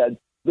Levin said,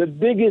 the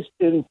biggest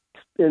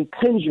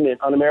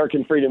impingement on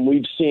American freedom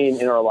we've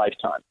seen in our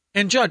lifetime.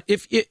 And Judd,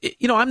 if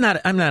I'm not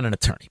an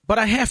attorney, but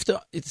I have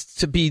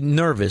to be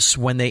nervous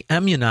when they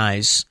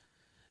immunize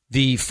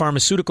the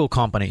pharmaceutical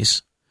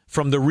companies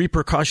from the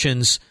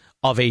repercussions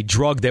of a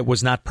drug that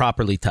was not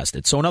properly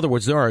tested. So in other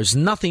words, there is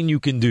nothing you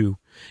can do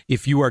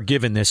if you are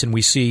given this, and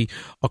we see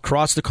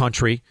across the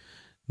country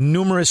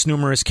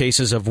numerous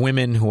cases of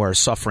women who are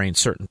suffering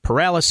certain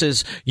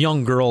paralysis,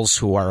 young girls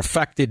who are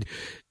affected,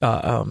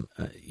 and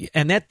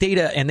that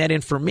data and that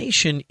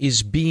information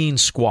is being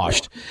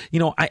squashed.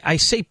 I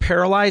say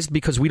paralyzed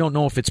because we don't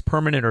know if it's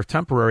permanent or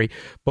temporary,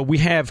 but we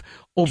have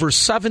over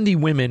 70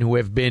 women who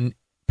have been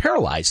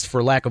paralyzed,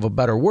 for lack of a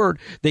better word.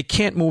 They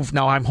can't move.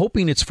 Now, I'm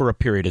hoping it's for a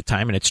period of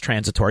time and it's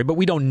transitory, but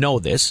we don't know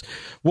this.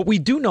 What we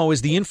do know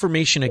is the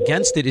information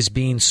against it is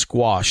being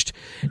squashed,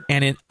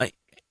 and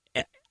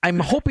I'm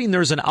hoping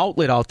there's an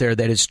outlet out there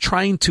that is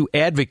trying to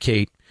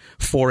advocate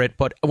for it.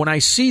 But when I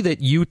see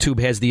that YouTube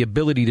has the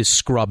ability to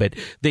scrub it,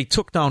 they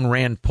took down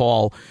Rand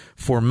Paul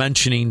for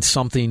mentioning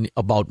something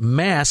about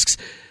masks.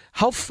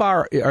 How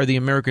far are the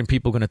American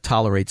people going to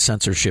tolerate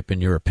censorship,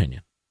 in your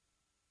opinion?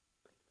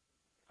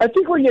 I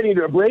think we're getting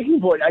to a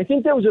breaking point. I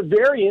think there was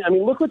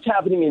look what's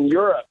happening in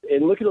Europe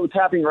and look at what's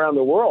happening around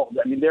the world.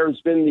 I mean, there's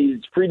been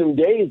these freedom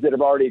days that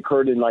have already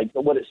occurred in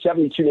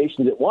 72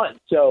 nations at once.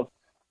 So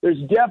there's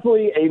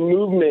definitely a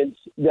movement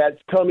that's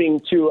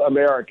coming to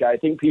America. I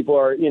think people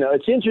are,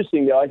 it's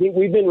interesting, though. I think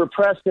we've been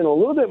repressed and a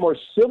little bit more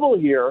civil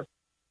here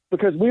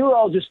because we were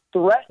all just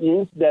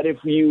threatened that if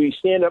you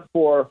stand up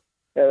for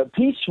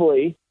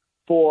peacefully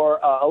for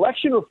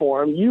election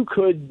reform, you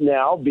could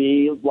now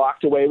be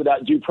locked away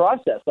without due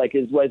process, like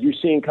as you're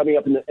seeing coming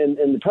up in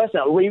the press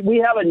now.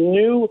 We have a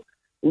new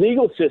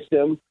legal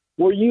system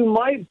where you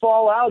might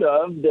fall out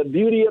of the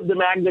beauty of the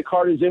Magna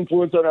Carta's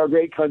influence on our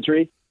great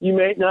country. You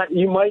might not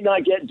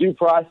get due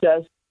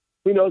process.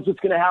 Who knows what's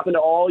going to happen to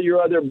all your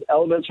other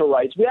elemental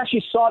rights? We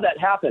actually saw that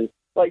happen.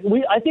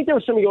 I think there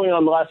was something going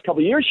on the last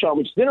couple of years, Sean,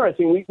 which is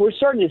interesting. We're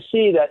starting to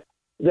see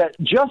that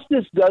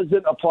justice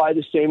doesn't apply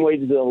the same way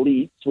to the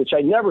elites, which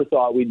I never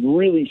thought we'd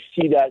really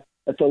see that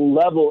at the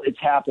level it's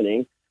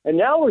happening. And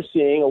now we're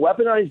seeing a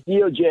weaponized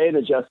DOJ in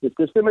the justice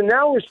system, and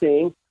now we're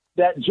seeing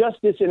that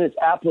justice in its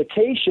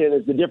application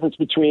is the difference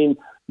between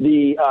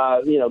the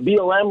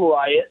BLM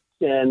riots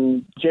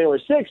and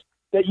January 6th,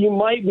 that you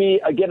might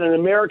get an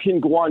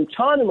American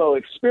Guantanamo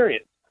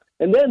experience.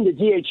 And then the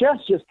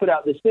DHS just put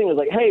out this thing. It was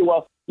like, hey,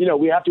 well,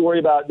 we have to worry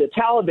about the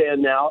Taliban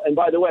now. And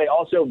by the way,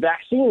 also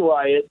vaccine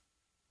riots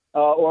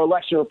or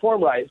election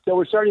reform riots. So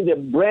we're starting to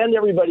brand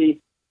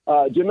everybody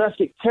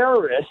domestic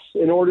terrorists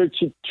in order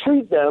to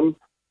treat them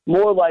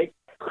more like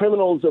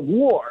criminals of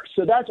war.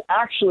 So that's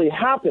actually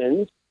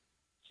happened.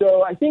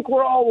 So I think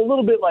we're all a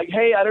little bit like,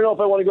 hey, I don't know if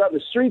I want to go out in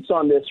the streets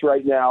on this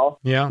right now.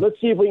 Yeah. Let's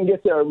see if we can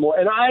get there more.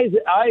 And I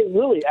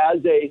really,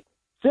 as a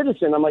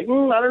citizen, I'm like, I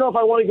don't know if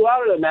I want to go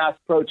out at a mass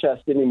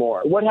protest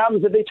anymore. What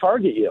happens if they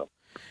target you?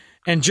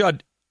 And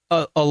Judd,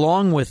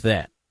 along with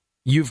that,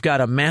 you've got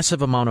a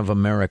massive amount of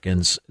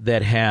Americans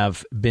that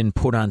have been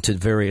put onto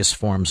various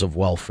forms of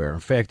welfare. In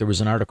fact, there was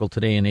an article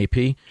today in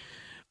AP.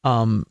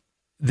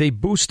 They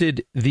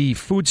boosted the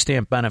food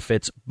stamp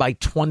benefits by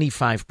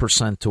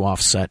 25% to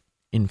offset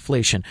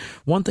inflation.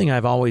 One thing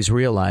I've always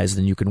realized,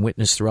 and you can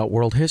witness throughout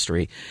world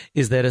history,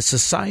 is that a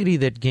society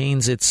that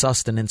gains its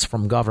sustenance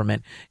from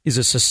government is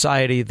a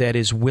society that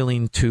is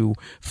willing to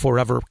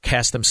forever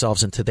cast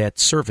themselves into that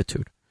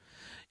servitude.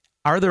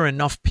 Are there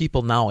enough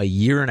people now, a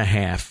year and a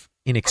half,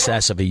 in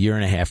excess of a year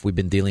and a half, we've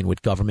been dealing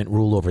with government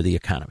rule over the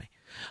economy?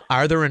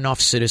 Are there enough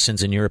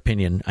citizens, in your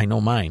opinion, I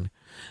know mine,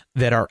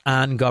 that are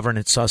on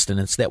government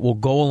sustenance that will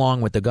go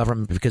along with the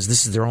government because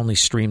this is their only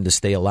stream to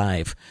stay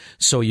alive?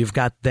 So you've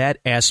got that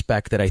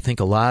aspect that I think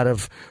a lot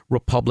of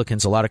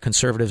Republicans, a lot of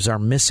conservatives are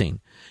missing,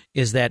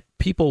 is that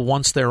people,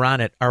 once they're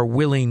on it, are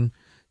willing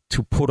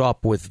to put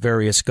up with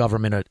various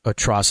government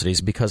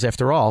atrocities because,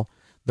 after all,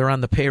 they're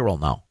on the payroll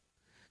now.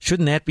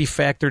 Shouldn't that be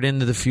factored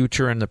into the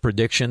future and the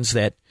predictions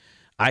that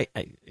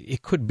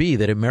it could be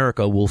that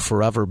America will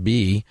forever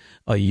be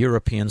a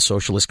European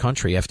socialist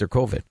country after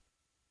COVID?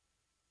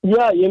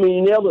 Yeah, I mean,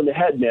 you nailed it on the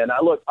head, man. I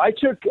was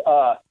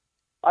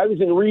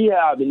in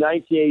rehab in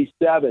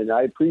 1987.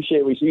 I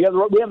appreciate we have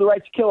the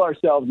right to kill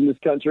ourselves in this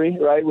country,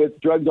 right? With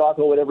drugs,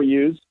 alcohol, whatever we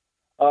use,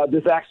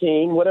 the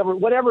vaccine,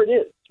 whatever it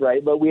is,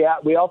 right? But we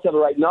also have the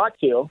right not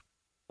to.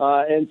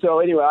 And so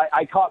anyway,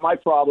 I caught my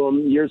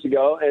problem years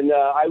ago, and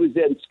I was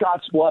in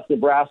Scottsbluff,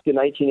 Nebraska, in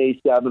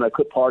 1987. I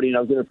quit partying.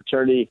 I was in a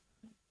fraternity,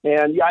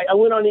 and I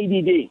went on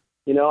EDD.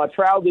 You know, I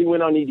proudly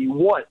went on EDD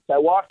once. I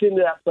walked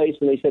into that place,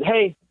 and they said,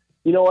 "Hey,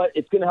 you know what?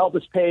 It's going to help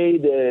us pay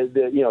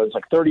it's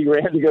like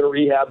 $30,000 to go to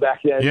rehab back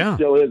then. Yeah. It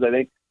still is, I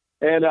think."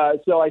 And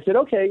so I said,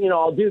 "Okay,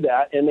 I'll do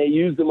that." And they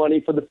used the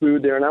money for the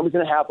food there, and I was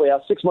in a halfway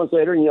house. 6 months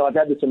later, I've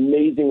had this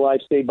amazing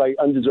life saved by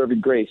undeserved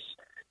grace.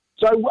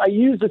 So I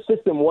used the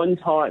system one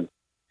time.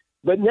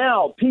 But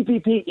now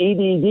PPP,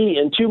 EDD,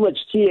 and too much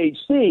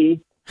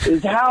THC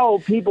is how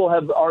people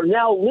are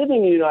now living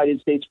in the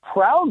United States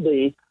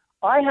proudly.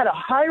 I had a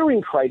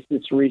hiring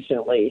crisis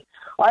recently.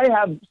 I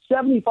have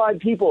 75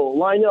 people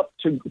line up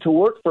to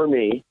work for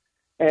me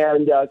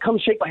and come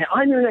shake my hand.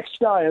 I'm your next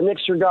guy. I'm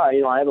next your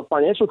guy. I have a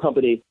financial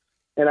company,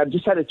 and I've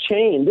just had a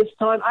chain. This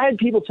time I had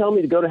people tell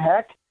me to go to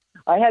heck.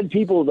 I had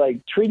people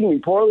treating me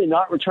poorly,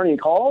 not returning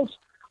calls.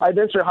 I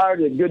eventually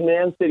hired a good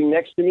man sitting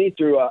next to me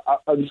through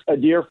a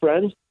dear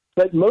friend.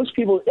 But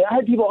I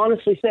had people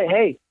honestly say,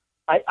 "Hey,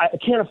 I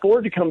can't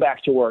afford to come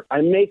back to work.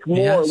 I make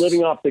more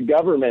living off the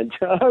government."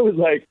 I was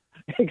like,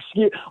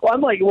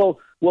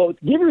 well,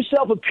 give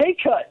yourself a pay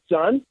cut,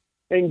 son,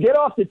 and get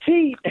off the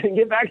teat and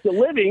get back to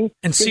living.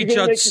 And see,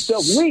 Judd, make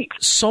yourself weak.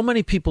 So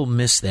many people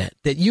miss that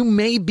you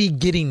may be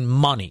getting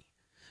money,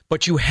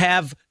 but you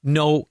have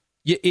no,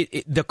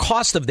 the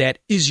cost of that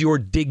is your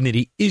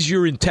dignity, is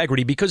your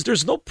integrity, because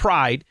there's no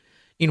pride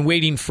in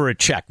waiting for a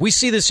check. We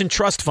see this in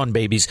trust fund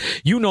babies.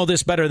 You know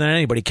this better than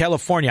anybody.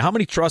 California, how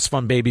many trust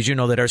fund babies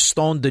that are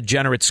stone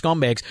degenerate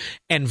scumbags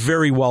and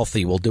very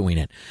wealthy while doing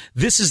it?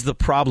 This is the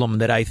problem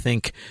that I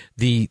think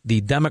the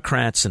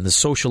Democrats and the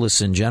socialists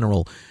in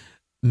general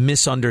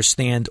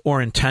misunderstand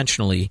or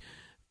intentionally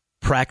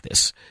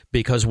practice,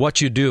 because what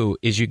you do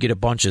is you get a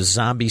bunch of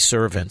zombie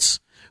servants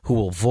who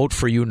will vote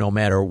for you no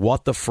matter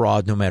what the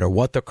fraud, no matter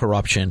what the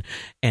corruption,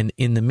 and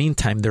in the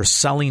meantime, they're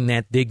selling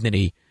that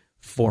dignity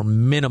for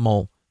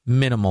minimal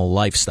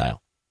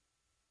lifestyle.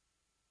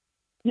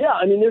 Yeah,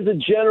 I mean, there's a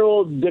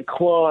general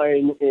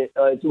decline,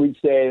 as we'd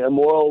say, a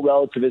moral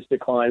relativist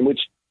decline, which,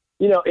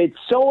 it's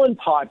so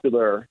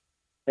unpopular,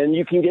 and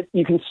you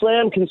can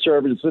slam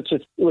conservatives, which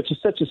is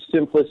such a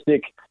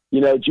simplistic,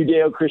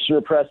 Judeo-Christian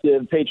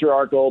repressive,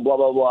 patriarchal, blah,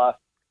 blah, blah,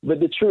 but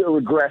the truth,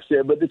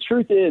 regressive. But the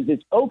truth is,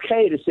 it's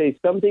okay to say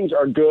some things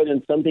are good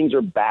and some things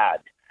are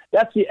bad.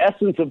 That's the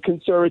essence of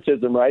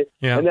conservatism, right?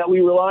 Yeah. And that we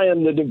rely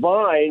on the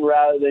divine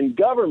rather than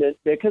government,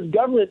 because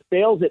government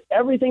fails at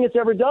everything it's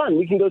ever done.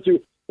 We can go through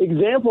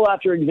example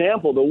after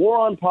example, the war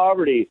on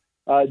poverty,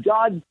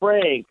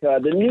 Dodd-Frank,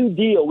 the New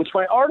Deal, which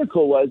my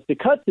article was, to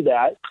cut to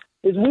that,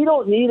 is we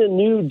don't need a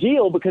New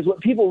Deal, because what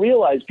people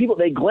realize,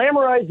 they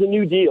glamorize the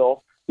New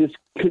Deal, this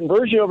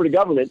conversion over to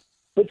government,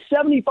 but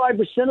 75%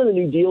 of the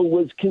New Deal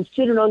was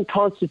considered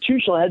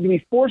unconstitutional, it had to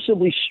be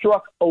forcibly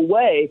struck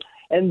away.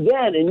 And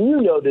then, and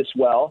you know this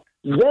well,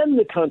 then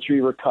the country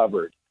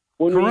recovered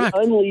when Correct.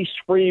 We unleashed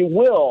free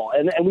will.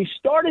 And we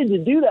started to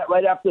do that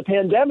right after the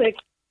pandemic.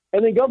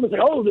 And then government's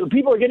like, the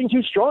people are getting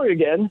too strong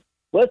again.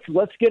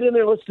 Let's get in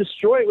there. Let's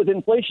destroy it with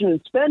inflation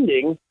and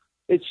spending.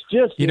 It's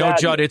just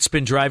Judd, it's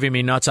been driving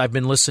me nuts. I've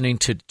been listening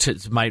to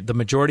the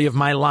majority of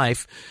my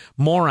life.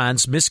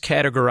 Morons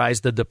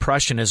miscategorize the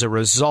Depression as a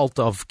result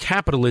of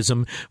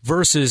capitalism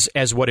versus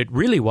as what it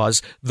really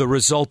was, the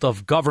result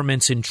of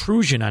government's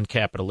intrusion on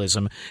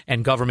capitalism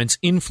and government's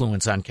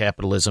influence on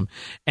capitalism.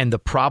 And the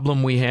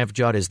problem we have,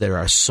 Judd, is there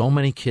are so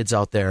many kids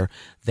out there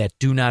that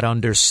do not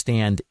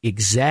understand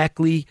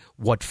exactly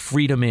what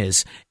freedom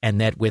is, and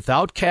that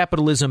without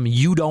capitalism,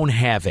 you don't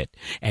have it.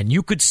 And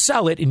you could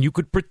sell it and you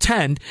could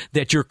pretend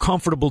that you're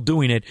comfortable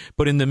doing it,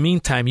 but in the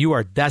meantime, you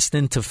are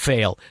destined to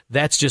fail.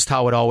 That's just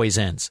how it always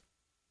ends.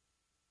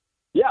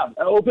 Yeah,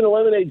 open a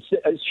lemonade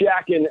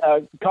shack in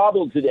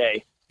Kabul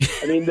today.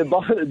 I mean, the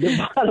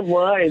bottom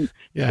line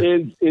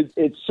is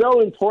it's so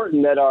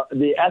important that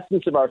the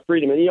essence of our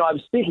freedom, and, I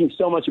was thinking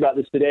so much about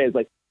this today, is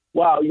like,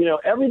 wow,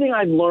 everything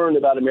I've learned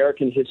about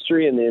American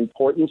history and the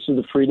importance of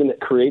the freedom that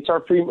creates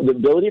our freedom, the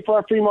ability for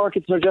our free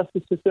markets and our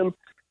justice system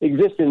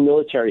exists in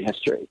military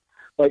history.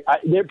 Like,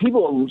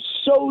 people are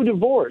so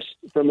divorced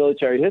from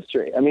military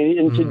history. I mean,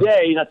 and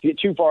today, not to get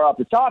too far off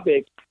the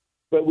topic,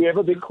 but we have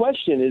a big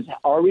question is,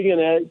 are we going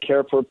to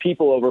care for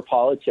people over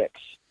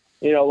politics?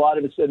 A lot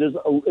of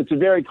it's a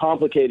very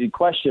complicated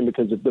question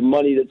because of the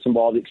money that's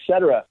involved, et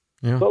cetera.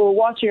 Yeah. But we're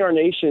watching our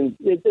nation.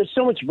 There's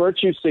so much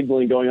virtue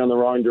signaling going on the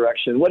wrong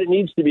direction. What it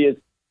needs to be is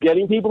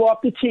getting people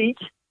off the teat.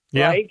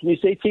 Yeah. Right? Can you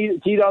say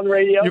teat on the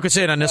radio? You can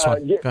say it on this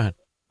one. Go ahead.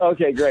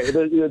 Okay, great.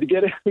 To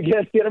get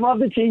them off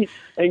the teat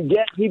and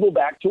get people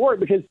back to work,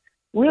 because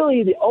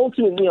really the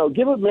ultimate,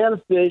 give a man a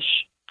fish,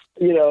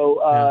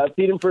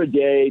 feed him for a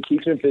day,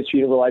 teach him fish,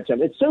 feed him for a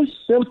lifetime. It's so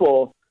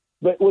simple,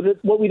 but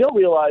what we don't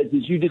realize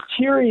is you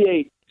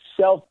deteriorate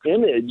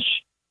self-image.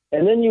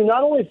 And then you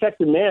not only affect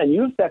the man,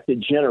 you affect the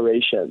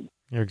generation.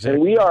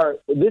 Exactly. And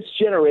this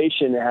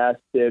generation has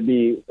to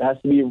be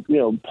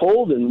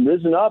pulled and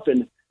risen up,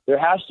 and there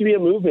has to be a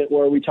movement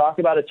where we talk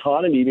about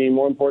autonomy being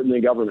more important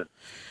than government.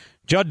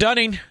 Judd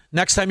Dunning,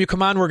 next time you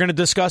come on, we're going to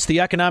discuss the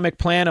economic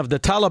plan of the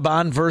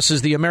Taliban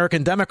versus the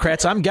American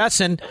Democrats. I'm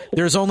guessing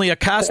there's only a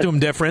costume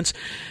difference.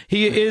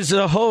 He is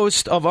a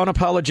host of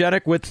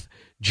Unapologetic with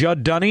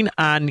Judd Dunning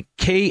on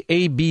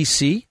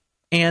KABC.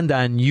 And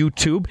on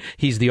YouTube.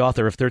 He's the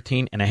author of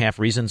 13 and a Half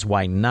Reasons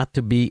Why Not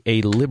to Be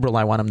a Liberal.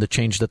 I want him to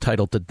change the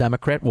title to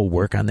Democrat. We'll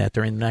work on that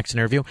during the next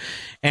interview.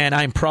 And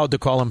I'm proud to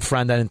call him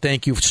friend. And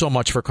thank you so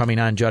much for coming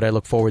on, Judd. I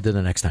look forward to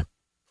the next time.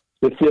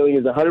 The feeling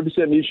is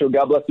 100% mutual.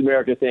 God bless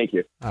America. Thank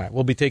you. All right.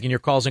 We'll be taking your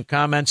calls and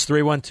comments.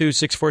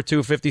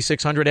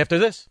 312-642-5600 after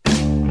this.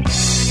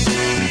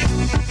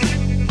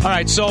 All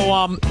right.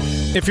 So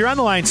if you're on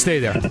the line, stay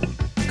there.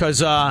 Because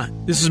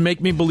this is Make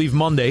Me Believe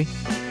Monday.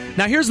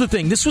 Now, here's the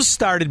thing. This was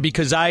started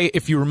because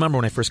if you remember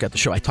when I first got the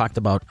show, I talked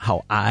about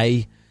how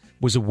I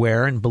was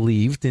aware and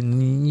believed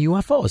in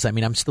UFOs. I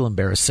mean, I'm still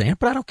embarrassed saying it,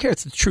 but I don't care.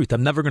 It's the truth.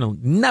 I'm never,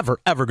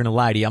 ever going to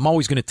lie to you. I'm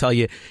always going to tell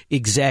you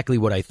exactly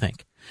what I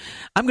think.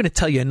 I'm going to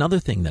tell you another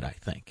thing that I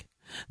think.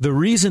 The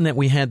reason that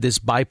we had this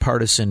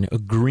bipartisan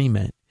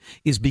agreement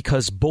is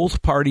because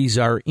both parties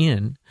are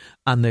in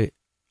on the,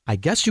 I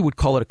guess you would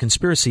call it a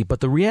conspiracy, but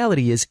the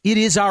reality is it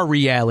is our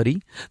reality.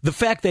 The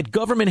fact that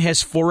government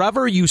has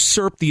forever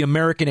usurped the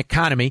American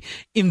economy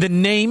in the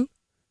name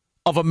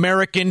of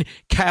American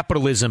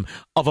capitalism,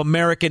 of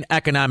American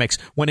economics,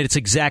 when it's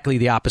exactly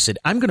the opposite.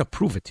 I'm going to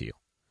prove it to you.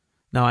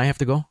 Now, I have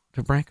to go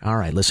to break? All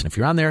right, listen, if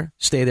you're on there,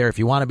 stay there. If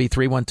you want to be,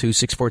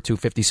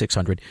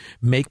 312-642-5600.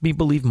 Make Me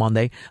Believe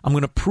Monday. I'm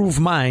going to prove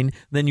mine,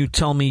 then you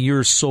tell me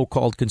your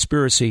so-called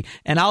conspiracy,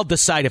 and I'll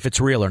decide if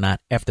it's real or not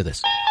after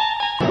this.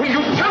 Will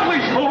you tell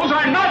these fools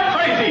I'm not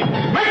crazy?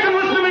 Make them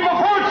listen to me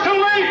before it's too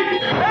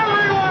late!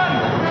 Everyone!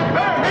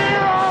 They're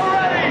here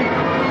already!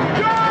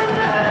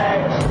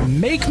 Join me!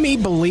 Make Me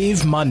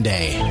Believe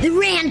Monday. The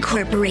RAND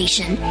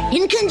Corporation,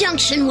 in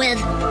conjunction with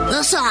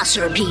the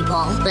Saucer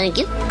People, thank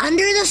you,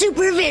 under the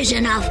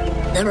supervision of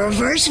the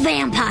Reverse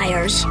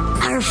Vampires,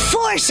 are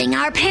forcing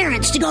our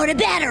parents to go to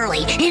bed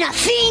early in a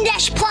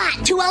fiendish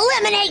plot to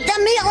eliminate the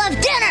meal of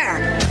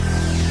dinner.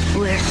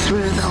 We're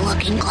through the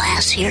looking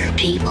glass here,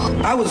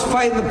 people. I was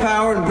fighting the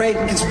power and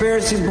breaking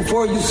conspiracies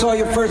before you saw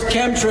your first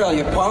chemtrail,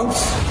 you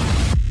punks.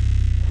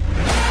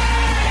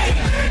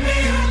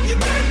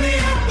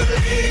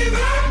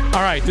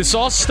 All right, this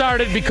all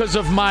started because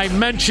of my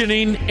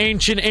mentioning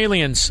ancient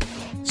aliens.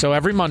 So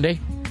every Monday,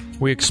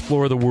 we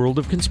explore the world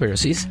of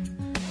conspiracies.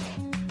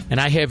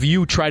 And I have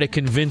you try to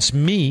convince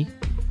me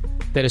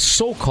that a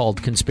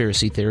so-called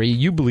conspiracy theory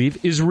you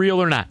believe is real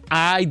or not.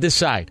 I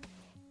decide.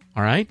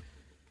 All right?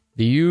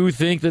 Do you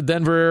think the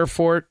Denver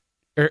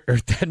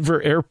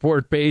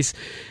Airport base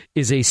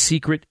is a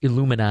secret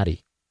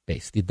Illuminati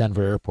base, the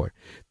Denver Airport?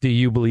 Do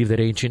you believe that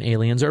ancient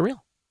aliens are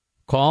real?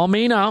 Call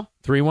me now,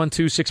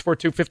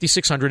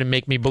 312-642-5600, and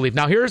make me believe.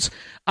 Now,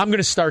 I'm going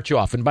to start you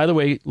off. And by the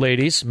way,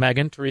 ladies,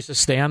 Megan, Teresa,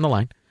 stay on the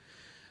line.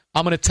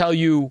 I'm going to tell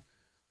you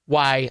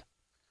why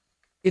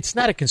it's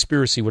not a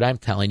conspiracy, what I'm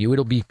telling you.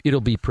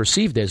 It'll be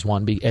perceived as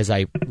one as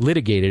I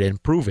litigate it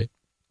and prove it.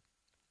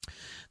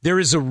 There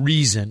is a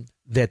reason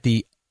that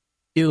the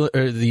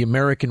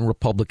American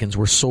Republicans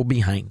were so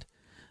behind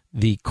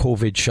the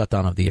COVID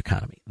shutdown of the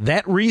economy.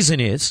 That reason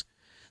is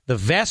the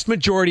vast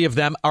majority of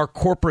them are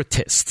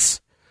corporatists.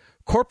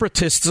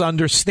 Corporatists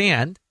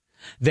understand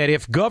that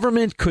if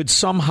government could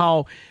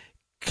somehow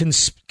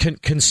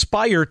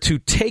conspire to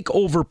take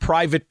over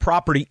private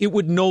property, it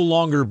would no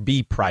longer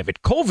be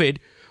private. COVID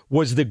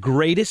was the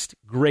greatest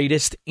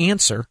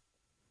answer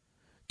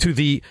to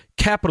the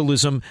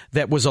capitalism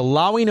that was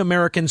allowing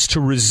Americans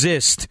to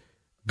resist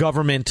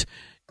government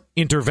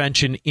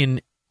intervention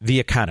in the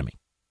economy.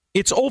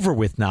 It's over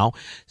with now,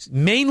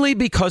 mainly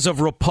because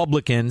of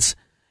Republicans,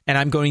 and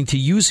I'm going to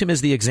use him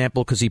as the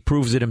example because he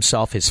proves it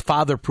himself. His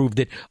father proved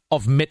it,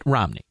 of Mitt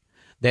Romney,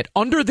 that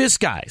under this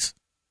guise,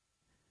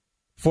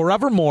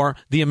 forevermore,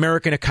 the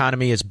American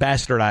economy is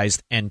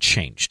bastardized and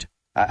changed.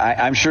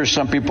 I'm sure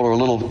some people are a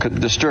little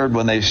disturbed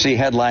when they see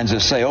headlines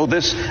that say, oh,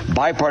 this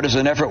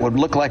bipartisan effort would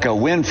look like a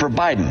win for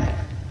Biden.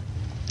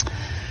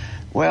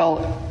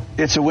 Well,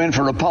 it's a win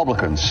for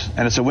Republicans,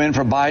 and it's a win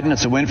for Biden,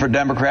 it's a win for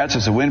Democrats,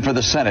 it's a win for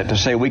the Senate to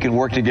say we can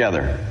work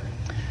together,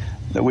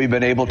 that we've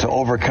been able to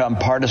overcome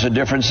partisan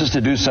differences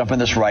to do something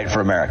that's right for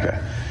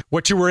America.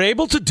 What you were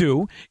able to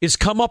do is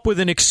come up with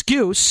an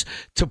excuse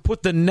to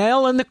put the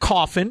nail in the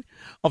coffin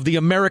of the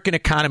American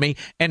economy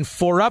and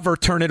forever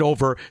turn it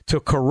over to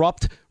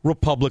corrupt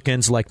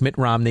Republicans like Mitt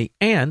Romney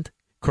and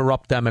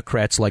corrupt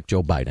Democrats like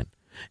Joe Biden.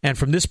 And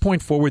from this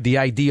point forward, the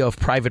idea of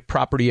private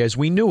property as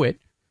we knew it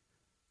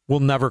will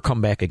never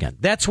come back again.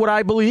 That's what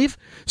I believe.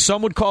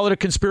 Some would call it a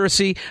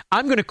conspiracy.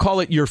 I'm going to call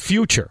it your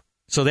future.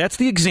 So that's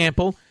the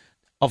example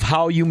of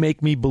how you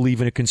make me believe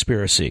in a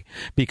conspiracy.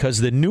 Because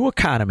the new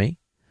economy,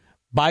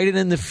 Biden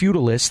and the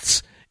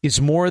feudalists,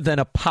 is more than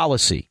a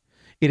policy.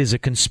 It is a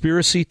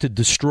conspiracy to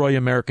destroy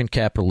American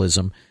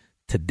capitalism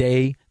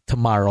today,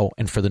 tomorrow,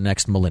 and for the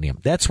next millennium.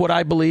 That's what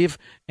I believe,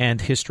 and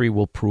history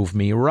will prove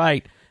me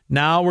right.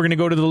 Now we're going to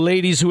go to the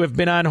ladies who have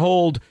been on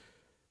hold.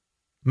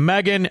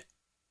 Megan,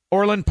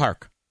 Orland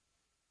Park.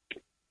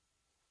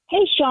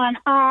 Hey, Sean.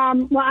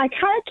 Well, I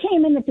kind of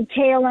came in at the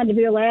tail end of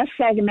your last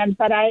segment,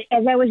 but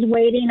as I was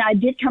waiting, I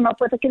did come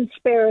up with a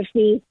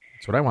conspiracy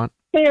That's what I want.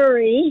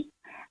 theory.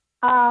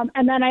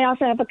 And then I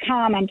also have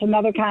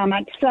another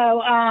comment. So,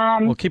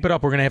 well, keep it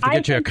up. We're going to have to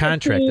get you a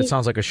contract. That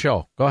sounds like a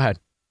show. Go ahead.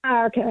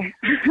 Okay.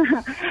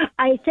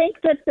 I think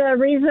that the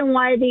reason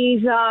why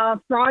these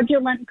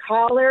fraudulent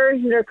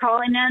callers that are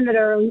calling in that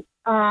are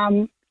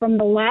from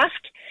the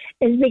left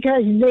is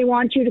because they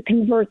want you to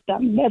convert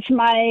them. That's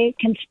my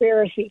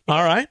conspiracy.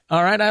 All right.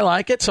 I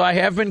like it. So I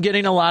have been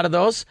getting a lot of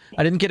those.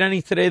 I didn't get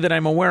any today that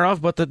I'm aware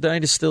of, but the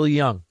night is still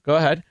young. Go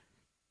ahead.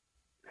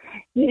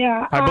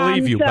 Yeah. I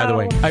believe you, by the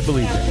way. I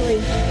believe you.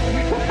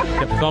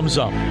 Yep, thumbs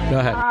up. Go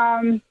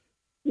ahead.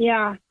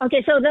 Yeah.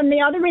 Okay. So then the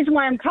other reason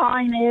why I'm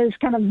calling is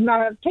kind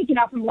of taking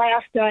off from the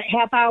last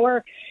half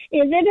hour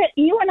is that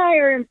you and I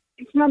are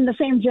from the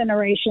same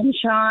generation,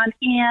 Sean,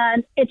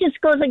 and it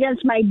just goes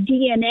against my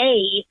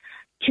DNA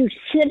to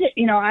sit.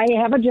 I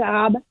have a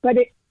job, but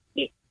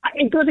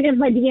it goes against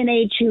my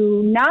DNA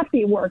to not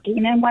be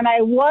working. And when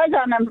I was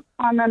on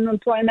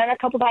unemployment a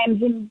couple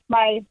times in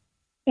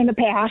the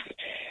past,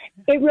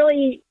 it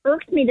really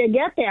irked me to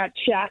get that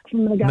check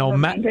from the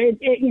government.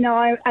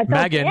 I felt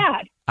Megan,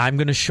 bad. I'm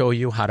going to show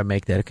you how to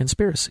make that a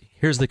conspiracy.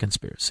 Here's the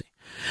conspiracy.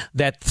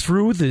 That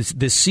through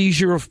the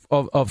seizure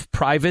of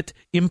private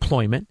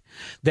employment,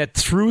 that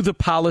through the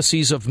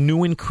policies of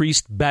new,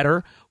 increased,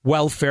 better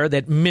welfare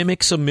that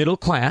mimics a middle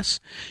class,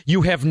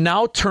 you have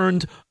now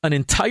turned an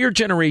entire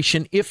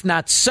generation, if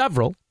not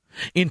several,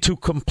 into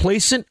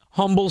complacent,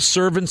 humble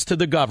servants to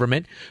the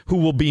government who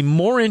will be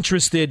more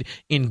interested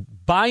in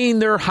buying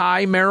their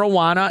high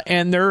marijuana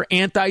and their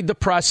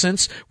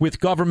antidepressants with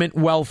government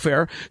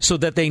welfare so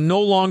that they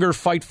no longer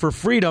fight for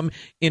freedom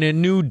in a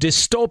new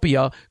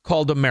dystopia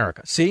called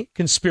America. See?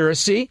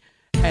 Conspiracy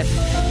and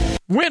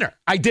winner.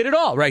 I did it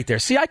all right there.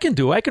 See, I can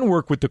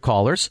work with the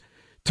callers.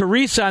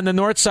 Teresa on the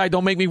north side,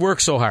 don't make me work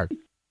so hard.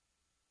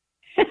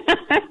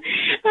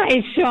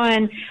 Hi,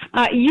 Sean.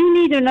 You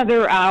need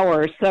another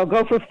hour, so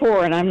go for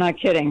 4, and I'm not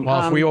kidding.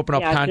 Well, if we open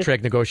up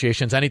contract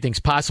negotiations, anything's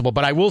possible.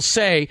 But I will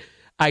say,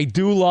 I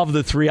do love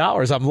the 3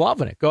 hours. I'm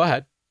loving it. Go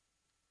ahead.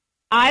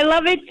 I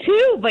love it,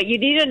 too, but you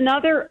need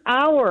another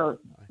hour.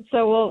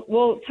 So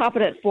we'll top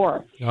it at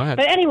 4. Go ahead.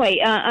 But anyway,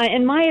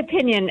 in my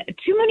opinion,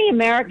 too many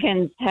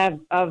Americans have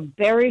a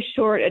very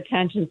short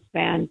attention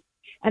span,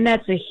 and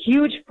that's a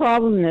huge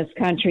problem in this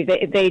country.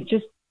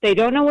 They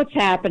don't know what's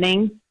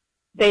happening.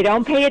 They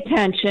don't pay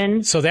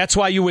attention. So that's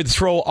why you would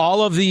throw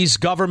all of these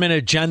government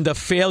agenda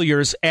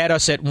failures at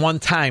us at one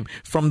time,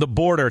 from the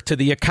border to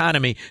the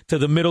economy to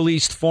the Middle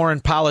East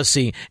foreign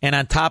policy. And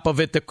on top of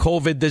it, the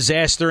COVID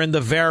disaster and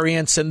the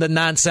variants and the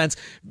nonsense.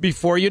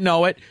 Before you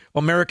know it,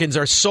 Americans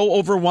are so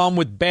overwhelmed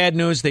with bad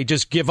news, they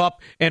just give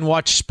up and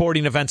watch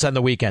sporting events on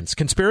the weekends.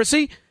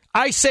 Conspiracy?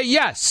 I say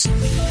yes.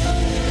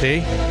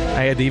 See?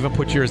 I had to even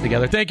put yours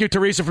together. Thank you,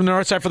 Teresa from the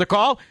north side, for the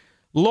call.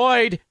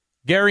 Lloyd,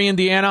 Gary,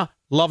 Indiana.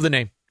 Love the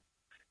name.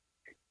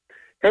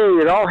 Hey,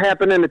 it all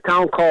happened in a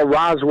town called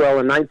Roswell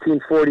in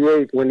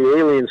 1948 when the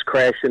aliens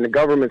crashed and the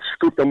government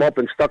scooped them up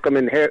and stuck them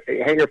in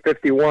Hangar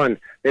 51.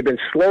 They've been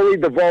slowly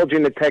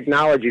divulging the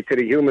technology to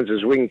the humans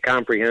as we can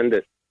comprehend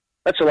it.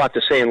 That's a lot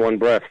to say in one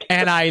breath.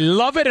 And I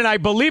love it and I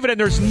believe it, and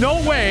there's no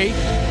way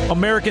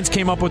Americans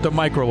came up with the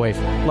microwave.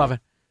 Love it.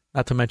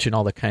 Not to mention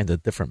all the kinds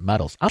of different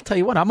metals. I'll tell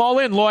you what, I'm all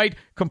in, Lloyd.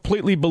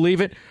 Completely believe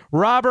it.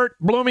 Robert,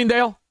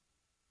 Bloomingdale.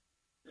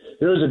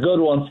 Here's a good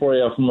one for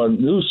you from a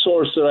news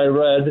source that I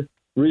read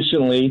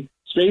recently.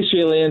 Space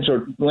aliens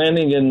are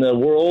landing in the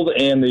world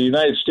and the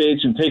United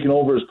States and taking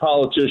over as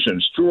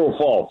politicians. True or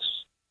false?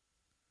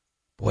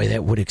 Boy,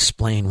 that would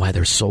explain why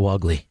they're so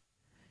ugly.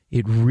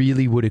 It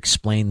really would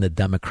explain the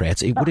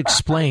Democrats. It would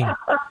explain.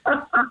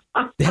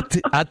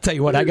 I'll tell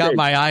you what, I got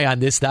my eye on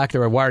this,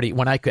 Dr. Awardi.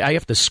 When I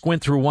have to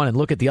squint through one and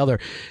look at the other.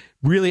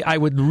 Really, I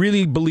would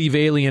really believe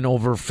alien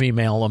over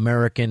female,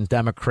 American,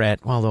 Democrat,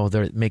 although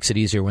it makes it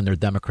easier when they're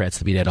Democrats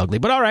to be that ugly.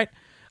 But all right,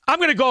 I'm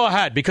going to go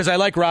ahead because I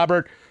like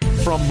Robert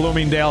from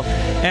Bloomingdale.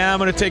 And I'm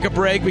going to take a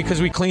break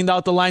because we cleaned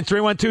out the line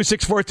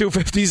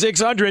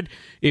 312-642-5600.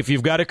 If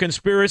you've got a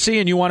conspiracy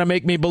and you want to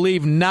make me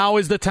believe, now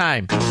is the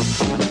time.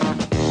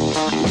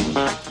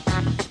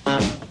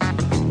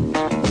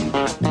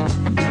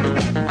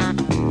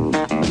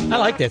 I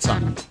like that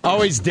song.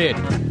 Always did.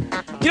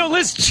 You know,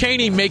 Liz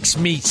Cheney makes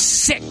me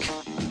sick.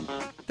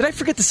 Did I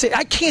forget to say?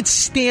 I can't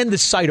stand the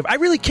sight of. I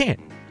really can't.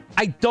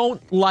 I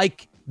don't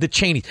like the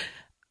Cheneys.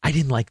 I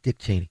didn't like Dick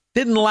Cheney.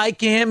 Didn't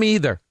like him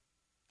either.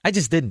 I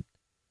just didn't.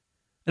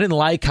 I didn't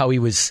like how he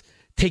was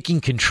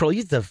taking control.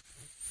 He's the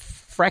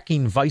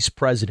fracking vice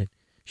president.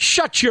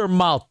 Shut your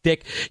mouth,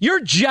 Dick. Your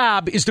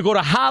job is to go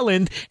to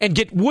Holland and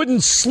get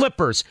wooden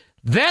slippers.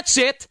 That's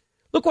it.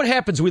 Look what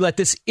happens. We let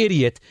this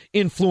idiot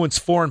influence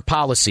foreign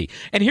policy.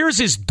 And here's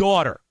his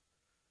daughter,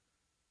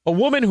 a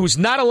woman who's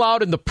not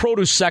allowed in the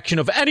produce section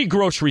of any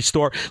grocery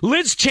store,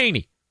 Liz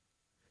Cheney,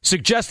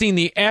 suggesting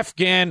the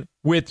Afghan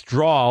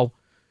withdrawal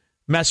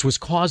mess was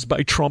caused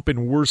by Trump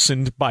and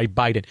worsened by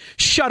Biden.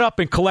 Shut up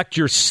and collect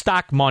your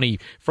stock money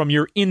from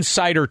your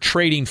insider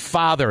trading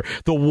father,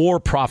 the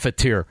war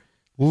profiteer.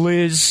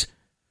 Liz,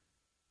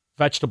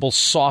 vegetable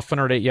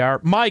softener that you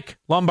are. Mike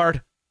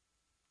Lombard.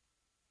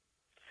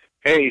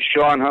 Hey,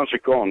 Sean, how's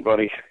it going,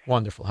 buddy?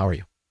 Wonderful. How are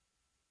you?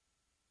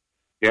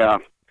 Yeah.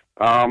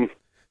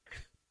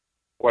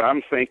 What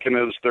I'm thinking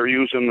is they're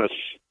using this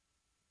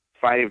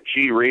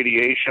 5G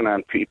radiation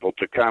on people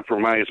to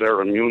compromise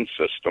our immune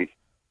system.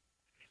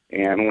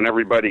 And when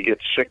everybody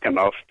gets sick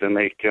enough, then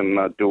they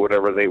can do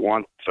whatever they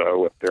want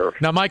with their...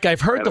 Now, Mike,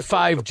 I've heard the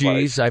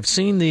 5Gs. I've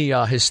seen the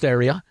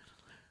hysteria.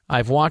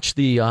 I've watched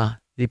the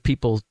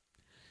people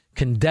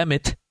condemn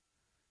it.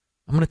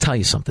 I'm going to tell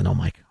you something, though,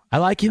 Mike. I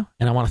like you,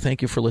 and I want to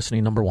thank you for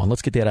listening, number one.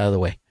 Let's get that out of the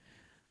way.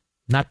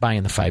 Not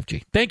buying the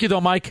 5G. Thank you,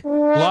 though, Mike.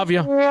 Love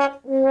you.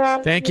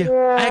 Thank you.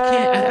 I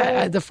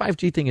can't. The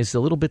 5G thing is a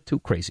little bit too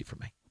crazy for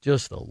me.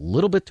 Just a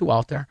little bit too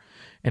out there.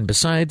 And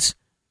besides,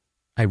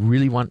 I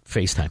really want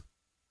FaceTime.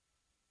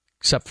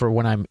 Except for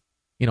when I'm,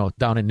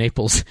 down in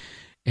Naples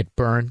at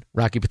Burn,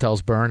 Rocky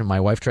Patel's Burn, and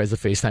my wife tries to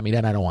FaceTime me,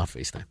 then I don't want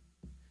FaceTime.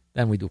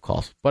 Then we do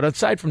calls. But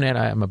aside from that,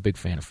 I'm a big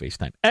fan of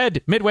FaceTime.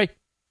 Ed, Midway.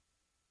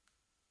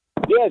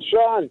 Yeah,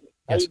 Sean.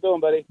 How you doing,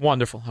 buddy?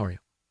 Wonderful. How are you?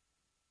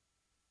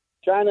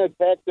 China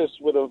attacked us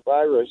with a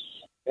virus,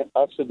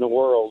 us in the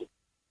world,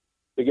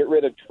 to get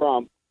rid of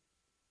Trump,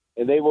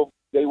 and they will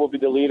be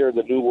the leader of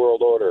the New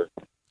World Order.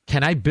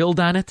 Can I build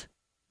on it?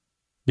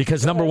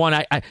 Because number one,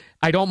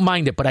 I don't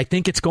mind it, but I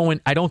think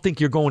I don't think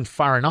you're going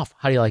far enough.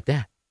 How do you like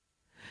that?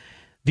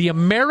 The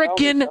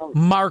American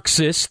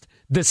Marxist,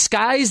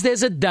 disguised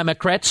as a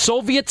Democrat,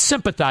 Soviet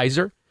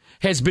sympathizer,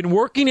 has been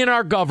working in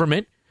our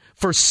government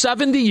for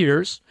 70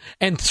 years,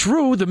 and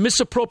through the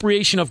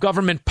misappropriation of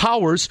government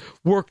powers,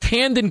 worked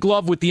hand in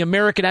glove with the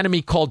American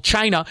enemy called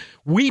China.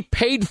 We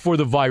paid for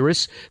the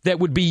virus that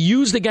would be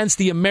used against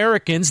the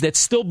Americans that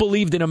still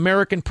believed in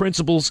American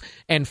principles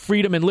and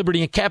freedom and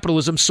liberty and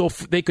capitalism, so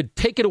they could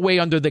take it away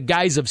under the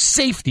guise of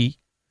safety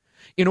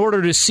in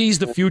order to seize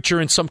the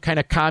future in some kind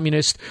of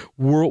communist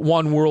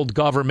one world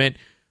government.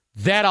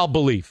 That I'll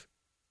believe.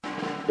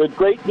 The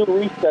Great New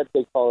Reset,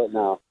 they call it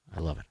now. I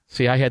love it.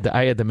 See, I had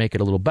to make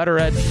it a little better,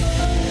 Ed.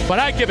 But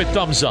I give it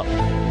thumbs up.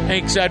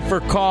 Thanks, Ed,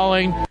 for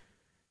calling.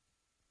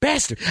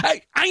 Bastard.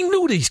 I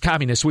knew these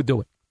communists would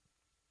do it.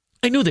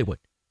 I knew they would.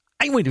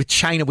 I went to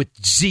China with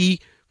Z,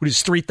 with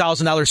his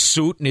 $3,000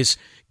 suit and his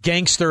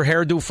gangster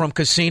hairdo from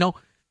Casino.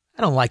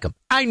 I don't like them.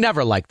 I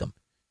never liked them.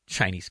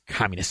 Chinese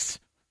communists.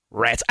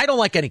 Rats. I don't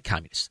like any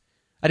communists.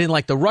 I didn't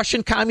like the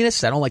Russian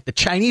communists. I don't like the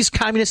Chinese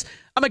communists.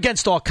 I'm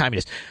against all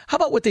communists. How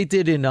about what they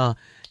did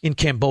in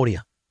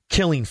Cambodia?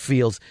 Killing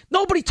fields.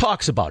 Nobody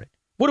talks about it.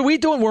 What are we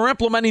doing? We're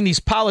implementing these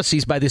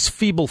policies by this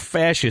feeble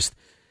fascist.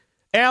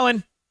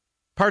 Alan,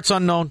 parts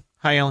unknown.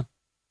 Hi, Alan.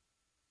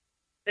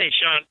 Hey,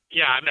 Sean.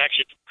 Yeah, I'm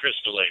actually from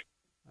Crystal Lake.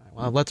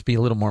 Well, let's be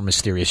a little more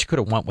mysterious. You could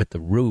have went with the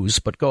ruse,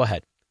 but go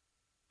ahead.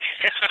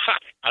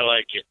 I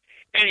like it.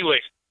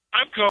 Anyways,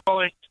 I'm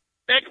calling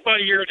back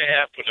about a year and a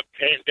half when the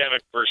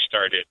pandemic first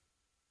started.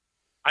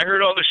 I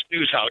heard all this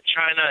news how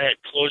China had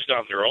closed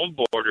down their own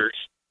borders,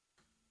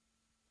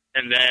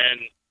 and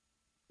then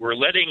we're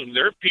letting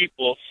their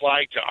people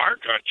fly to our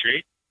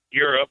country,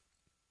 Europe,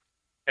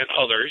 and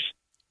others.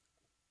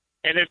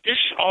 And if this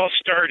all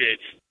started,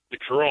 the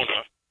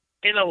corona,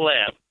 in a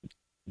lab,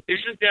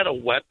 isn't that a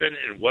weapon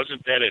and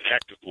wasn't that an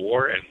act of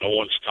war and no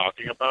one's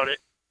talking about it?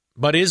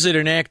 But is it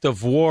an act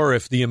of war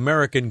if the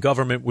American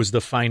government was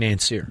the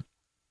financier?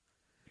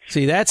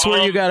 See, that's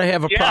where you got to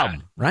have a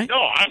problem, right?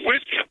 No, I'm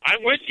with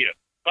you.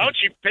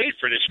 Fauci paid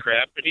for this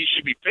crap, and he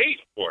should be paid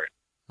for it.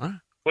 Huh?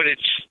 But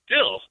it's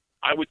still,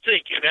 I would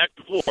think, an act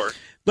of war.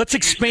 Let's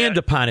expand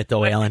upon it,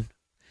 though, Alan.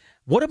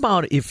 What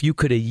about if you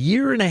could, a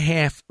year and a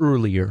half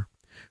earlier,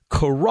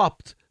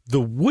 corrupt the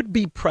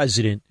would-be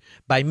president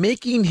by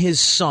making his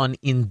son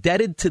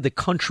indebted to the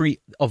country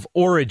of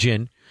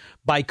origin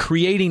by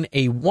creating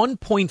a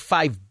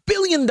 $1.5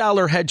 billion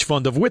hedge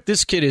fund of which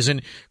this kid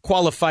isn't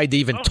qualified to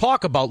even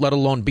talk about, let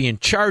alone be in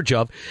charge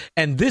of.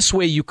 And this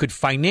way you could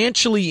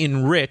financially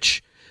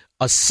enrich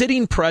a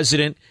sitting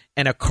president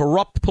and a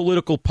corrupt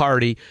political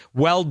party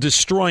while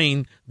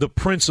destroying the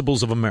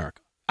principles of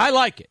America. I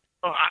like it.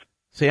 Oh,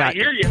 I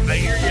hear you. I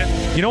hear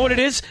you. You know what it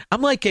is?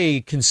 I'm like a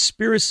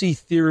conspiracy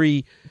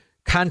theory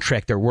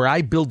contractor where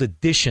I build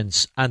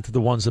additions onto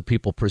the ones that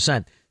people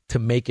present to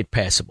make it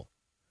passable.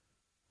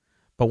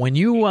 But when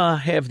you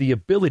have the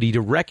ability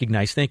to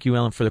recognize, thank you,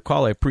 Ellen, for the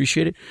call. I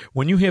appreciate it.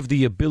 When you have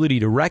the ability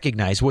to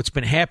recognize what's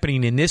been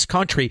happening in this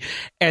country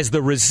as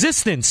the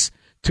resistance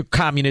to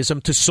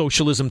communism, to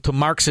socialism, to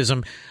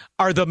Marxism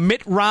are the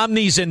Mitt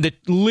Romneys and the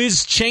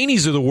Liz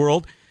Cheneys of the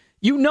world,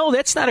 you know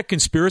that's not a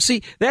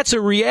conspiracy. That's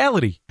a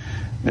reality.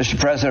 Mr.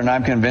 President,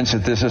 I'm convinced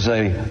that this is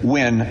a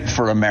win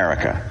for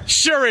America.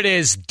 Sure it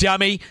is,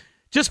 dummy.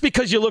 Just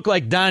because you look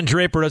like Don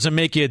Draper doesn't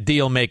make you a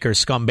deal maker,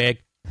 scumbag.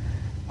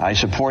 I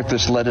support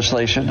this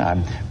legislation.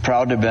 I'm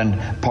proud to have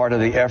been part of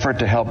the effort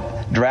to help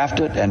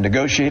draft it and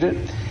negotiate it.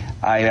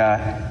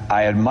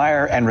 I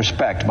admire and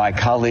respect my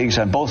colleagues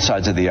on both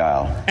sides of the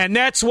aisle. And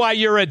that's why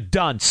you're a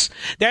dunce.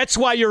 That's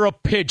why you're a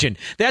pigeon.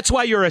 That's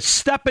why you're a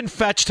step and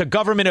fetch to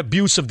government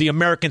abuse of the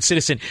American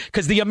citizen.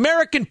 Because the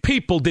American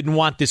people didn't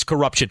want this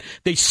corruption.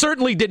 They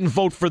certainly didn't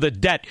vote for the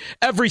debt.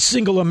 Every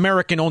single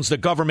American owns the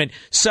government,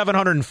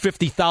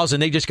 $750,000.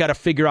 They just got to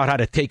figure out how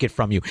to take it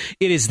from you.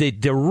 It is the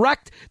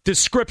direct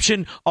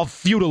description of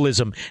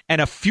feudalism and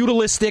a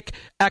feudalistic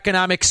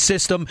economic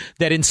system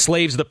that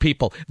enslaves the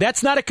people.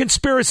 That's not a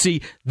conspiracy.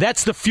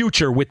 That's the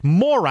future, with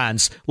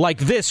morons like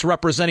this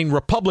representing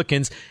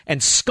Republicans and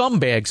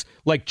scumbags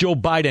like Joe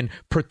Biden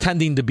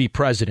pretending to be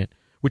president.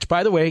 Which,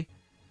 by the way,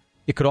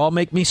 it could all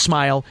make me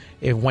smile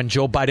when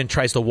Joe Biden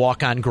tries to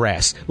walk on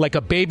grass like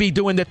a baby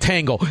doing the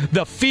tango.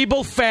 The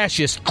feeble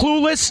fascist,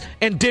 clueless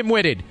and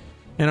dim-witted.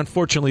 And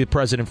unfortunately, the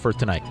president for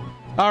tonight.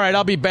 All right,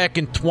 I'll be back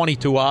in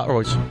 22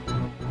 hours.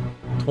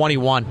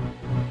 21.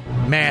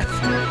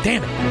 Math.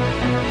 Damn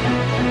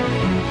it.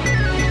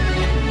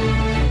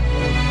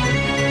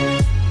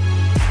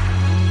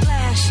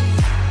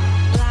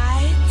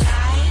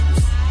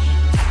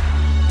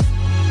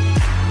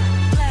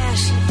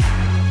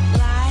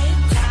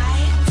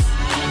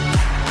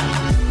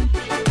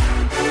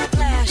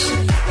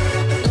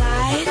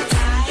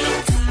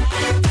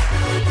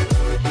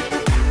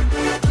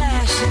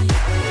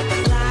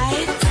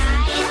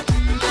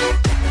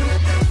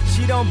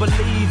 Don't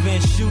believe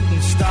in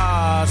shooting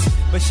stars,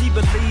 but she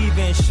believe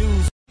in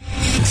shoes.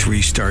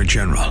 3-star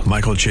General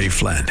Michael J.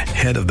 Flynn,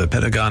 head of the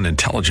Pentagon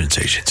Intelligence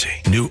Agency,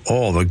 knew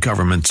all the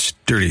government's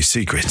dirty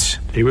secrets.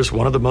 He was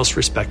one of the most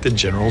respected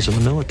generals in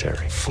the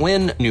military.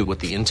 Flynn knew what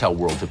the intel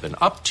world had been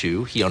up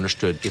to. He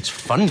understood its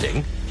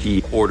funding.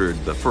 He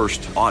ordered the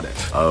first audit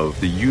of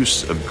the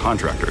use of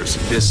contractors.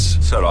 This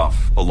set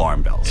off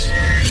alarm bells.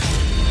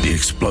 The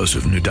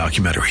explosive new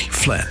documentary,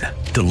 Flynn,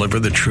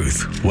 Deliver the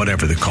Truth,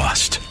 Whatever the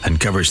Cost,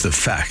 uncovers the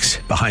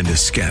facts behind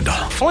this scandal.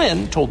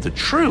 Flynn told the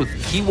truth.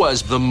 He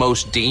was the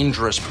most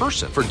dangerous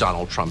person for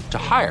Donald Trump to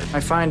hire. I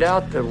find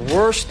out the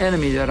worst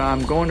enemy that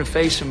I'm going to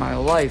face in my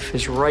life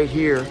is right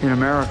here in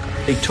America.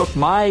 They took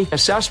my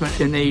assessment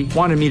and they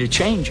wanted me to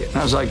change it. And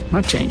I was like, I'm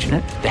not changing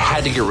it. They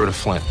had to get rid of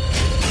Flynn.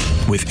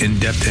 With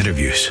in-depth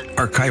interviews,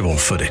 archival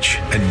footage,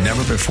 and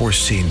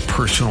never-before-seen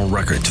personal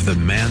records of the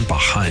man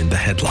behind the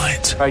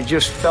headlines. I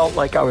just felt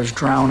like I was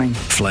drowning.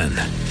 Flynn,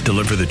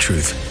 Deliver the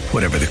Truth,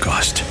 Whatever the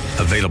Cost.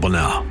 Available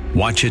now.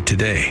 Watch it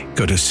today.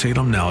 Go to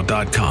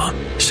salemnow.com.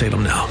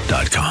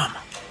 salemnow.com.